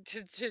okay.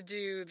 to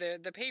do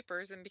the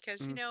papers, and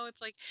because Mhm.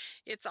 it's like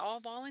it's all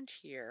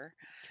volunteer.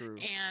 True.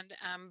 And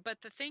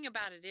but the thing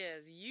about it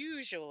is,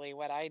 usually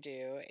what I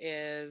do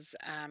is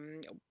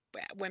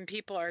when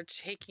people are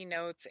taking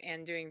notes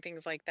and doing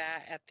things like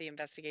that at the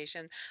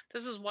investigation,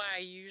 this is why I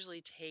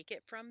usually take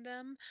it from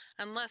them,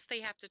 unless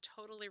they have to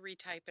totally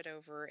retype it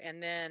over,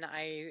 and then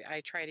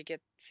I try to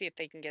see if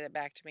they can get it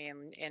back to me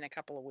in a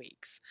couple of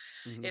weeks.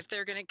 Mhm. If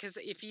they're gonna, because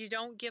if you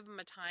don't give them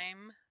a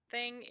time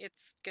thing,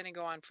 it's gonna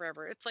go on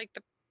forever. It's like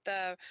the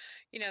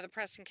the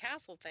Preston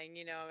Castle thing.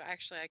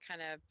 Actually, I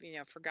kind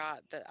of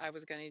forgot that I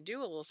was going to do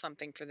a little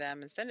something for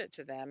them and send it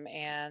to them,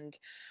 and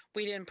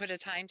we didn't put a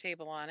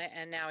timetable on it,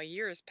 and now a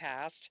year has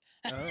passed.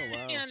 Oh,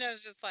 wow. And I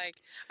was just like,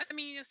 I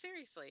mean,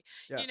 seriously,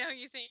 Yeah.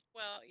 you think,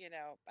 well,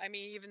 I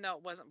mean, even though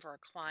it wasn't for a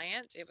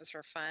client, it was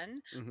for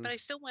fun, Mhm. but I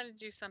still wanted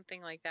to do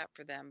something like that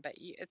for them. But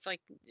it's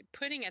like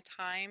putting a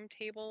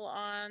timetable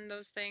on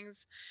those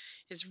things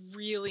is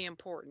really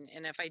important,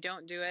 and if I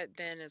don't do it,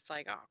 then it's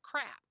like, oh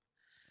crap.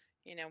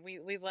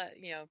 We let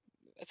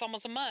it's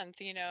almost a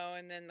month,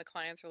 and then the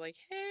clients were like,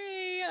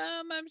 "Hey,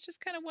 I was just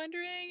kind of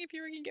wondering if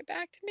you were gonna get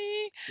back to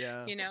me."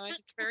 Yeah. And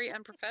it's very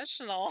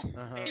unprofessional.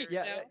 Uh-huh. you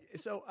Yeah. know?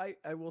 So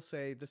I will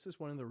say this is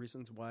one of the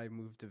reasons why I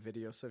moved to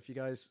video. So if you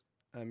guys,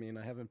 I mean,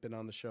 I haven't been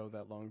on the show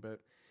that long,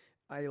 but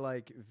I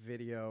like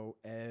video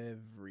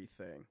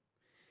everything.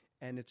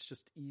 And it's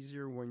just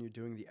easier when you're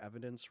doing the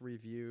evidence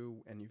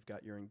review and you've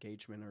got your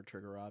engagement or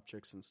trigger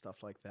objects and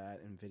stuff like that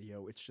in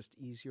video. It's just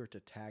easier to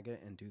tag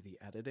it and do the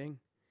editing.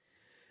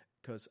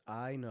 Because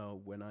I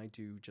know when I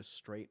do just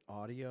straight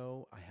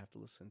audio, I have to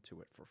listen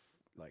to it for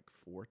like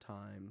 4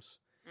 times.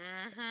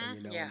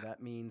 And Yeah. and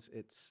that means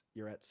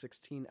you're at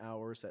 16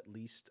 hours at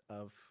least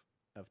of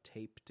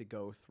tape to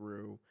go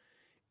through,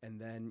 and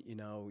then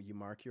you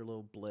mark your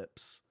little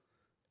blips,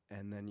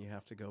 and then you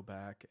have to go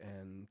back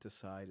and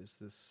decide, is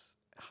this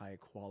high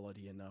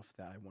quality enough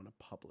that I want to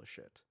publish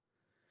it?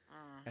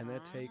 And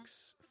that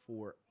takes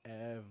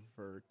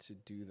forever to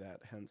do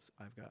that. Hence,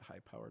 I've got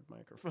high-powered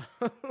microphones.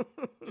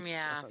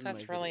 Yeah, on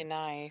that's my really video.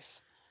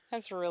 nice.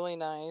 That's really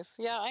nice.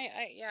 Yeah,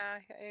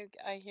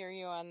 I hear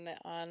you on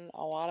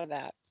a lot of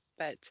that.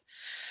 But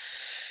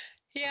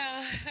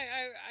yeah,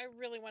 I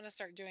really want to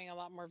start doing a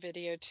lot more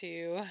video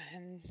too,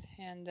 and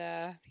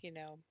I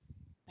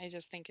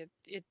just think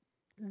it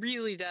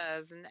really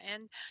does,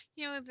 and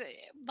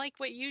like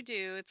what you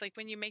do, it's like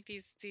when you make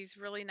these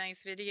really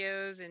nice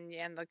videos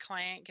and the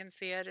client can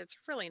see it, it's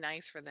really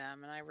nice for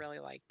them, and I really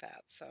like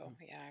that. So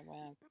yeah, I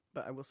want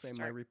But I will to say my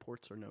start.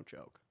 reports are no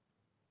joke.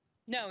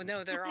 No,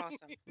 they're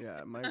awesome.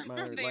 Yeah, my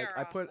They like are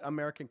I put awesome.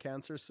 American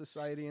Cancer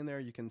Society in there.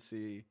 You can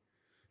see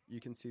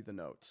the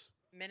notes.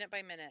 Minute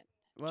by minute,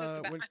 just Well,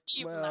 about. Well,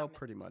 well, not minute,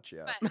 pretty much,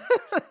 yeah. but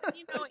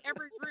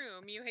every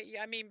room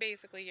I mean,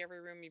 basically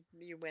every room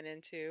you went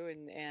into,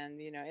 and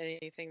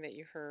anything that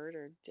you heard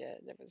or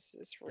did, Yeah.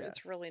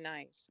 it's really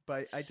nice.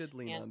 But I did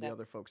lean And on the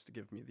other folks to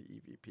give me the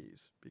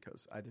EVPs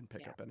because I didn't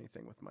pick yeah, up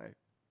anything with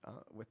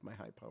my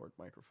high-powered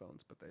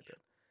microphones, but they did.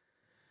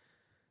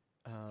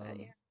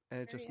 yeah,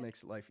 And it just very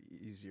makes life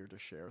easier to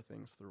share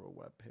things through a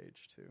web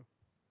page too.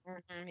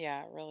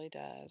 Yeah, it really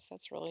does.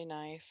 That's really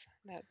nice.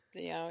 That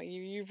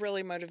you've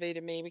really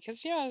motivated me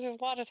because there's a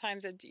lot of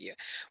times that you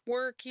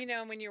work,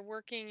 when you're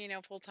working,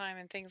 full time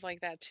and things like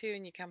that too,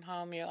 and you come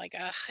home, you're like,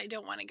 ugh, I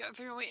don't want to go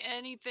through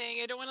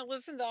anything. I don't want to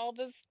listen to all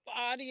this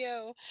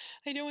audio.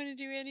 I don't want to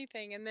do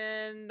anything. And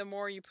then the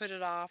more you put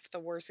it off,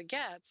 the worse it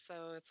gets.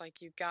 So it's like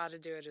you got to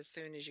do it as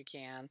soon as you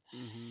can.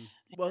 Mm-hmm.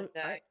 Well,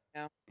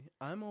 And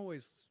I'm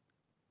always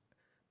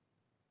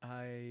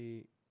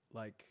I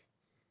like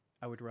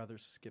I would rather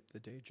skip the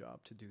day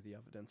job to do the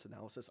evidence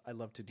analysis. I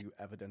love to do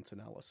evidence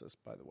analysis,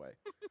 by the way.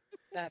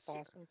 that's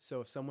awesome. So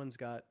if someone's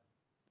got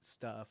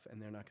stuff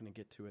and they're not going to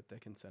get to it, they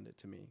can send it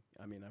to me.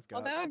 I mean, I've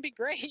Well, got that would be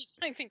great.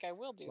 I think I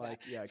will do like,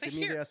 that. yeah, So give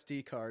me the here,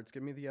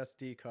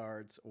 SD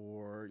cards,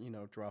 or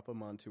drop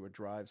them onto a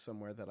drive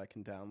somewhere that I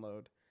can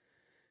download,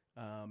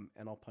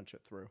 and I'll punch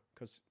it through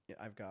because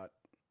I've got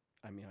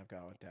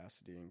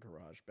Audacity and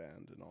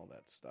GarageBand and all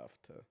that stuff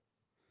to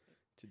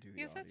do the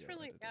because audio that's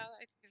really, editing. yeah,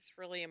 I think it's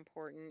really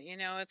important.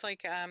 It's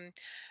like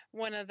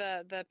one of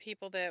the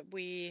people that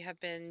we have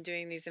been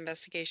doing these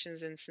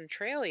investigations in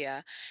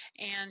Centralia,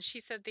 and she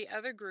said the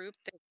other group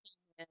that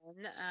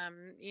came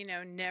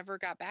in, never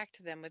got back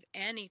to them with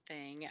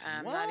anything.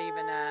 What?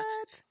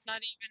 It's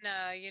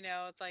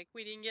like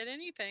we didn't get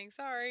anything.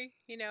 Sorry,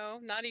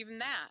 not even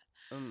that.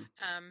 Mm,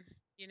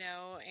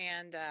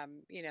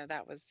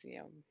 That was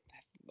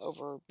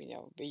over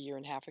a year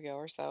and a half ago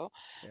or so.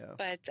 yeah.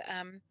 But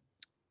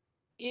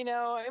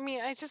I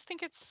mean, I just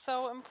think it's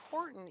so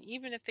important,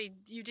 even if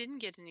you didn't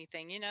get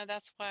anything.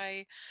 That's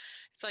why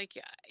it's like,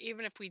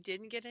 even if we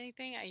didn't get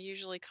anything, I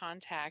usually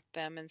contact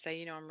them and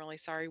say, I'm really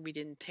sorry we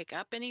didn't pick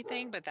up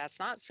anything, but that's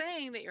not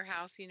saying that your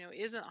house,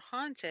 isn't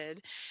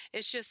haunted.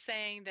 It's just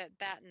saying that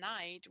that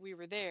night we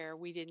were there,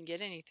 we didn't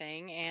get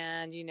anything.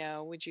 And,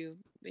 would you,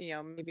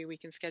 maybe we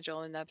can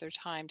schedule another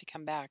time to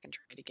come back and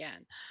try it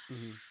again.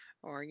 Mm-hmm.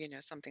 Or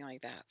something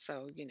like that.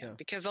 So Yeah.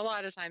 because a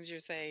lot of times you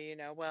say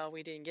well,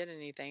 we didn't get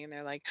anything, and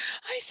they're like,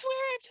 I swear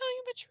I'm telling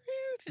you the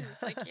truth, and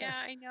it's like, yeah,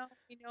 I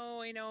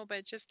know,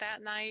 but just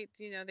that night,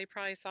 they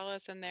probably saw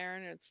us in there,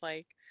 and it's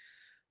like,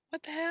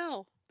 what the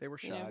hell, They were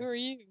shy. who are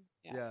you?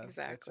 Yeah, Yeah,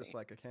 exactly. it's just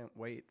like I can't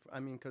wait.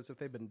 I mean, because if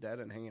they've been dead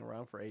and hanging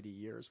around for 80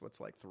 years, what's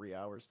like 3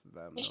 hours to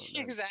them? No,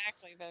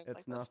 Exactly.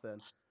 it's Like, nothing.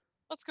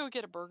 let's go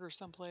get a burger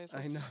someplace.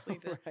 I Let's know, just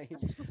leave it.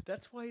 right?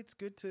 That's why it's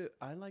good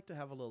I like to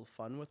have a little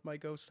fun with my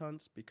ghost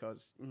hunts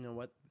because you know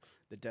what?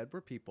 The dead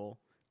were people.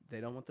 They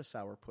don't want the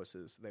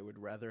sourpusses. They would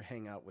rather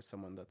hang out with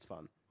someone that's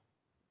fun.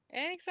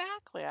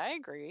 Exactly, I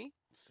agree.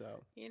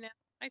 So,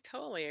 I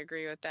totally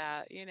agree with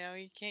that. You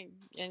can't,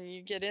 and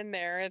you get in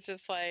there, it's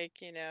just like,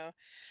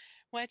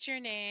 what's your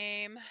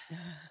name? Who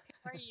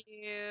are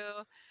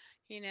you?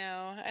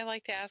 I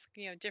like to ask,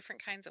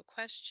 different kinds of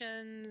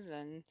questions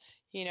and,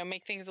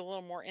 make things a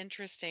little more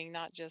interesting,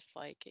 not just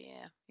like,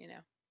 yeah,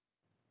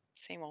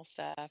 same old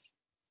stuff.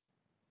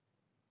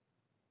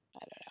 I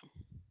don't know.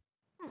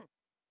 Hmm.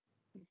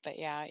 But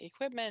yeah,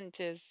 equipment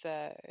is,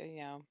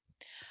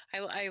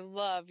 I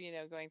love,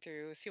 going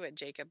through, see what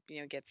Jacob,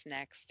 gets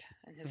next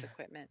in his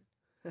equipment.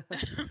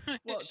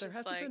 Well, It's there just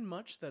hasn't like, been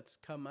much that's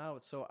come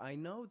out, so I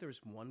know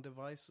there's one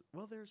device.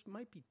 Well, there's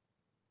might be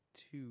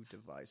two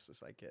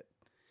devices I get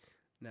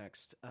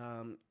next.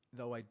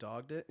 Though I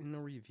dogged it in a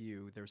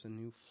review, there's a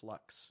new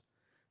Flux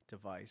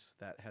device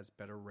that has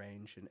better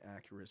range and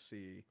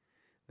accuracy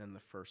than the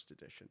first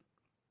edition.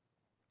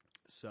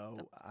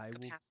 So I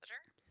will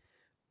capacitor.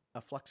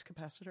 a flux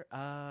capacitor.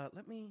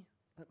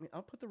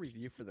 I'll put the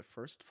review for the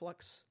first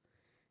Flux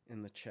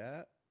in the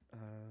chat.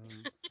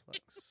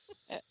 Flux.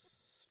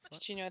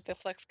 Did you know what the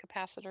flux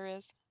capacitor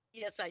is?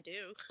 Yes, I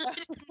do.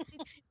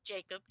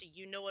 Jacob, do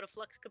you know what a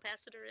flux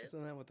capacitor is?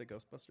 Isn't that what the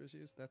Ghostbusters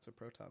used? That's a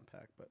proton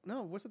pack. But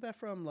no, wasn't that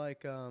from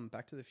like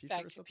Back to the Future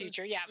Back or to the something?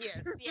 Future, yeah. Yes,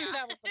 yeah.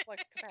 That was the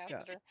flux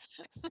capacitor.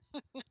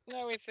 I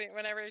always think,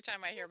 every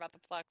time I hear about the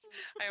flux,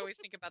 I always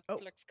think about the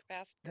flux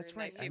capacitor. That's and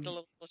right. I see the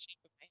little shape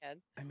of my head.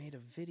 I made a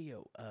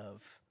video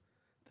of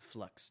the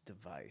Flux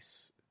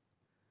device.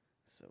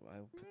 So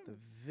I'll put the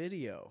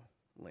video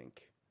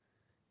link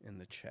in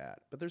the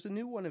chat. But there's a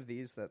new one of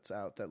these that's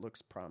out that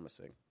looks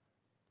promising.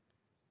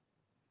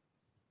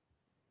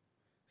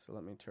 So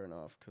let me turn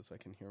off because I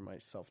can hear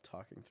myself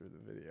talking through the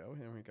video.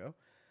 Here we go.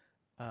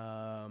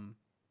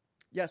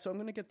 Yeah, so I'm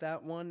going to get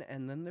that one.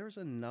 And then there's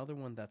another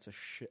one that's a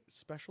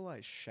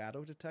specialized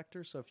shadow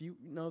detector. So if you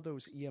know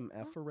those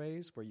EMF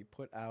arrays where you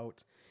put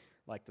out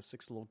like the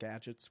 6 little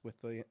gadgets with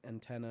the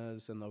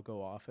antennas and they'll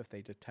go off if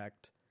they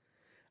detect.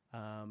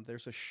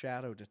 There's a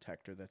shadow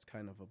detector that's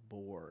kind of a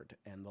board,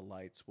 and the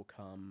lights will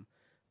come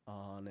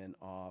on and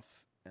off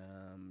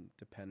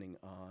depending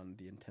on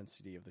the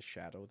intensity of the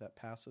shadow that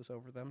passes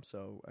over them.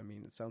 So, I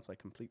mean, it sounds like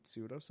complete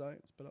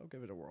pseudoscience, but I'll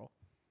give it a whirl.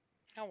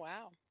 Oh,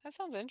 wow. That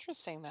sounds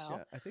interesting, though.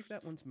 Yeah, I think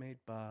that one's made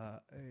by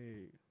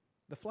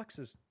the Flux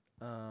is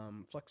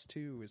Flux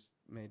 2 is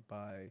made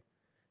by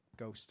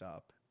Ghost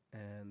Stop,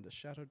 and the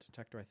shadow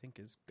detector I think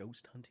is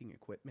Ghost Hunting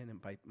Equipment,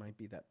 and might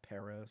be that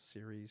Para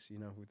series. You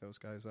know who those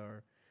guys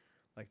are?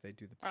 Like they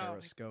do the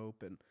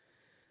Periscope and.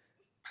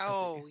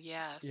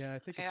 Yes. Yeah, I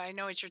think I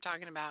know what you're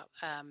talking about.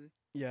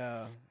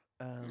 Yeah,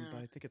 but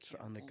I think it's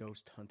on the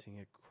Ghost Hunting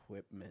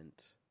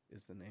Equipment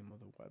is the name of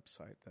the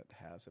website that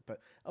has it. But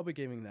I'll be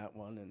giving that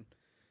one and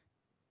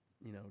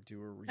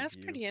do a review. That's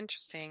pretty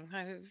interesting.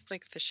 I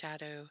like the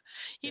shadow.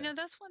 You Yeah. know,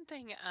 that's one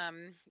thing.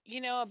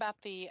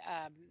 About the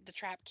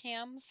trap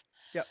cams.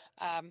 Yep.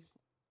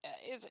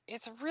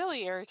 It's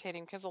really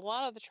irritating because a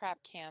lot of the trap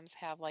cams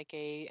have like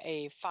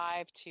a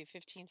 5 to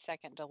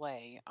 15-second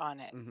delay on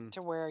it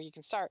to where you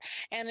can start,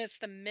 and it's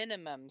the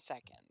minimum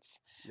seconds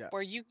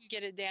where you can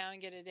get it down,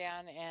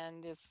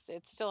 and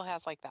it still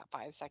has like that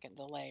 5-second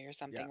delay or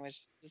something, which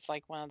is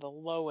like one of the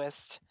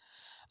lowest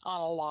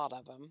on a lot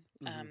of them.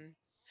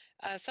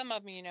 Some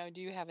of them,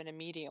 do have an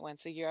immediate one,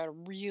 so you got to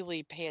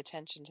really pay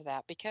attention to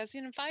that because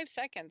in 5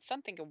 seconds,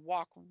 something could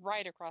walk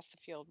right across the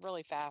field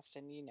really fast,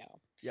 and you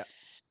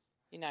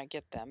not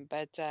get them.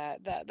 But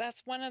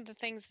that's one of the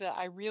things that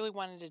I really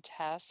wanted to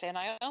test, and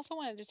I also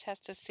wanted to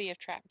test to see if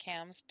trap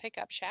cams pick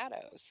up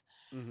shadows.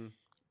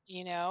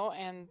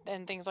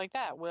 And things like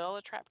that. Will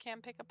a trap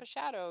cam pick up a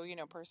shadow,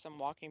 person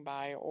walking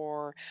by,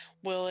 or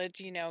will it,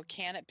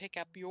 can it pick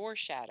up your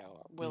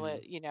shadow? Will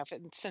it, if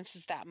it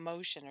senses that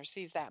motion or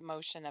sees that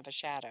motion of a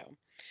shadow?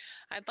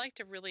 I'd like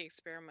to really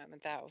experiment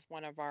with that with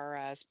one of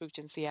our Spooked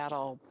in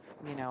Seattle,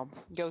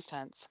 ghost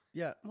hunts.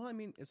 Yeah. Well, I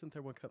mean, isn't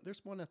there one?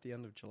 There's one at the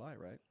end of July,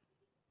 right?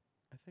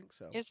 I think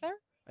so. Is there?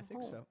 I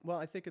think so. Well,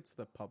 I think it's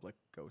the public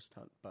ghost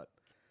hunt, but.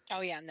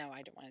 Oh yeah, no,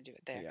 I don't want to do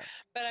it there. Yeah.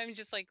 But I'm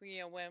just like,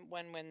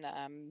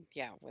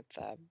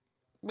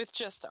 with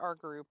just our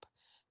group,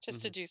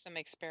 just to do some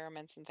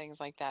experiments and things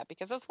like that,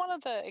 because that's one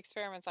of the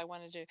experiments I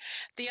want to do.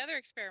 The other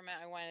experiment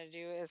I want to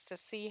do is to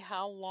see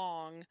how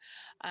long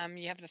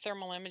you have the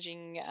thermal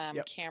imaging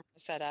camera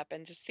set up,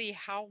 and to see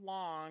how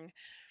long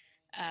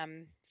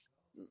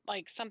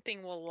like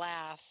something will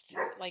last.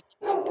 Like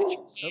you put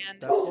your hand.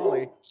 That's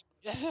Wally.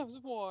 That was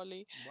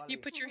Wally. You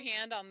put your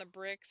hand on the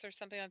bricks or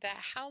something like that.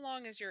 How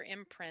long is your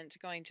imprint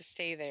going to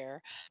stay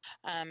there?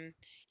 And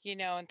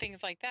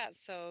things like that.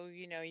 So,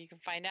 you can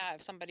find out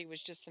if somebody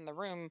was just in the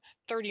room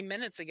 30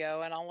 minutes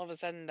ago, and all of a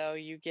sudden, though,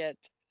 you get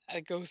a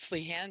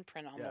ghostly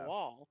handprint on the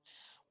wall.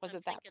 Was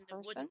it that person?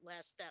 It wouldn't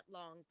last that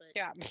long, but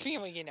yeah,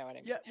 you know what I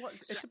mean. Yeah, well,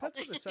 it depends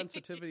on the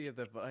sensitivity of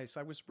the device.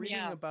 I was reading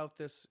about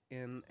this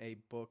in a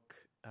book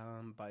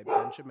by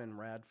Benjamin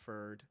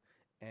Radford.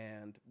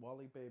 And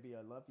Wally, baby,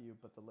 I love you,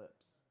 but the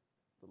lips,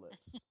 buddy,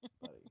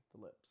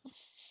 the lips.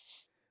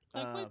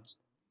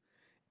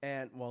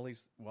 And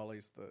Wally's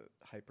the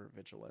hyper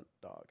vigilant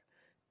dog,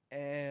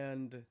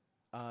 and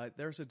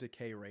there's a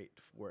decay rate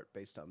for it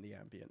based on the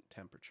ambient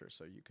temperature,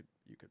 so you could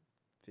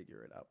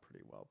figure it out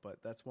pretty well.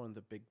 But that's one of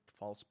the big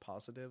false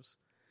positives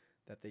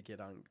that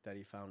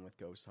he found with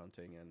ghost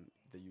hunting and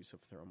the use of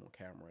thermal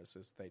cameras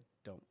is they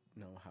don't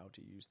know how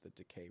to use the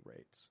decay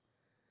rates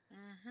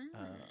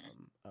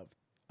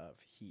of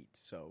heat.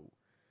 So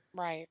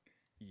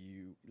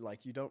you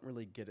don't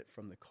really get it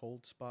from the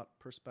cold spot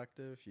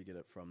perspective, you get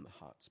it from the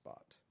hot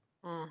spot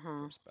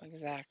Mm-hmm. perspective.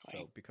 Exactly.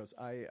 So because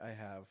I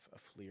have a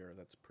FLIR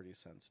that's pretty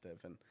sensitive,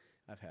 and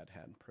I've had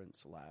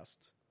handprints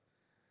last,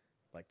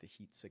 like the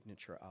heat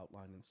signature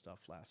outline and stuff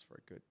lasts for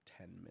a good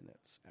 10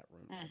 minutes at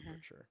room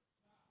temperature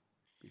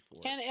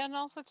before. And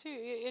also too,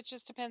 it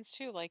just depends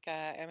too. Like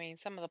I mean,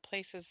 some of the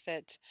places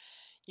that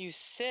you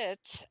sit,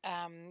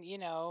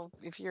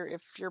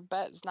 if your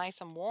butt's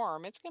nice and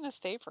warm, it's going to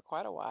stay for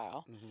quite a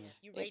while. Mm-hmm.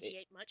 You It,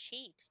 radiate much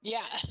heat.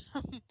 yeah,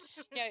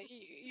 yeah.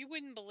 You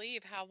wouldn't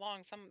believe how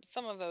long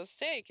some of those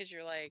stay, because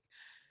you're like,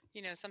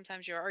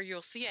 sometimes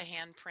you'll see a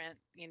handprint,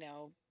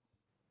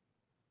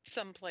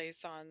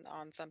 someplace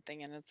on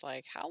something, and it's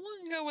like, how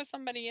long ago was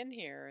somebody in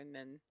here? And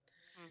then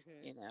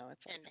Hmm.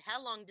 it's like, And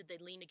how long did they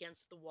lean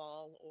against the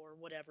wall or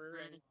whatever?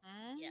 And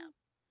mhm, yeah.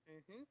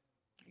 Hmm.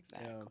 Yeah.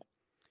 exactly.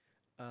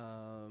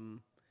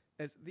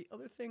 As the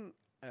other thing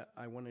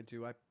I want to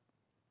do, I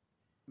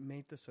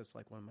made this as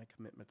like one of my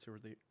commitments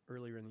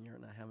earlier in the year,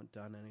 and I haven't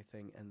done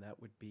anything, and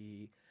that would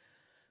be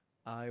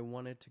I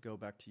wanted to go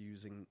back to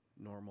using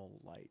normal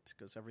light,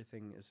 because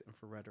everything is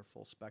infrared or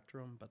full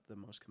spectrum, but the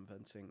most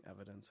convincing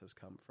evidence has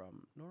come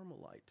from normal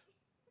light.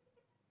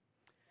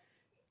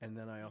 And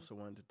then I also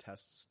wanted to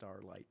test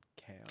starlight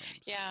cams.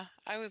 Yeah,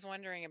 I was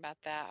wondering about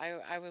that.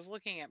 I was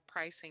looking at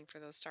pricing for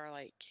those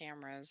Starlight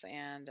cameras,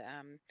 and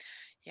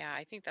yeah,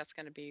 I think that's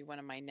going to be one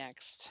of my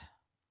next.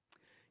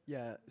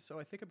 Yeah, so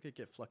I think I'm going to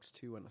get Flux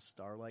 2 and a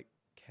starlight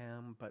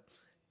cam, but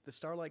the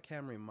starlight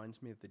cam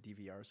reminds me of the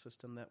DVR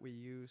system that we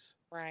use.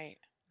 Right.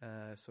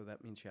 So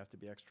that means you have to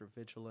be extra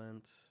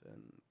vigilant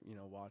and,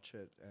 watch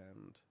it,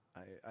 and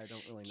I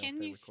don't really know if Can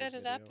they you record set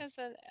it up video.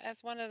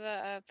 as one of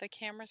the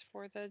cameras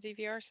for the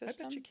DVR I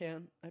system? bet you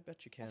can.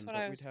 That's what but I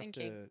we'd was have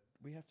thinking.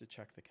 we have to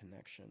check the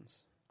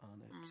connections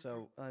on it. Mhm.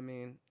 So I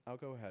mean, I'll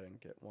go ahead and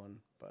get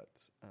one, but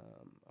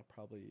I'll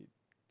probably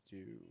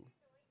do.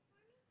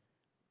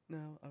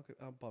 No,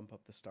 I'll bump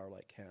up the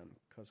Starlight Cam,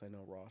 because I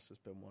know Ross has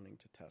been wanting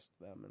to test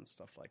them and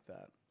stuff like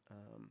that.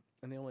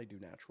 And they only do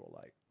natural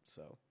light,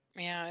 so.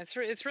 Yeah,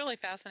 it's really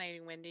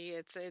fascinating, Wendy.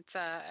 It's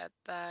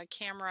the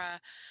camera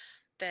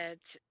that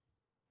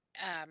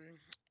um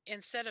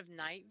instead of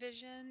night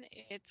vision,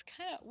 it's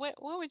kind of, what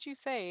would you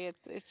say?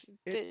 It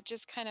it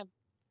just kind of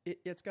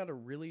it's got a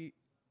really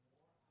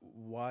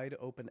wide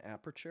open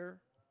aperture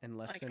and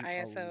lets like in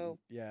ISO.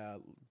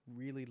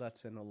 really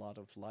lets in a lot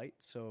of light,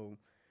 so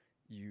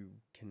you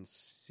can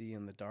see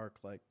in the dark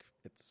like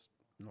it's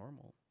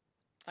normal.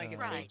 Like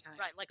it's Right, daytime.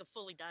 right, like a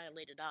fully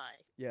dilated eye.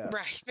 Yeah.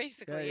 Right,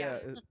 basically, Yeah,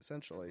 yeah.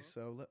 essentially. Mhm.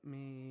 So let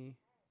me.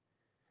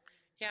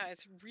 Yeah,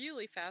 it's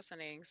really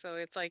fascinating. So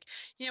it's like,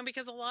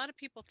 because a lot of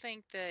people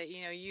think that,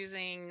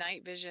 using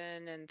night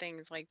vision and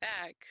things like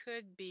that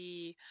could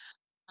be,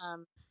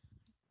 um,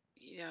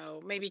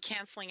 maybe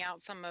canceling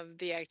out some of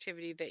the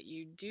activity that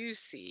you do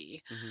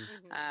see, Hmm.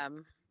 Hmm.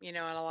 and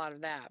a lot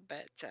of that.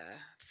 But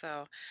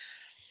so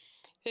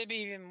it'd be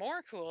even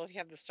more cool if you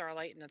have the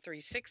starlight in the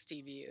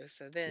 360 view.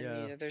 So then,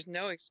 Yeah. there's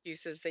no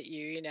excuses that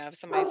if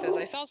somebody says,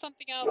 I saw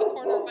something out of the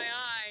corner of my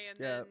eye, and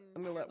Yeah, then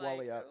I'm gonna you're let like,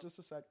 Wally out oh, just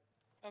a sec.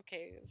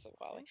 okay, so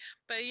Wally.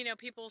 But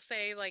people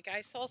say like,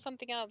 I saw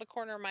something out of the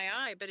corner of my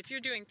eye. But if you're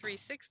doing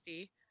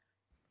 360,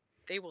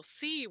 they will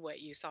see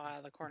what you saw out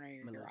of the corner of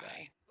I'm gonna your do that.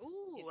 eye.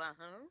 Ooh,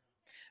 uh-huh.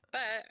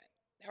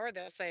 Or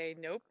they'll say,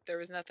 nope, there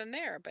was nothing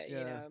there. But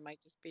Yeah. it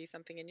might just be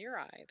something in your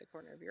eye, the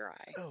corner of your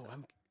eye. Oh,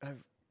 So.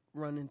 I've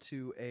run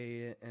into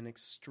an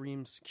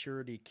extreme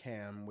security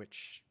cam,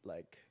 which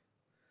like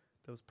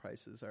those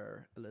prices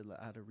are a little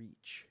out of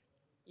reach.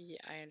 Yeah,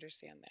 I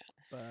understand that.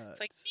 But It's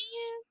like,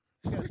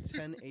 we got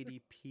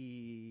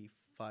 1080p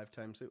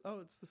 5x. Oh,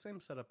 it's the same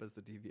setup as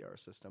the DVR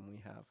system we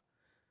have.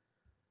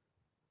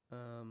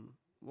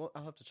 Well,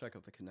 I'll have to check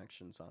out the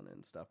connections on it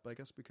and stuff, but I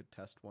guess we could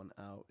test one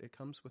out. It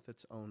comes with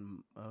its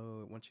own.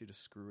 Oh, it wants you to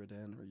screw it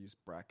in or use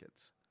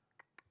brackets.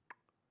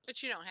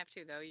 but you don't have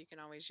to, though. You can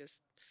always just,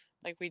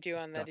 like we do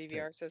on the Duct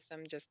DVR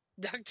system, just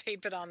duct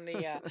tape it on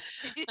the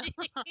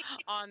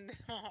on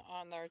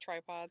our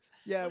tripods.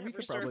 Yeah, we Whatever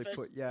could probably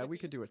surface. we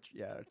could do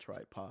a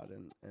tripod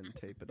and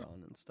tape it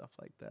on and stuff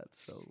like that.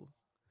 So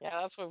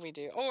Yeah, that's what we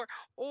do.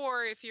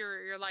 Or if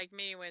you're like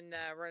me, when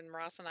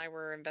Ross and I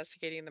were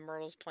investigating the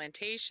Myrtles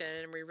plantation,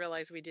 and we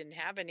realized we didn't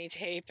have any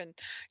tape, and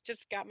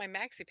just got my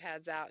maxi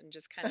pads out and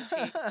just kind of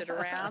taped it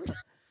around.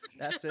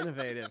 that's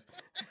innovative.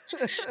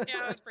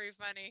 Yeah, it was pretty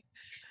funny.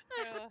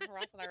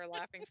 Ross and I were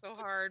laughing so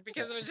hard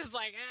because it was just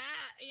like,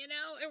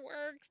 it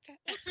worked.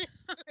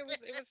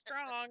 it was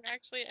strong.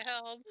 Actually, it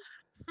held.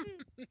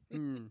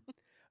 Hmm.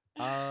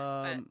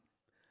 But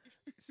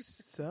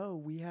So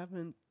we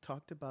haven't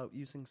talked about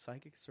using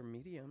psychics or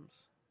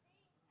mediums.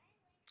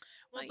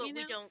 Well, well, but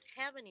we don't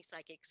have any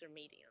psychics or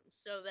mediums,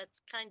 so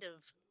that's kind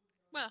of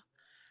well,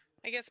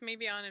 I guess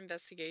maybe on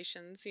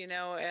investigations,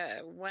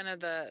 one of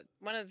the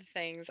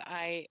things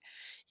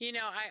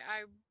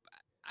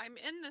I'm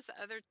in this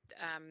other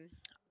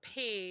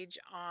page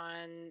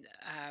on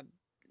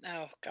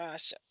oh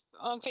gosh,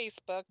 on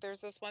Facebook.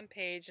 There's this one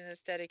page, and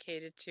it's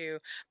dedicated to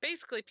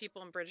basically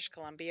people in British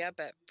Columbia,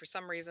 but for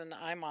some reason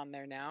I'm on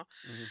there now.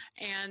 Mhm.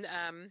 And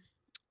well,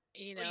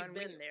 you've and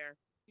been there.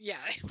 yeah,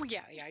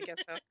 yeah, I guess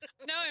so.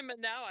 now I'm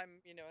an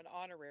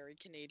honorary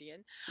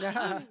Canadian.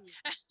 Ooh.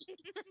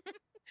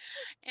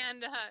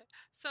 And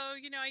so,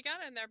 I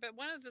got in there, but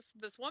one of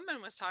this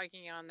woman was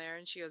talking on there,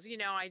 and she goes,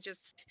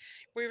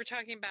 we were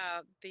talking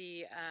about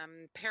the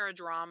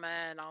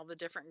paradrama and all the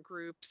different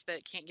groups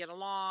that can't get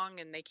along,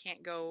 and they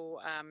can't go,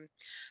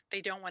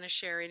 they don't want to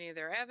share any of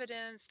their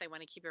evidence. They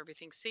want to keep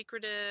everything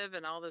secretive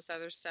and all this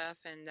other stuff.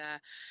 And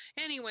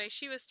anyway,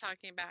 she was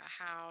talking about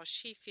how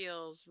she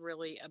feels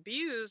really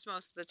abused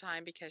most of the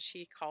time because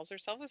she calls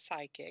herself a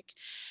psychic.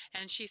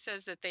 And she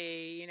says that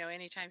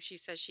anytime she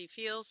says she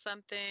feels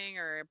something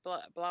or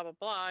blah, blah, blah,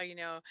 blah,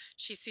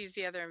 she sees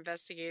the other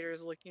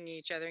investigators looking at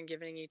each other and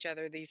giving each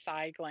other these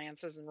side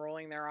glances and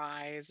rolling their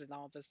eyes and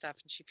all this stuff.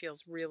 And she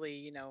feels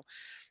really,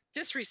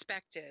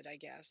 disrespected, I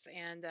guess.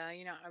 And,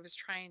 I was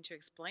trying to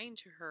explain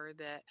to her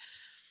that,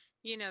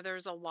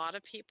 there's a lot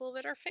of people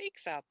that are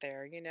fakes out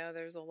there.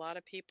 There's a lot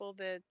of people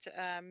that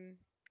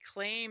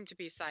claim to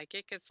be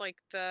psychic. It's like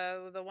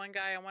the one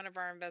guy on one of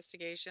our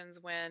investigations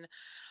when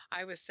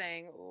I was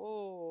saying,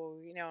 oh,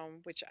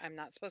 which I'm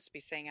not supposed to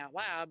be saying out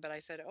loud, but I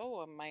said,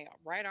 oh, my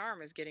right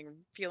arm is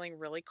feeling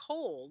really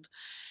cold.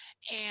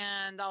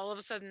 And all of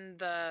a sudden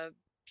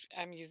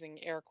I'm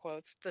using air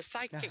quotes, the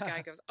psychic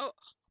guy goes,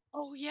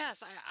 oh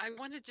yes, I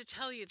wanted to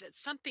tell you that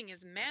something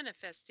is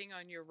manifesting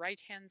on your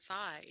right hand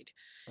side.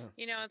 Oh.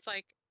 It's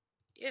like,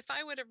 if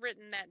I would have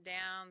written that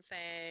down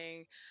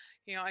saying,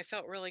 I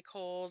felt really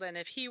cold, and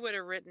if he would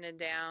have written it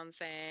down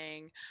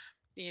saying,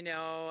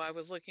 I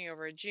was looking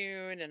over at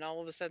June and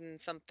all of a sudden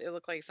it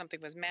looked like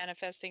something was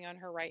manifesting on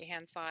her right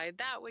hand side,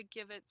 that would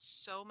give it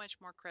so much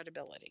more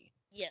credibility.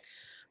 Yes.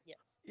 Yes.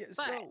 Yeah,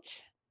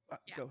 But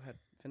yeah. Go ahead,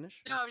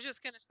 finish. No, I was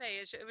just going to say,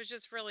 it was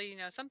just really,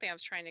 something I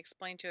was trying to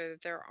explain to her,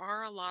 that there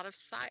are a lot of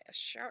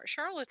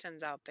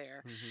charlatans out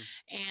there.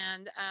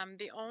 Mm-hmm. And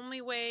the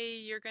only way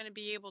you're going to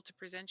be able to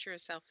present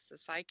yourself as a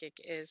psychic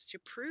is to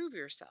prove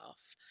yourself.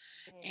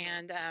 Mhm.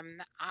 And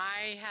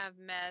I have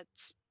met,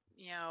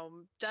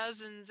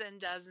 dozens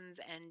and dozens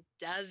and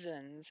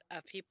dozens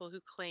of people who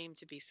claim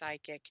to be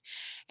psychic.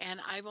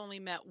 And I've only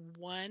met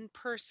one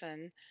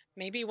person,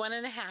 maybe one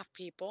and a half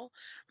people,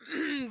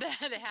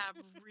 that have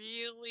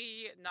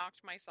really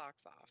knocked my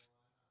socks off.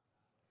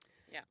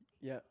 Yeah.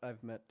 Yeah,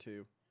 I've met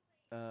two.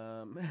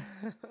 But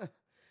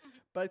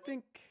I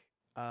think,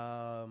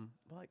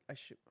 like, I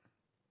should.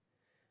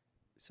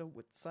 So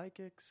with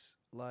psychics,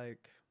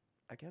 like,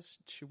 I guess,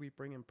 should we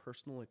bring in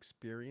personal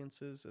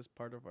experiences as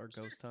part of our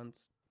ghost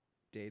hunts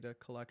data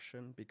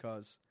collection?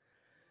 Because,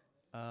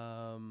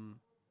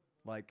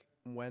 like,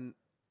 when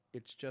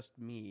it's just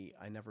me,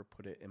 I never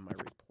put it in my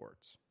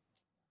reports.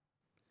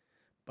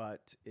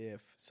 But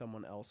if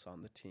someone else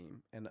on the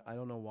team, and I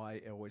don't know why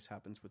it always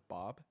happens with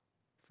Bob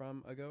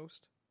from A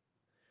Ghost.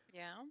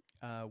 Yeah.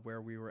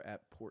 Where we were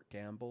at Port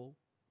Gamble,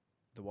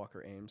 the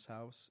Walker Ames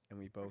house, and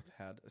we both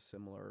had a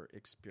similar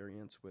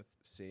experience with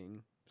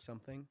seeing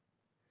something.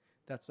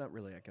 That's not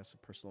really, I guess, a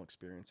personal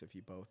experience if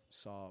you both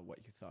saw what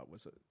you thought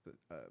was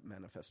a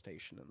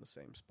manifestation in the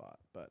same spot.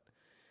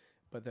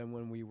 But then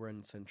when we were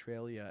in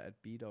Centralia at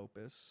Beat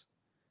Opus,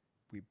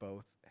 we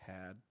both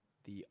had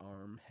the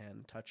arm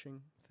hand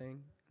touching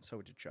thing, and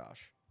so did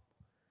Josh.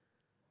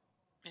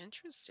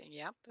 Interesting.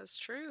 Yep, that's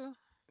true.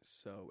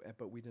 So,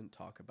 but we didn't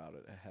talk about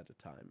it ahead of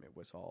time. It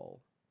was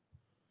all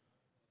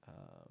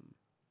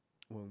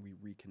when we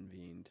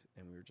reconvened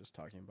and we were just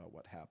talking about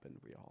what happened.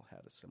 We all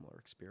had a similar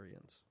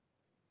experience.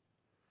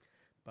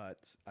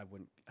 But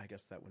I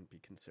guess that wouldn't be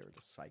considered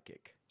a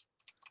psychic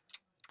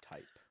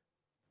type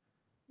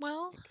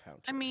Well,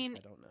 encounter. I mean, I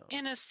don't know.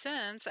 in a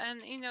sense,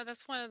 and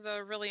that's one of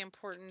the really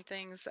important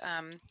things.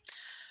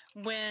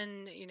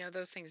 When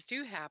those things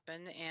do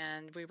happen,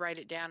 and we write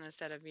it down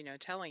instead of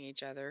telling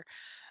each other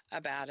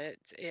about it,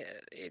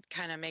 it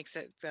kind of makes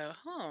it go,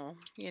 oh,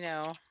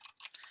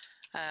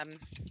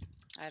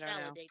 I don't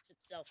know. Validates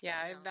itself.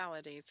 Yeah, it somehow.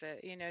 validates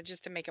it,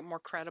 just to make it more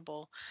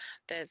credible.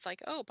 That it's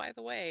like, oh, by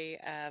the way,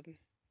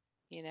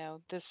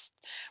 this,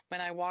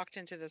 when I walked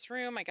into this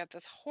room, I got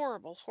this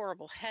horrible,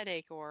 horrible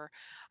headache, or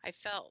I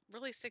felt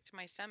really sick to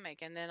my stomach.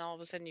 And then all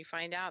of a sudden you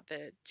find out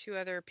that two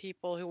other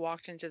people who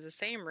walked into the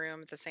same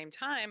room at the same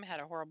time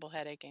had a horrible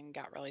headache and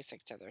got really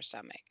sick to their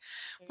stomach,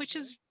 which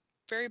is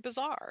very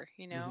bizarre,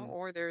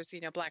 or there's,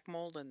 black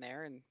mold in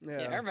there, and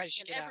everybody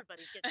should And get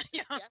everybody's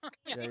getting out.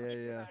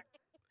 Yeah.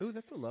 Ooh,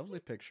 that's a lovely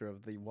picture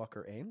of the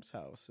Walker Ames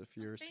house. If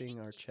you're seeing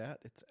our chat,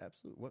 it's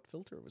absolute. What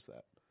filter was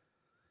that?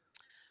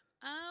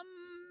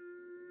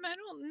 I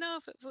don't know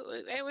if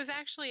it was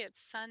actually at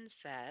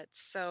sunset,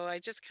 so I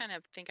just kind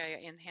of think I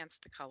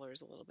enhanced the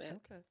colors a little bit.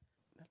 Okay,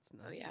 that's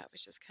nice. Oh yeah, it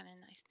was just kind of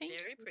nice. Thank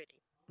Very you. pretty.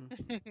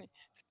 Mm-hmm.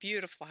 It's a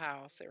beautiful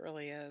house. It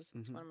really is.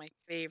 It's one of my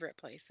favorite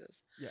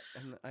places. Yeah,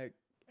 and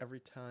every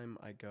time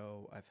I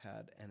go, I've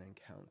had an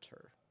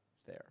encounter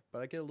there.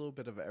 But I get a little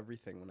bit of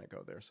everything when I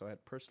go there. So I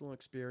had personal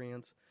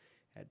experience,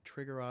 had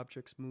trigger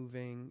objects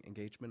moving,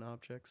 engagement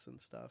objects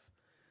and stuff.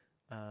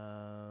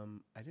 I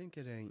didn't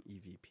get any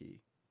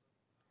EVP.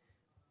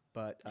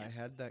 But I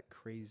had that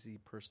crazy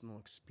personal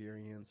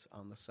experience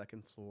on the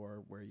second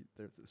floor where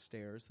there's the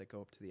stairs that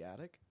go up to the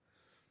attic.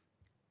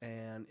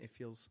 and it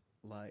feels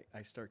like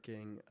I start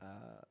getting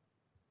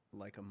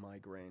like a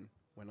migraine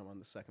when I'm on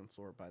the second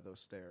floor by those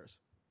stairs.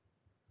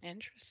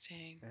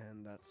 Interesting.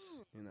 And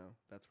that's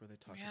where they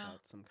talk Yeah.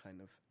 about some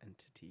kind of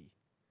entity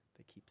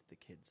that keeps the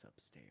kids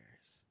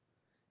upstairs,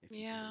 if you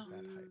Yeah.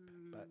 believe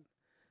that hype.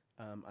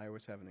 But I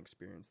always have an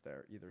experience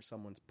there. Either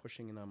someone's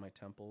pushing in on my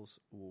temples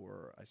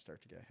or I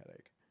start to get a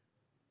headache.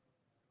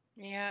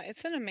 Yeah,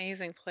 it's an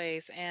amazing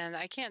place, and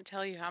I can't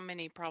tell you how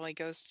many probably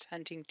ghost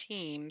hunting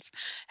teams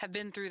have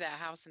been through that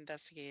house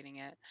investigating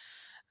it.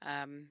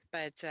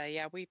 But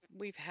yeah,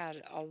 we've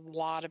had a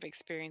lot of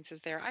experiences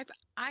there.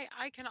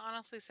 I can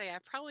honestly say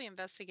I've probably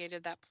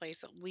investigated that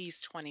place at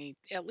least 20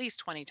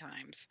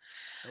 times.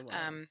 Oh,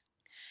 wow.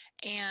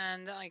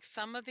 And like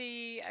some of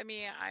I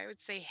mean, I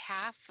would say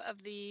half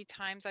of the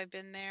times I've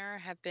been there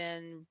have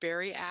been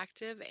very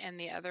active, and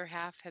the other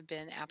half have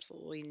been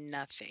absolutely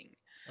nothing.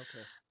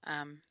 Okay.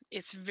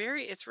 It's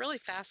really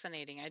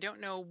fascinating. I don't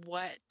know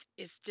what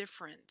is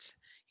different.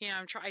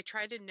 I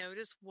try to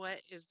notice what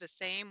is the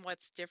same,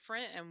 what's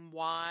different, and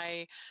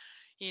why.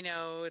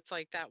 It's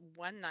like that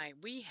one night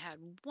we had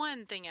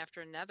one thing after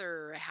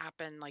another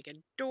happen, like a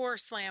door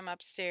slam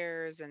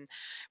upstairs, and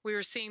we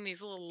were seeing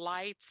these little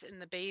lights in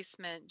the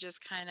basement just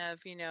kind of,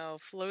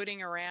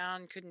 floating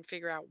around, couldn't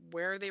figure out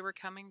where they were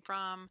coming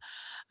from.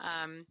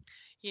 Um,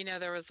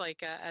 there was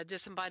like a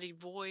disembodied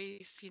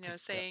voice,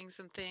 saying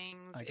some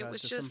things. I It got a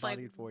was just like,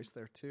 disembodied voice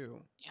there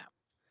too. yeah.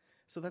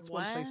 So that's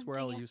one place where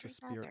I'll thing use a after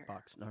spirit another.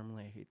 box.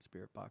 Normally I hate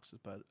spirit boxes,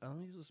 but I'll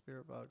use a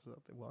spirit box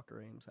at the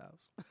Walker Ames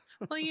house.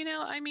 Well,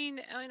 I mean,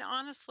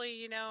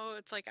 honestly,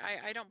 it's like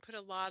I don't put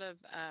a lot of,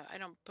 I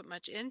don't put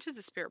much into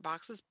the spirit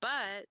boxes, but,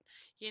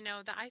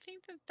 I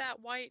think that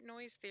white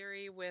noise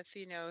theory with,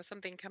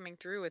 something coming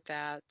through with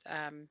that,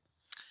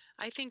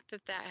 I think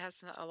that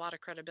has a lot of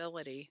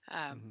credibility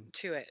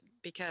to it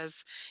because,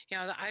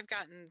 I've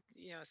gotten,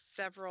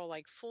 several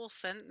like full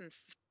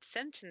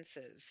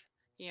sentences.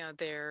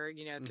 There,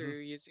 through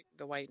using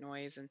the white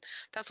noise, and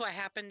that's what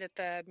happened at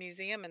the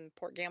museum in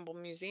Port Gamble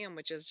Museum,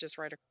 which is just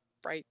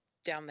right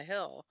down the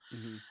hill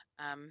Mm-hmm.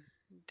 um,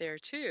 there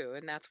too.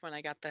 And that's when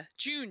I got the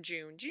June,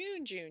 June,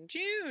 June, June,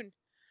 June.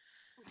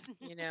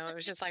 It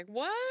was just like,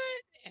 what?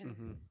 And,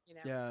 Mm-hmm.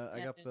 Yeah, I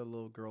got the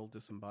little girl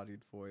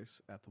disembodied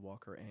voice at the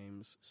Walker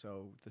Ames,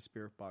 so the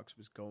spirit box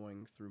was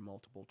going through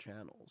multiple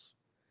channels,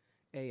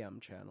 AM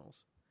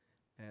channels,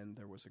 and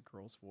there was a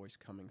girl's voice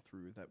coming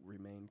through that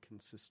remained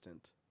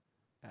consistent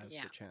as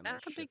the channel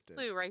that's a big shifted.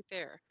 clue right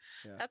there.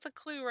 Yeah. That's a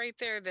clue right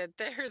there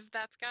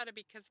that's got to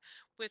be because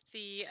with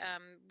the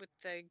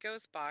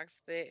ghost box,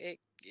 it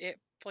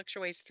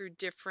fluctuates through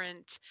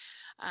different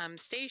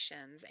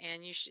stations,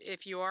 and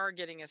if you are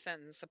getting a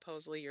sentence,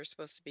 supposedly you're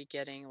supposed to be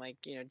getting like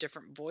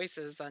different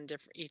voices on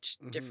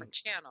different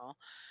channel.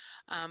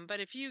 But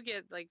if you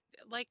get like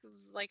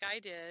I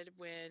did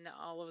when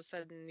all of a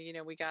sudden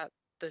we got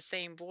the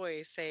same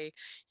voice say,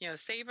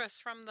 save us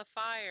from the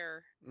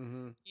fire.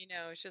 Mm-hmm.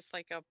 It's just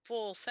like a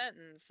full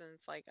sentence, and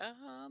it's like,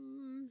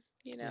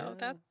 Yeah.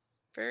 that's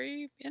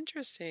very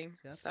interesting.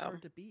 That's So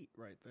hard to beat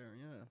right there,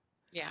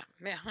 yeah.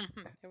 yeah,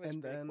 it was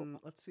And pretty then,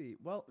 cool. let's see.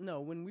 Well, no,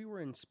 when we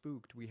were in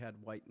Spooked, we had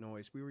white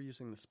noise. We were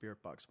using the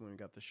spirit box when we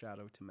got the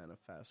shadow to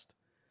manifest.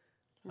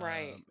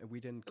 Right. And we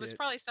didn't It was get...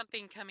 probably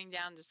something coming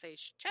down to say,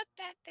 shut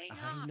that thing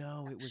I off.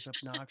 know, it was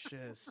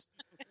obnoxious.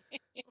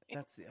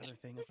 That's the other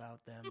thing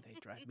about them. They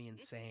drive me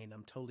insane.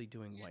 I'm totally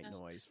doing white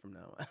noise from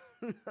now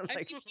on. I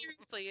mean,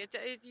 seriously,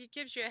 it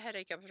gives you a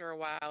headache after a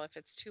while if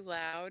it's too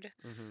loud,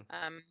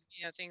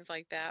 things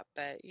like that.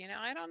 But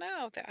I don't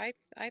know.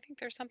 I think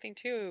there's something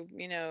to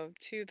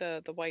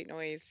the white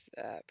noise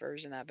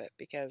version of it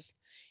because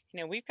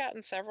we've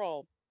gotten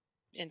several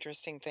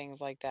interesting things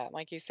like that.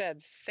 Like you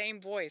said,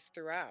 same voice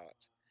throughout.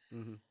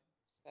 Mm-hmm.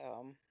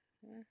 So,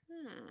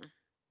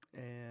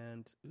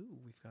 And,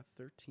 we've got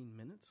 13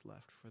 minutes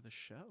left for the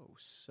show.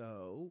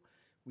 So,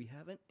 we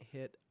haven't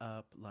hit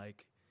up,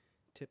 like,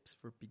 tips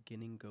for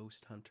beginning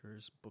ghost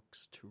hunters,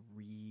 books to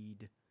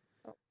read.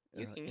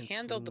 you can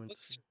handle the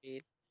books to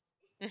read.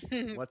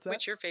 What's that?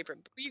 What's your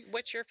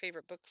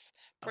favorite books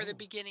for the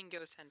beginning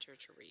ghost hunter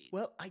to read?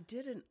 Well, I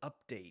did an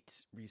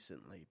update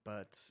recently,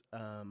 but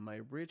my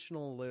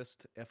original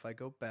list, if I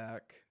go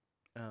back,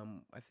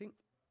 I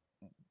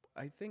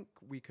think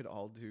we could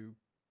all do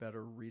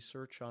better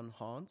research on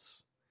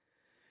haunts.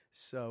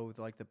 So,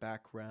 like the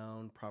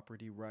background,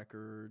 property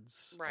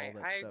records, Right,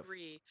 all that I stuff.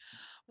 agree.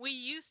 We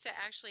used to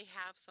actually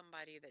have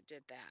somebody that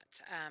did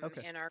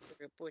that in our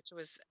group, which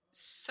was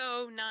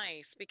so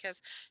nice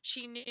because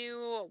she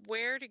knew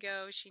where to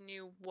go. She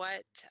knew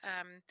what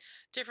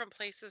different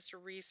places to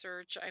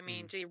research. I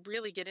mean, to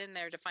really get in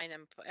there to find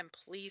and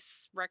police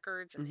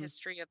records and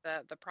history of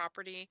the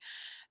property.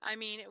 I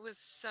mean, it was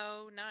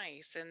so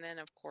nice. And then,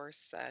 of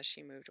course,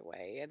 she moved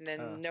away, and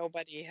then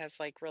nobody has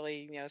like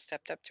really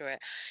stepped up to it.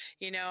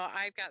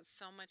 I've got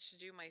so much to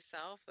do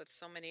myself with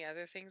so many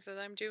other things that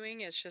I'm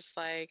doing. It's just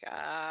like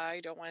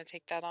I don't want to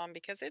take that on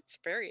because Yeah,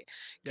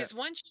 because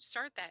once you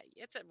start that,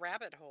 it's a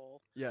rabbit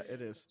hole. yeah,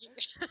 it is.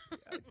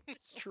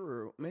 It's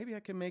true. Maybe I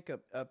can make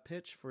a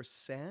pitch for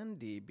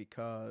Sandy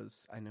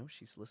because I know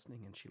she's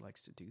listening and she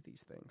likes to do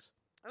these things.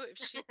 Oh,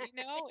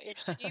 if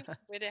she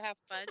would have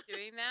fun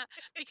doing that,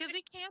 because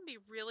it can be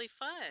really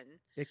fun,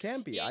 It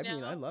can be. you I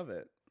mean, I know. love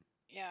it.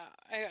 Yeah,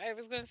 I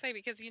was going to say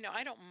because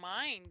I don't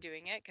mind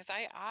doing it because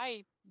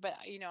but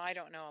I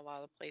don't know a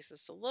lot of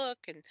places to look,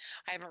 and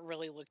I haven't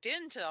really looked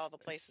into all the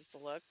places to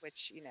look,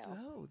 which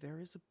So there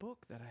is a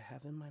book that I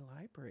have in my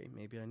library.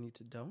 Maybe I need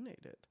to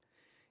donate it.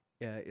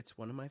 It's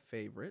one of my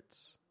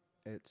favorites.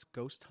 It's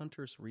Ghost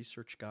Hunter's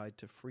Research Guide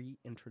to Free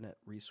Internet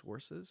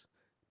Resources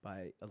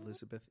by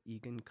Elizabeth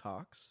Egan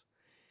Cox.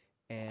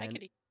 I And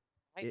could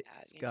like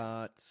it's that.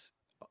 got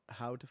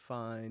how to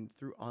find,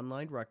 through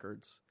online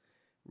records,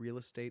 real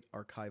estate,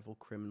 archival,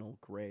 criminal,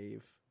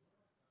 grave,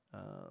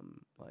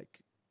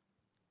 like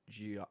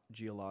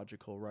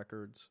geological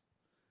records,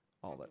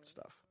 all that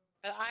stuff.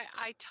 But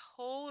I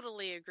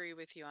totally agree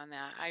with you on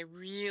that. I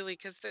really,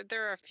 because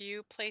there are a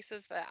few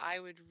places that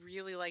I would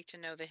really like to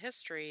know the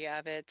history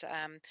of it.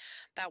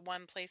 That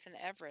one place in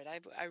Everett, I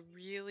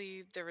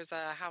really, there was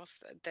a house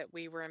that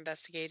we were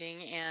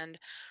investigating, and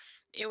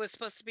it was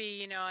supposed to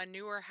be, a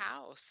newer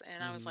house.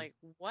 And I was Mhm. like,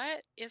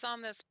 what is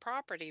on this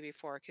property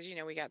before? Because,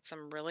 we got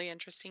some really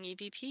interesting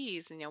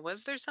EVPs. And,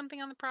 was there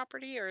something on the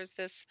property, or is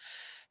this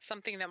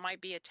something that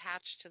might be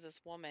attached to this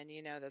woman,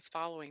 that's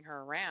following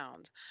her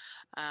around?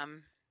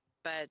 Um,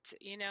 but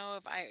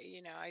if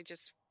I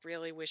just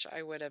really wish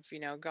I would have,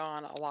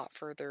 gone a lot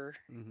further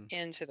Mhm.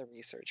 into the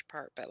research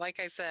part. But like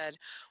I said,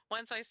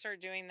 once I start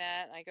doing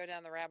that, I go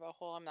down the rabbit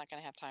hole. I'm not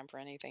going to have time for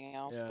anything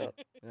else Yeah. that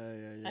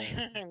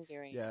Yeah. I'm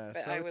doing. Yeah.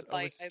 But So it's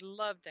always. I'd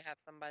love to have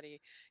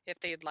somebody if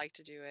they'd like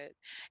to do it.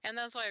 And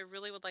that's why I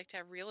really would like to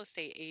have real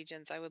estate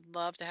agents. I would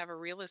love to have a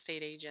real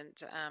estate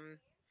agent,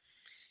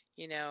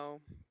 you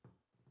know,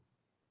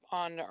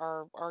 on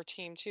our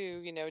team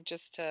too,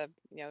 just to,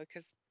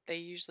 because they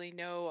usually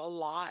know a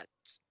lot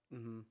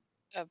Mhm.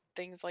 of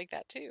things like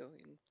that too.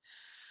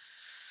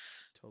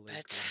 Totally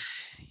But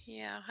agree.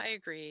 yeah, I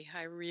agree.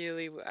 I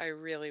really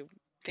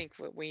think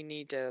what we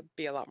need to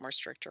be a lot more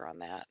stricter on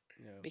that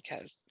Yeah.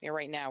 because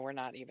right now we're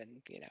not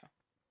even,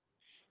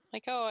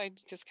 like, oh, I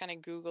just kind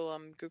of Google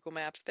Google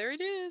Maps. There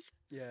it is.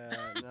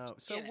 Yeah. No.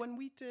 So You know. when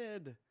we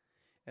did,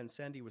 and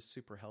Sandy was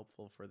super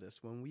helpful for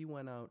this, when we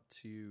went out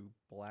to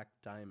Black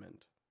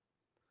Diamond,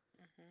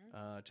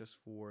 just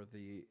for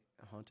the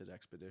haunted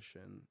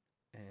expedition,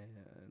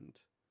 and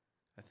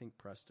I think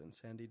Preston,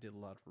 Sandy did a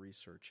lot of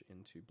research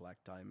into Black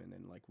Diamond,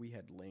 and like we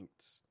had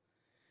linked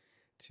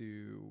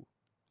to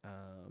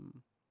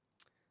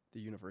the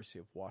University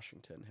of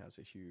Washington has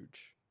a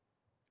huge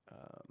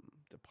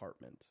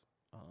department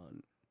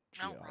on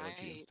Oh,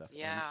 geology and right. stuff, and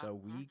Yeah. so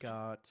we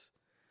got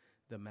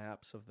the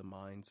maps of the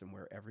mines and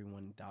where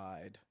everyone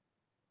died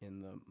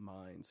in the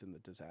mines in the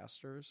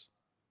disasters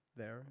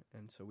there,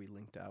 and so we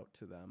linked out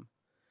to them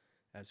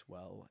as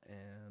well.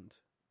 And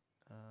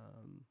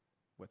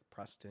with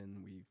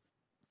Preston, we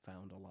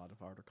found a lot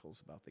of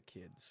articles about the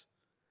kids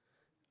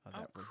that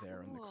Oh, were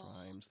there and the cool.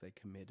 crimes they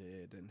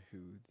committed and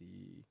who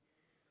the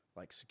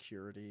like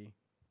security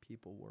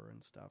people were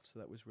and stuff. So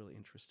that was really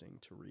interesting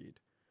to read.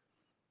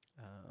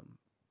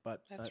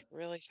 But That's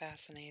really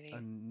fascinating.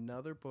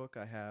 another book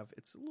I have,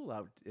 it's a little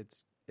out.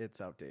 It's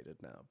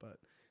outdated now, but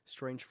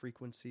Strange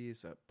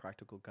Frequencies: A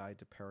Practical Guide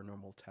to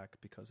Paranormal Tech,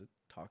 because it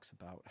talks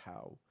about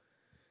how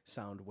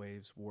sound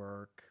waves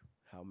work,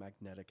 how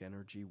magnetic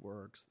energy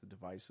works, the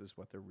devices,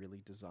 what they're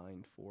really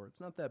designed for.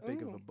 It's not that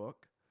big of a Ooh.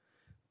 book,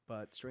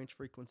 but Strange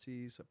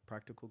Frequencies: A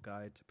Practical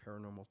Guide to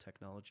Paranormal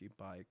Technology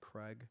by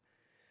Craig.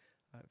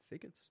 I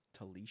think it's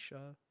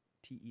Telesha,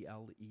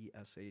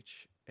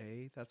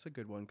 Telesha. That's a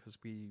good one because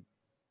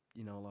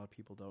a lot of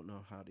people don't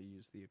know how to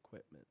use the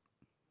equipment.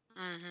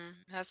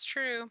 That's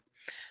true.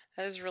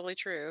 That is really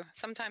true.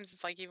 Sometimes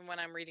it's like even when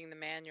I'm reading the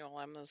manual,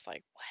 I'm just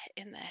like,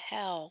 what in the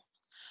hell?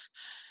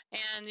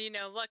 And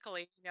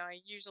luckily, I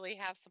usually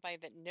have somebody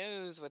that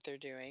knows what they're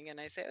doing, and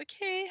I say,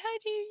 okay, how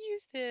do you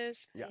use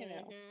this? Yeah.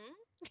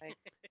 Like,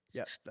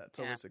 Yeah, that's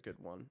yeah. always a good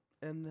one.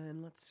 And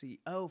then let's see.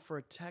 Oh, for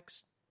a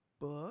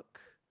textbook,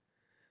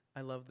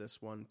 I love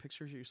this one.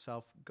 Picture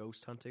Yourself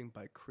Ghost Hunting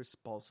by Chris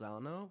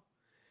Balzano,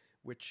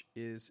 which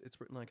it's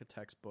written like a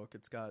textbook.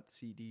 It's got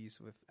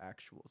CDs with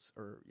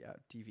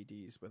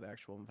DVDs with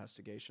actual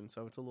investigation.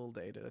 So it's a little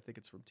dated. I think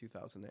it's from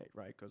 2008,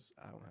 right? Because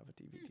I don't have a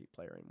DVD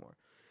player anymore.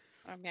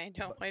 I mean,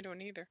 I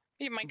don't either.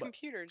 Even my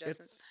computer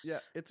doesn't.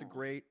 It's a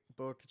great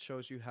book. It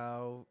shows you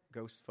how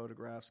ghost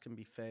photographs can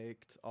be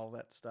faked, all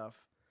that stuff.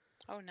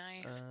 Oh,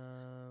 nice.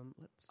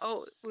 Let's.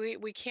 Oh,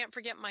 we can't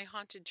forget My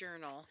Haunted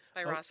Journal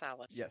by Ross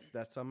Allison. Yes,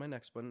 that's on my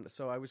next one.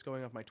 So I was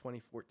going off my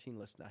 2014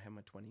 list. Now I have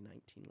my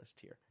 2019 list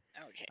here.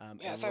 Okay. And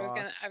So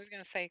Ross, I was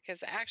gonna say,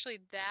 because actually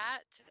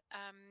that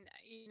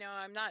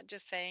I'm not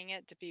just saying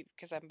it to be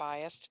because I'm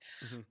biased,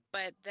 Mhm.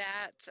 but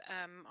that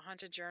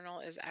Haunted Journal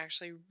is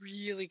actually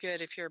really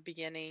good if you're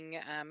beginning,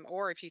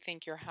 or if you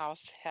think your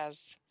house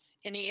has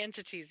any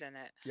entities in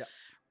it. Yep.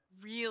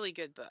 Really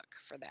good book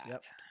for that.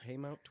 Yep.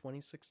 Came out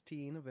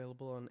 2016.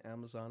 Available on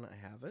Amazon. I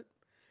have it.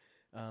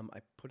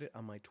 I put it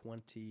on my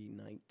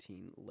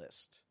 2019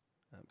 list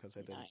because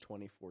I did it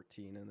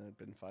 2014 and it had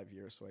been 5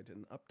 years, so I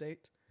didn't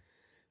update.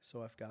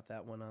 So I've got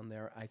that one on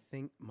there. I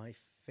think my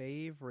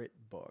favorite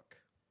book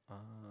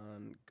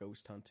on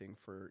ghost hunting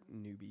for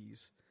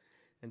newbies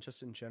and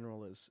just in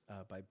general is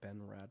by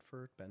Benjamin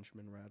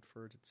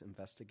Radford. It's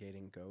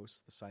Investigating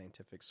Ghosts, the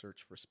Scientific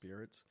Search for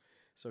Spirits.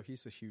 So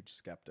he's a huge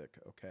skeptic,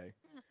 okay?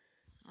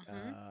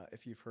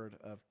 If you've heard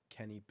of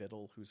Kenny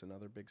Biddle, who's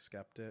another big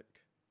skeptic.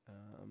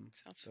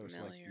 Sounds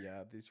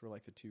familiar. These were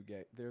like the two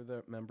they're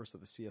the members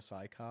of the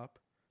CSI Cop,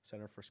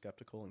 Center for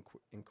Skeptical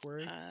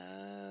Inquiry.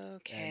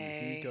 Okay.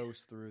 And he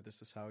goes through,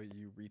 this is how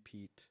you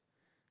repeat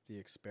the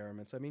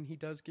experiments. I mean, he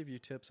does give you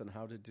tips on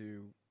how to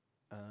do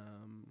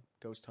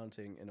ghost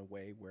hunting in a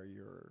way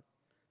where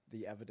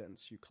the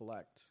evidence you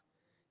collect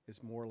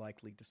is more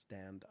likely to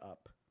stand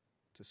up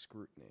to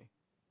scrutiny.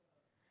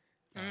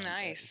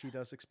 Nice. He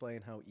does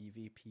explain how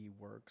EVP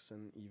works,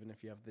 and even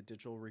if you have the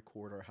digital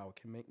recorder, how it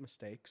can make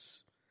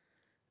mistakes.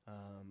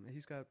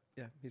 He's got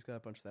a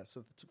bunch of that.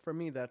 So for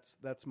me,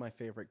 that's my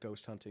favorite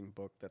ghost hunting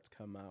book that's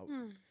come out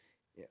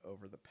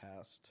over the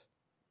past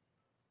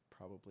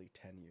probably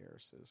 10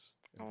 years. Is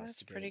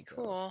that's pretty Investigating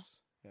cool. Ghosts.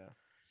 Yeah.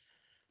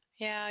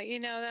 Yeah,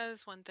 that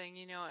is one thing.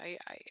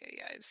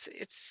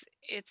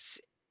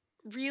 It's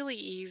really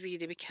easy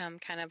to become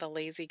kind of a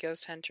lazy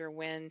ghost hunter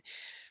when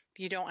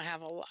you don't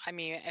have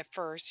at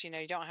first, you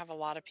don't have a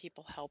lot of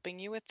people helping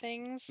you with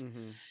things.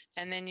 Mm-hmm.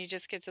 And then you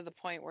just get to the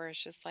point where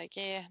it's just like,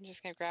 yeah, I'm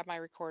just going to grab my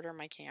recorder,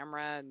 my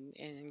camera,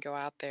 and go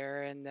out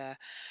there. And,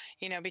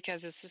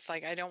 because it's just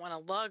like, I don't want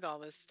to lug all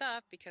this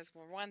stuff because,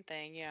 for one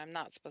thing, I'm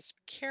not supposed to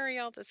carry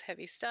all this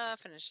heavy stuff.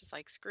 And it's just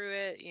like, screw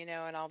it,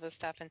 and all this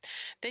stuff. And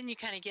then you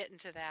kind of get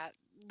into that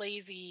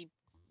lazy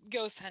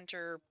ghost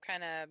hunter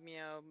kind of,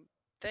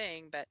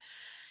 thing. But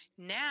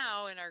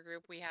now in our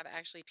group, we have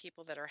actually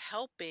people that are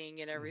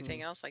helping and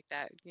everything else like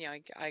that.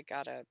 I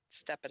got to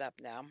step it up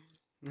now.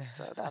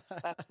 So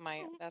that's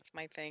my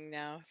thing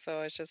now.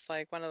 So it's just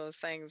like one of those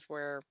things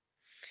where,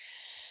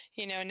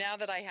 now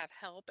that I have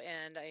help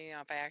and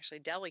if I actually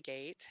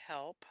delegate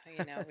help,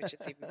 which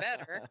is even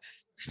better.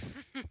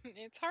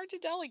 It's hard to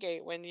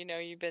delegate when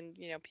you've been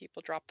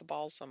people drop the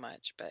ball so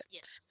much, but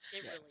Yes,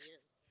 it really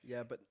is.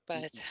 Yeah, but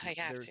I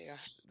have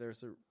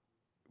to.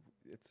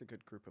 It's a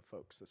good group of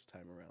folks this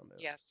time around. There.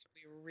 Yes,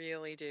 we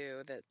really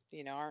do that.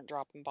 Aren't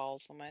dropping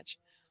balls so much.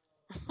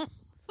 So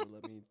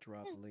let me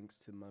drop links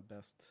to my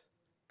best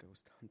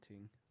ghost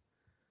hunting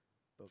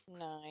books.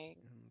 Nice.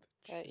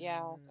 But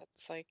yeah,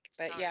 that's like.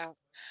 But Sorry. yeah,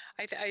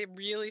 I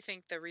really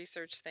think the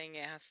research thing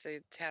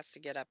has to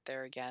get up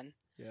there again.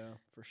 Yeah,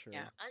 for sure.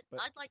 Yeah.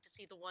 I'd like to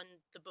see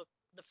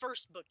the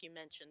first book you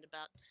mentioned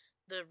about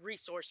the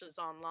resources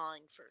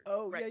online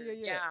for. records.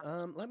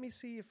 Yeah. Let me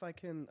see if I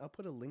can. I'll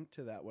put a link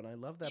to that one. I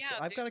love that Yeah,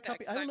 book. I've got a do that,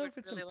 copy. 'cause I don't know would if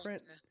it's really in like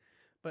print, to-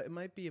 but it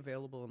might be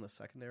available in the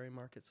secondary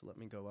market. So let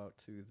me go out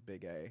to the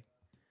big A.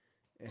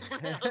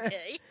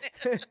 Okay.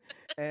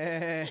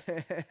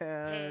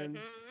 and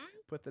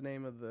Mhm. put the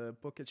name of the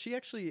book. And she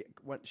actually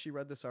she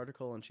read this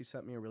article and she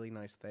sent me a really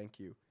nice thank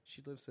you.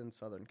 She lives in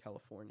Southern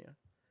California.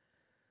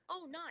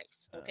 Oh,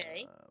 nice.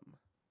 Okay.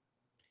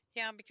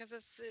 Yeah, because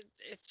it's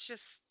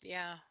just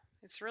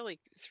it's really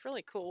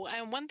cool.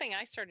 And one thing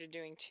I started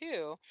doing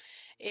too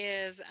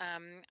is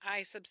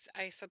I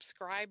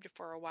subscribed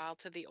for a while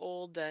to the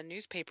old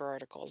newspaper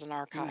articles and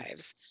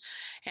archives,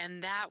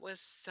 and that was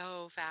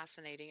so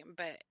fascinating.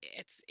 But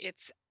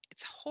it's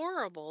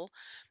horrible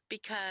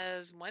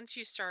because once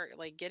you start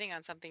like getting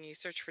on something, you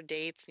search for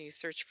dates and you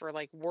search for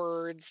like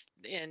words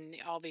in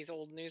all these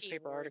old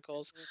newspaper Keywords.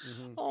 articles.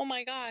 Mhm. Oh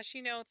my gosh,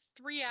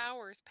 3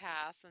 hours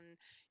pass and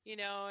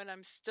and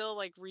I'm still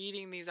like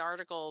reading these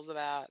articles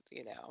about,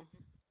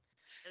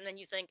 And then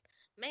you think,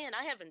 man,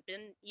 I haven't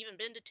even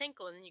been to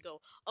Tinkle, and then you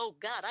go, oh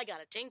God, I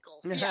gotta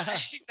tinkle. Yeah,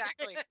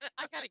 exactly.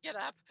 I gotta get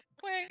up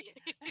quick.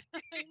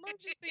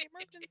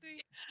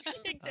 Emergency.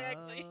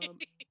 Exactly.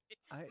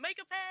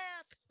 Make a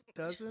path.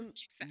 Doesn't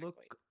Exactly.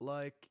 look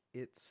like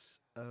it's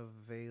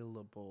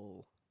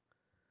available.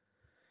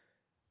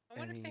 I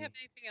wonder if they have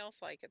anything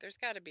else like it. There's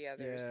got to be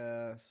others.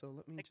 Yeah, so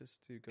let me Like,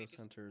 just do Ghost maybe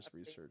some Hunters update.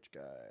 Research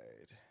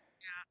Guide.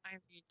 Yeah, I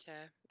need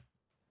to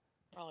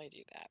probably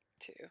do that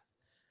too.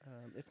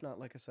 If not,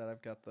 like I said,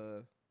 I've got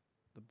the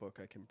book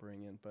I can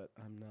bring in, but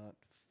I'm not.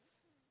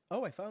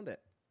 Oh, I found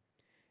it.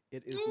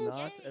 It is Ooh,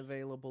 not yay.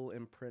 available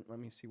in print. Let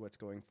me see what's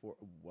going for.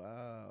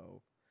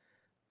 Wow,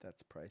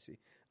 that's pricey.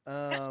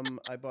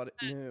 I bought it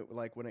new,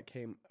 like when it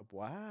came.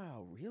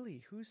 Wow,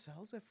 really? Who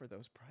sells it for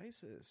those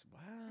prices?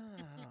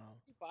 Wow.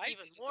 Who buys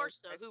Even it at more those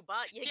so, prices? who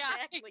bought? Yeah,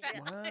 Yeah,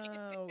 exactly.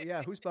 Wow.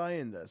 Yeah, who's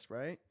buying this,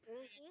 right?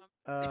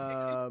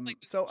 Mhm. Like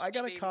the So I Disney got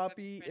a babies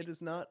copy. ready. It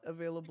is not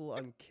available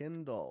on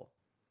Kindle.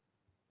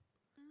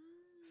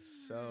 Mm.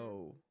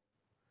 So,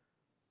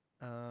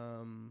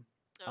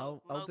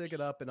 So I'll dig it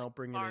Moby, up and I'll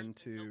bring it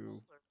Barnes and into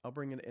Noble, or I'll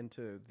bring it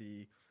into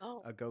the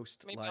oh, a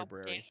ghost Maybe I'll scan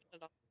library.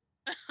 it all.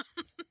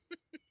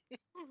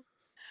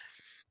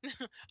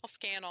 I'll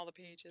scan all the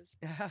pages.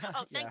 oh,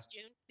 Yeah. thanks,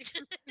 June.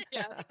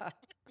 Yeah,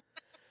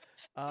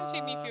 it'll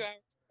take me a few Uh,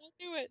 hours. I'll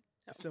do it.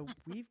 No. so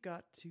we've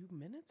got 2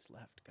 minutes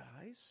left,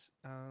 guys.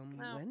 Well,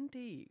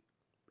 Wendy,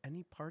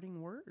 any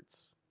parting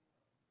words?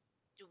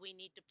 Do we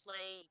need to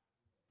play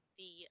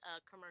the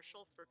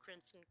commercial for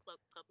Crimson Cloak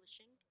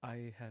Publishing?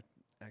 I had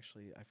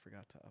actually I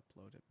forgot to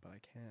upload it, but I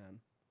can.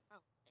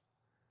 Oh.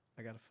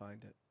 I gotta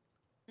find it.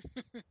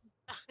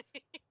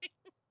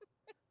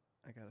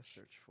 I gotta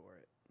search for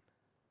it.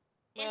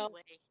 Well,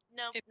 Anyway,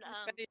 no, if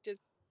anybody did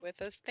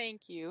with us,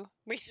 thank you.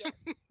 yes,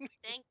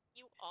 thank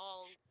you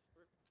all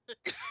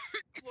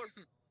for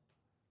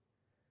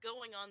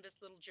going on this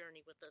little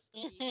journey with us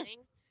this evening.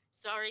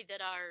 Sorry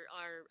that our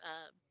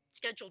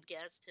scheduled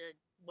guest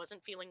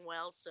wasn't feeling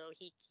well, so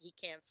he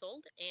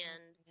canceled.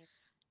 And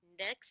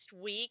next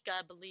week,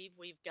 I believe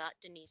we've got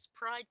Denise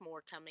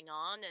Pridemore coming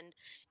on,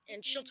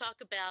 and she'll talk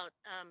about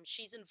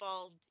she's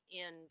involved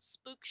in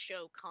Spook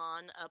Show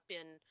Con up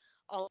in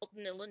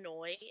Alton,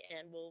 Illinois,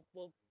 and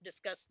we'll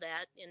discuss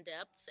that in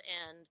depth.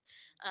 And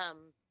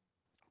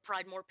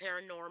Pridemore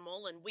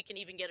Paranormal, and we can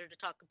even get her to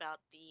talk about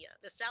the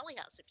Sally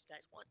House if you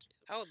guys want to.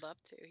 I would love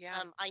to.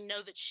 Yeah. I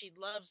know that she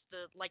loves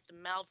the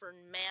Malvern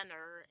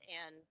Manor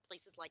and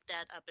places like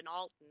that up in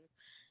Alton,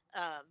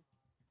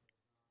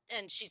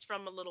 and she's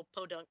from a little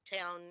podunk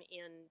town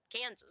in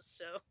Kansas.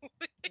 So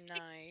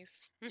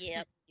Nice.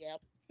 yep.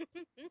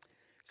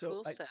 So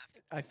Cool stuff.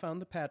 I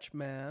found the Patch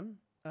Man.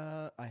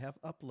 I have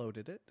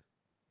uploaded it.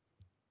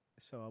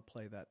 So I'll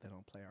play that, then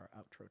I'll play our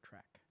outro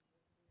track.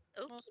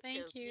 Well,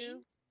 thank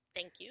you.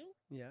 Thank you.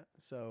 Yeah.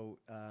 So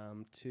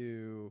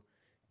to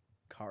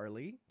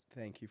Carly,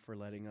 thank you for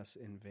letting us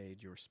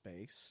invade your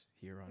space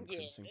here on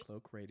Crimson Yes.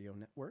 Cloak Radio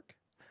Network.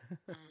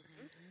 Mhm.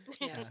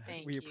 Yes,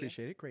 thank we you.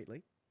 appreciate it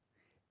greatly.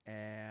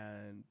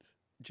 And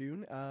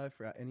June,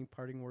 for any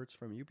parting words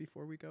from you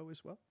before we go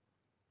as well?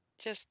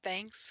 Just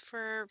thanks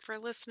for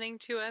listening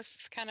to us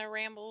kind of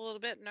ramble a little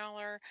bit and all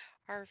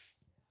our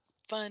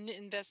fun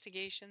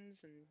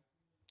investigations and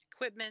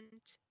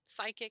equipment,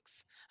 psychics.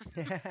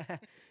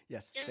 Yes.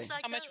 Yes, Thank, I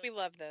How much go. we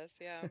love this.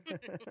 Yeah.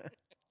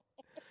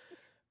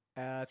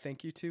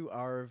 thank you to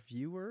our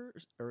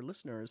viewers or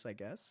listeners, I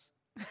guess.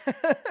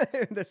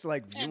 That's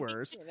like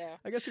viewers. You know.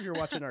 I guess if you're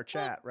watching our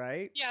chat,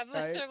 right? Yeah,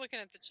 Right? they're looking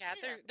at the chat.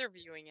 Yeah. They're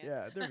viewing it.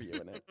 Yeah, they're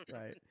viewing it,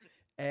 right?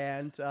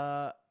 And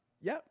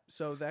yeah,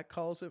 so that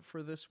calls it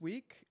for this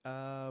week.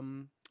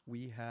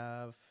 We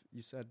have,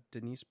 you said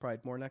Denise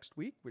Pridemore next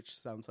week, which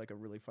sounds like a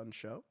really fun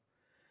show.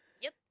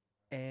 Yep.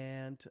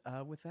 And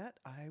with that,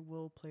 I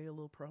will play a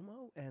little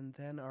promo, and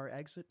then our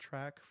exit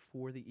track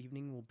for the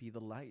evening will be "The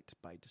Light"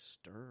 by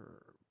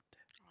Disturbed.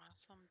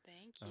 Awesome.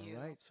 Thank you.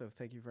 All right, so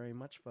thank you very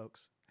much,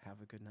 folks.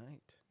 Have a good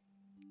night.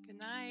 Good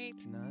night.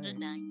 Good night. Good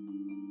night.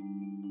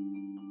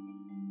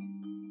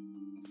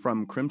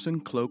 From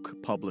Crimson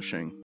Cloak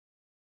Publishing,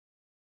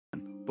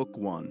 Book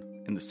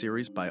 1 in the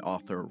series by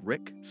author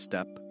Rick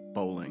Stepp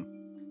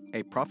Bowling.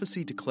 A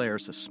prophecy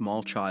declares a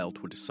small child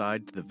would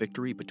decide the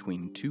victory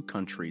between two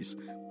countries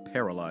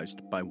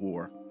paralyzed by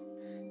war.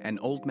 An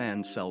old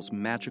man sells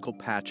magical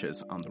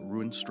patches on the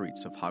ruined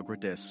streets of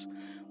Hagradis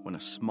when a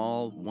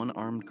small,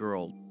 one-armed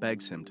girl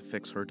begs him to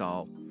fix her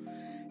doll.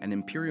 An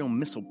Imperial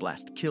missile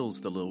blast kills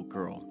the little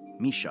girl,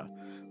 Misha,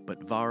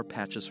 but Var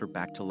patches her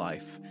back to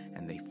life,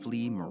 and they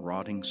flee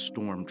marauding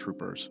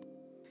stormtroopers.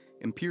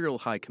 Imperial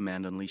High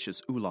Command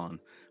unleashes Ulan,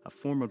 a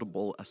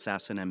formidable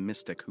assassin and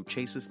mystic who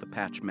chases the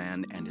Patch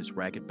Man and his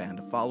ragged band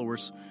of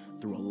followers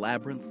through a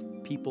labyrinth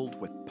peopled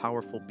with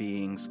powerful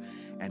beings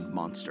and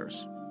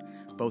monsters.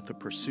 Both the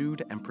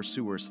pursued and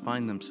pursuers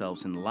find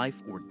themselves in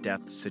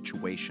life-or-death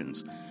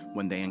situations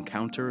when they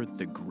encounter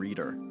the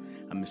Greeter,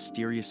 a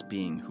mysterious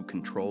being who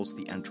controls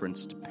the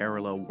entrance to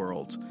parallel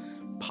worlds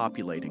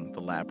populating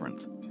the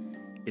labyrinth.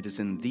 It is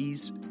in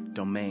these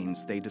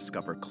domains they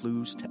discover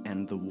clues to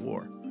end the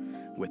war,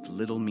 with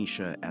little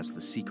Misha as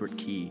the secret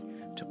key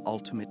to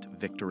ultimate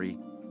victory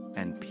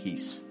and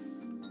peace.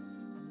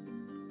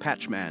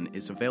 Patchman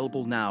is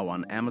available now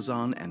on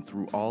Amazon and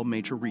through all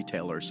major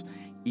retailers,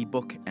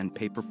 ebook and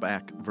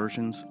paperback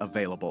versions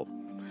available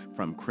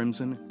from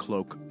Crimson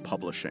Cloak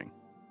Publishing.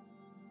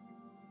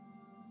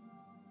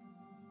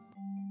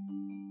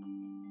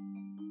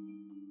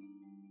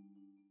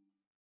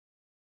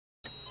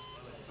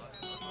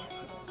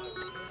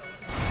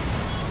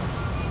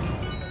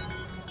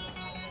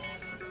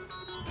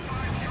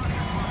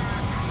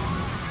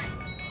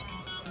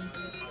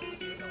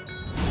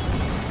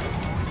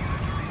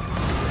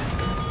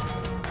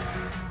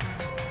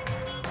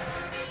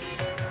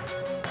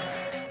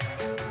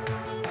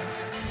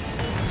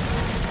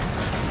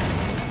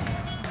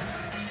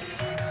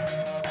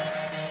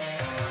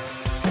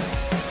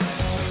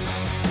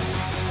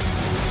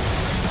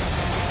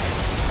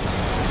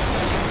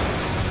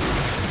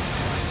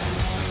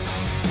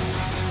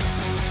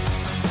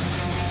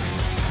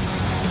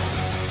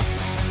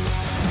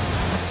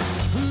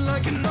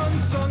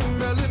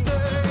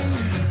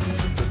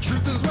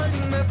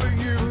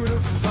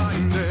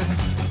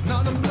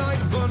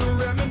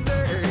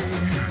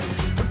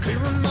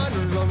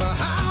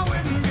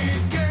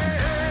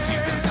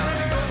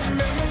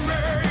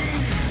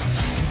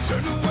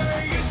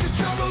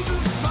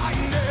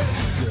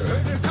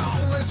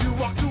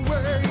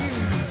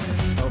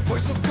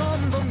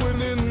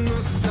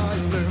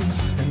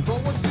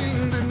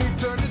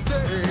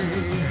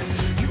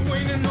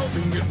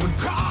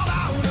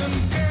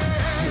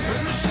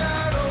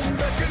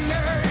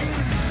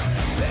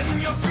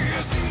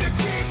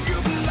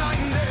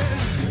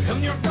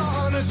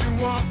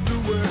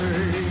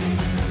 away.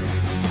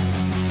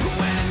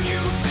 When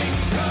you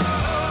think of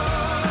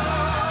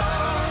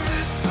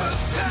this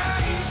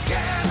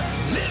forsaken,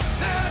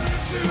 listen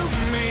to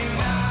me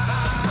now.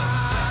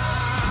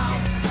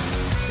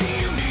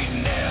 You need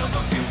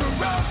never feel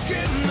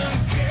broken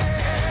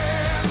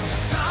again.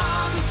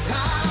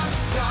 Sometimes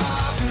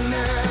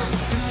darkness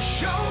can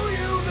show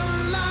you the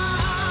light.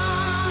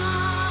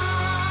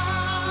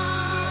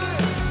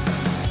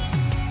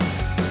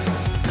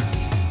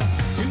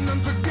 An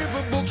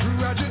unforgivable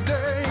tragedy.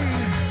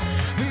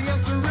 The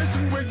answer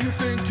isn't where you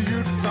think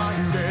you'd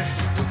find it.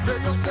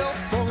 Prepare yourself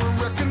for a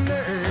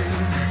reckoning.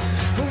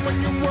 For when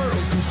your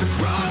world seems to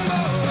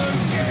crumble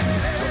again.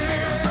 Don't be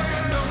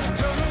afraid, don't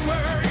turn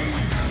away.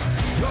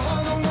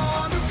 You're the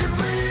one who can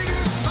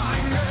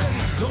redefine it.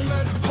 Don't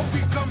let hope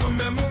become a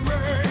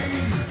memory.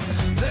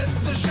 Let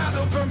the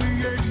shadow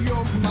permeate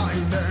your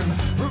mind and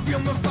reveal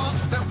the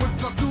thoughts that were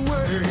tucked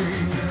away.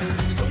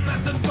 So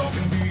that the door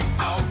can be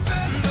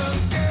opened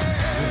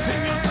again.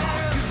 Within your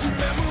darkest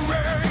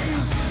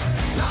memories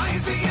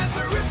lies the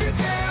answer if you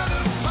dare to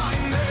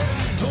find it.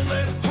 Don't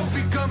let hope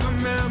become a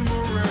memory.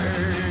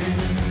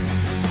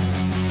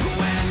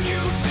 When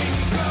you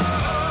think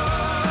of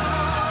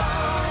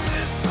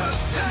this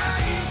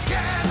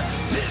forsaken,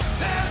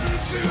 listen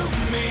to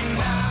me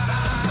now.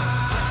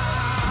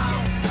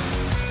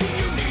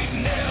 You need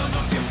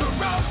never feel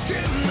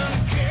broken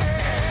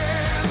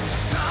again.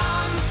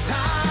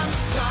 Sometimes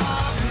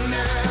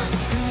darkness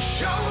can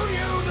show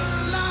you the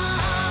light.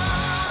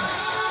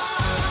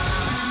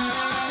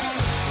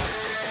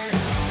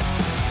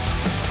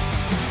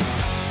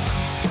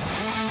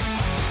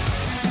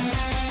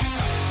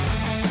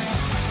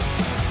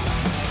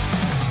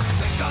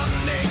 Sick on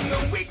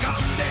ding, weak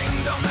on ding.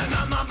 Don't let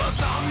another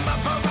summer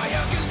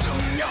pariah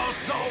consume your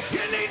soul.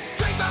 You need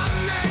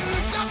strengthening,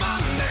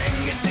 toughening.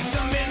 It takes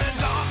a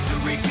minute off to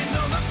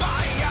rekindle the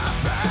fire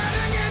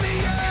burning in the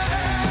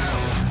air.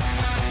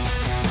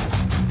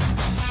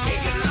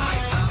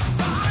 Ignite the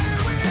fire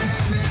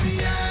within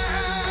you.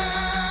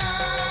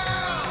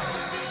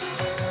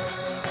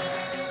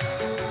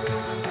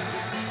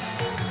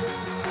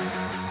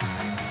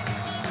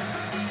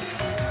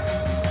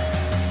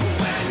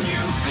 When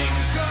you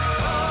think of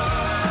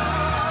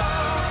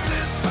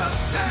this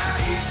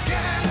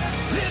forsaken,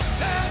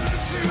 listen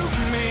to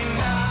me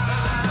now.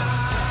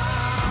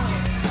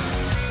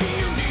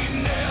 You need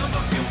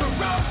never feel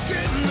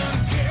broken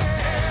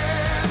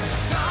again.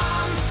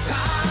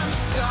 Sometimes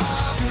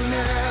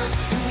darkness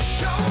can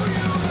show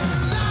you the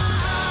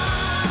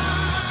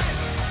light.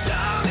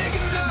 Don't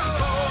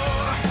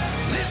ignore,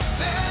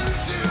 listen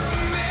to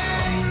me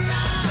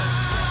now.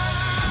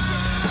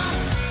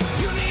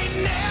 You need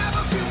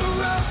never feel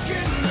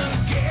broken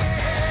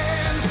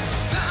again.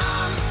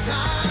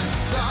 Sometimes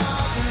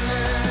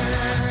darkness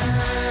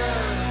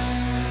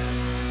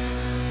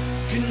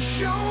can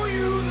show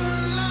you the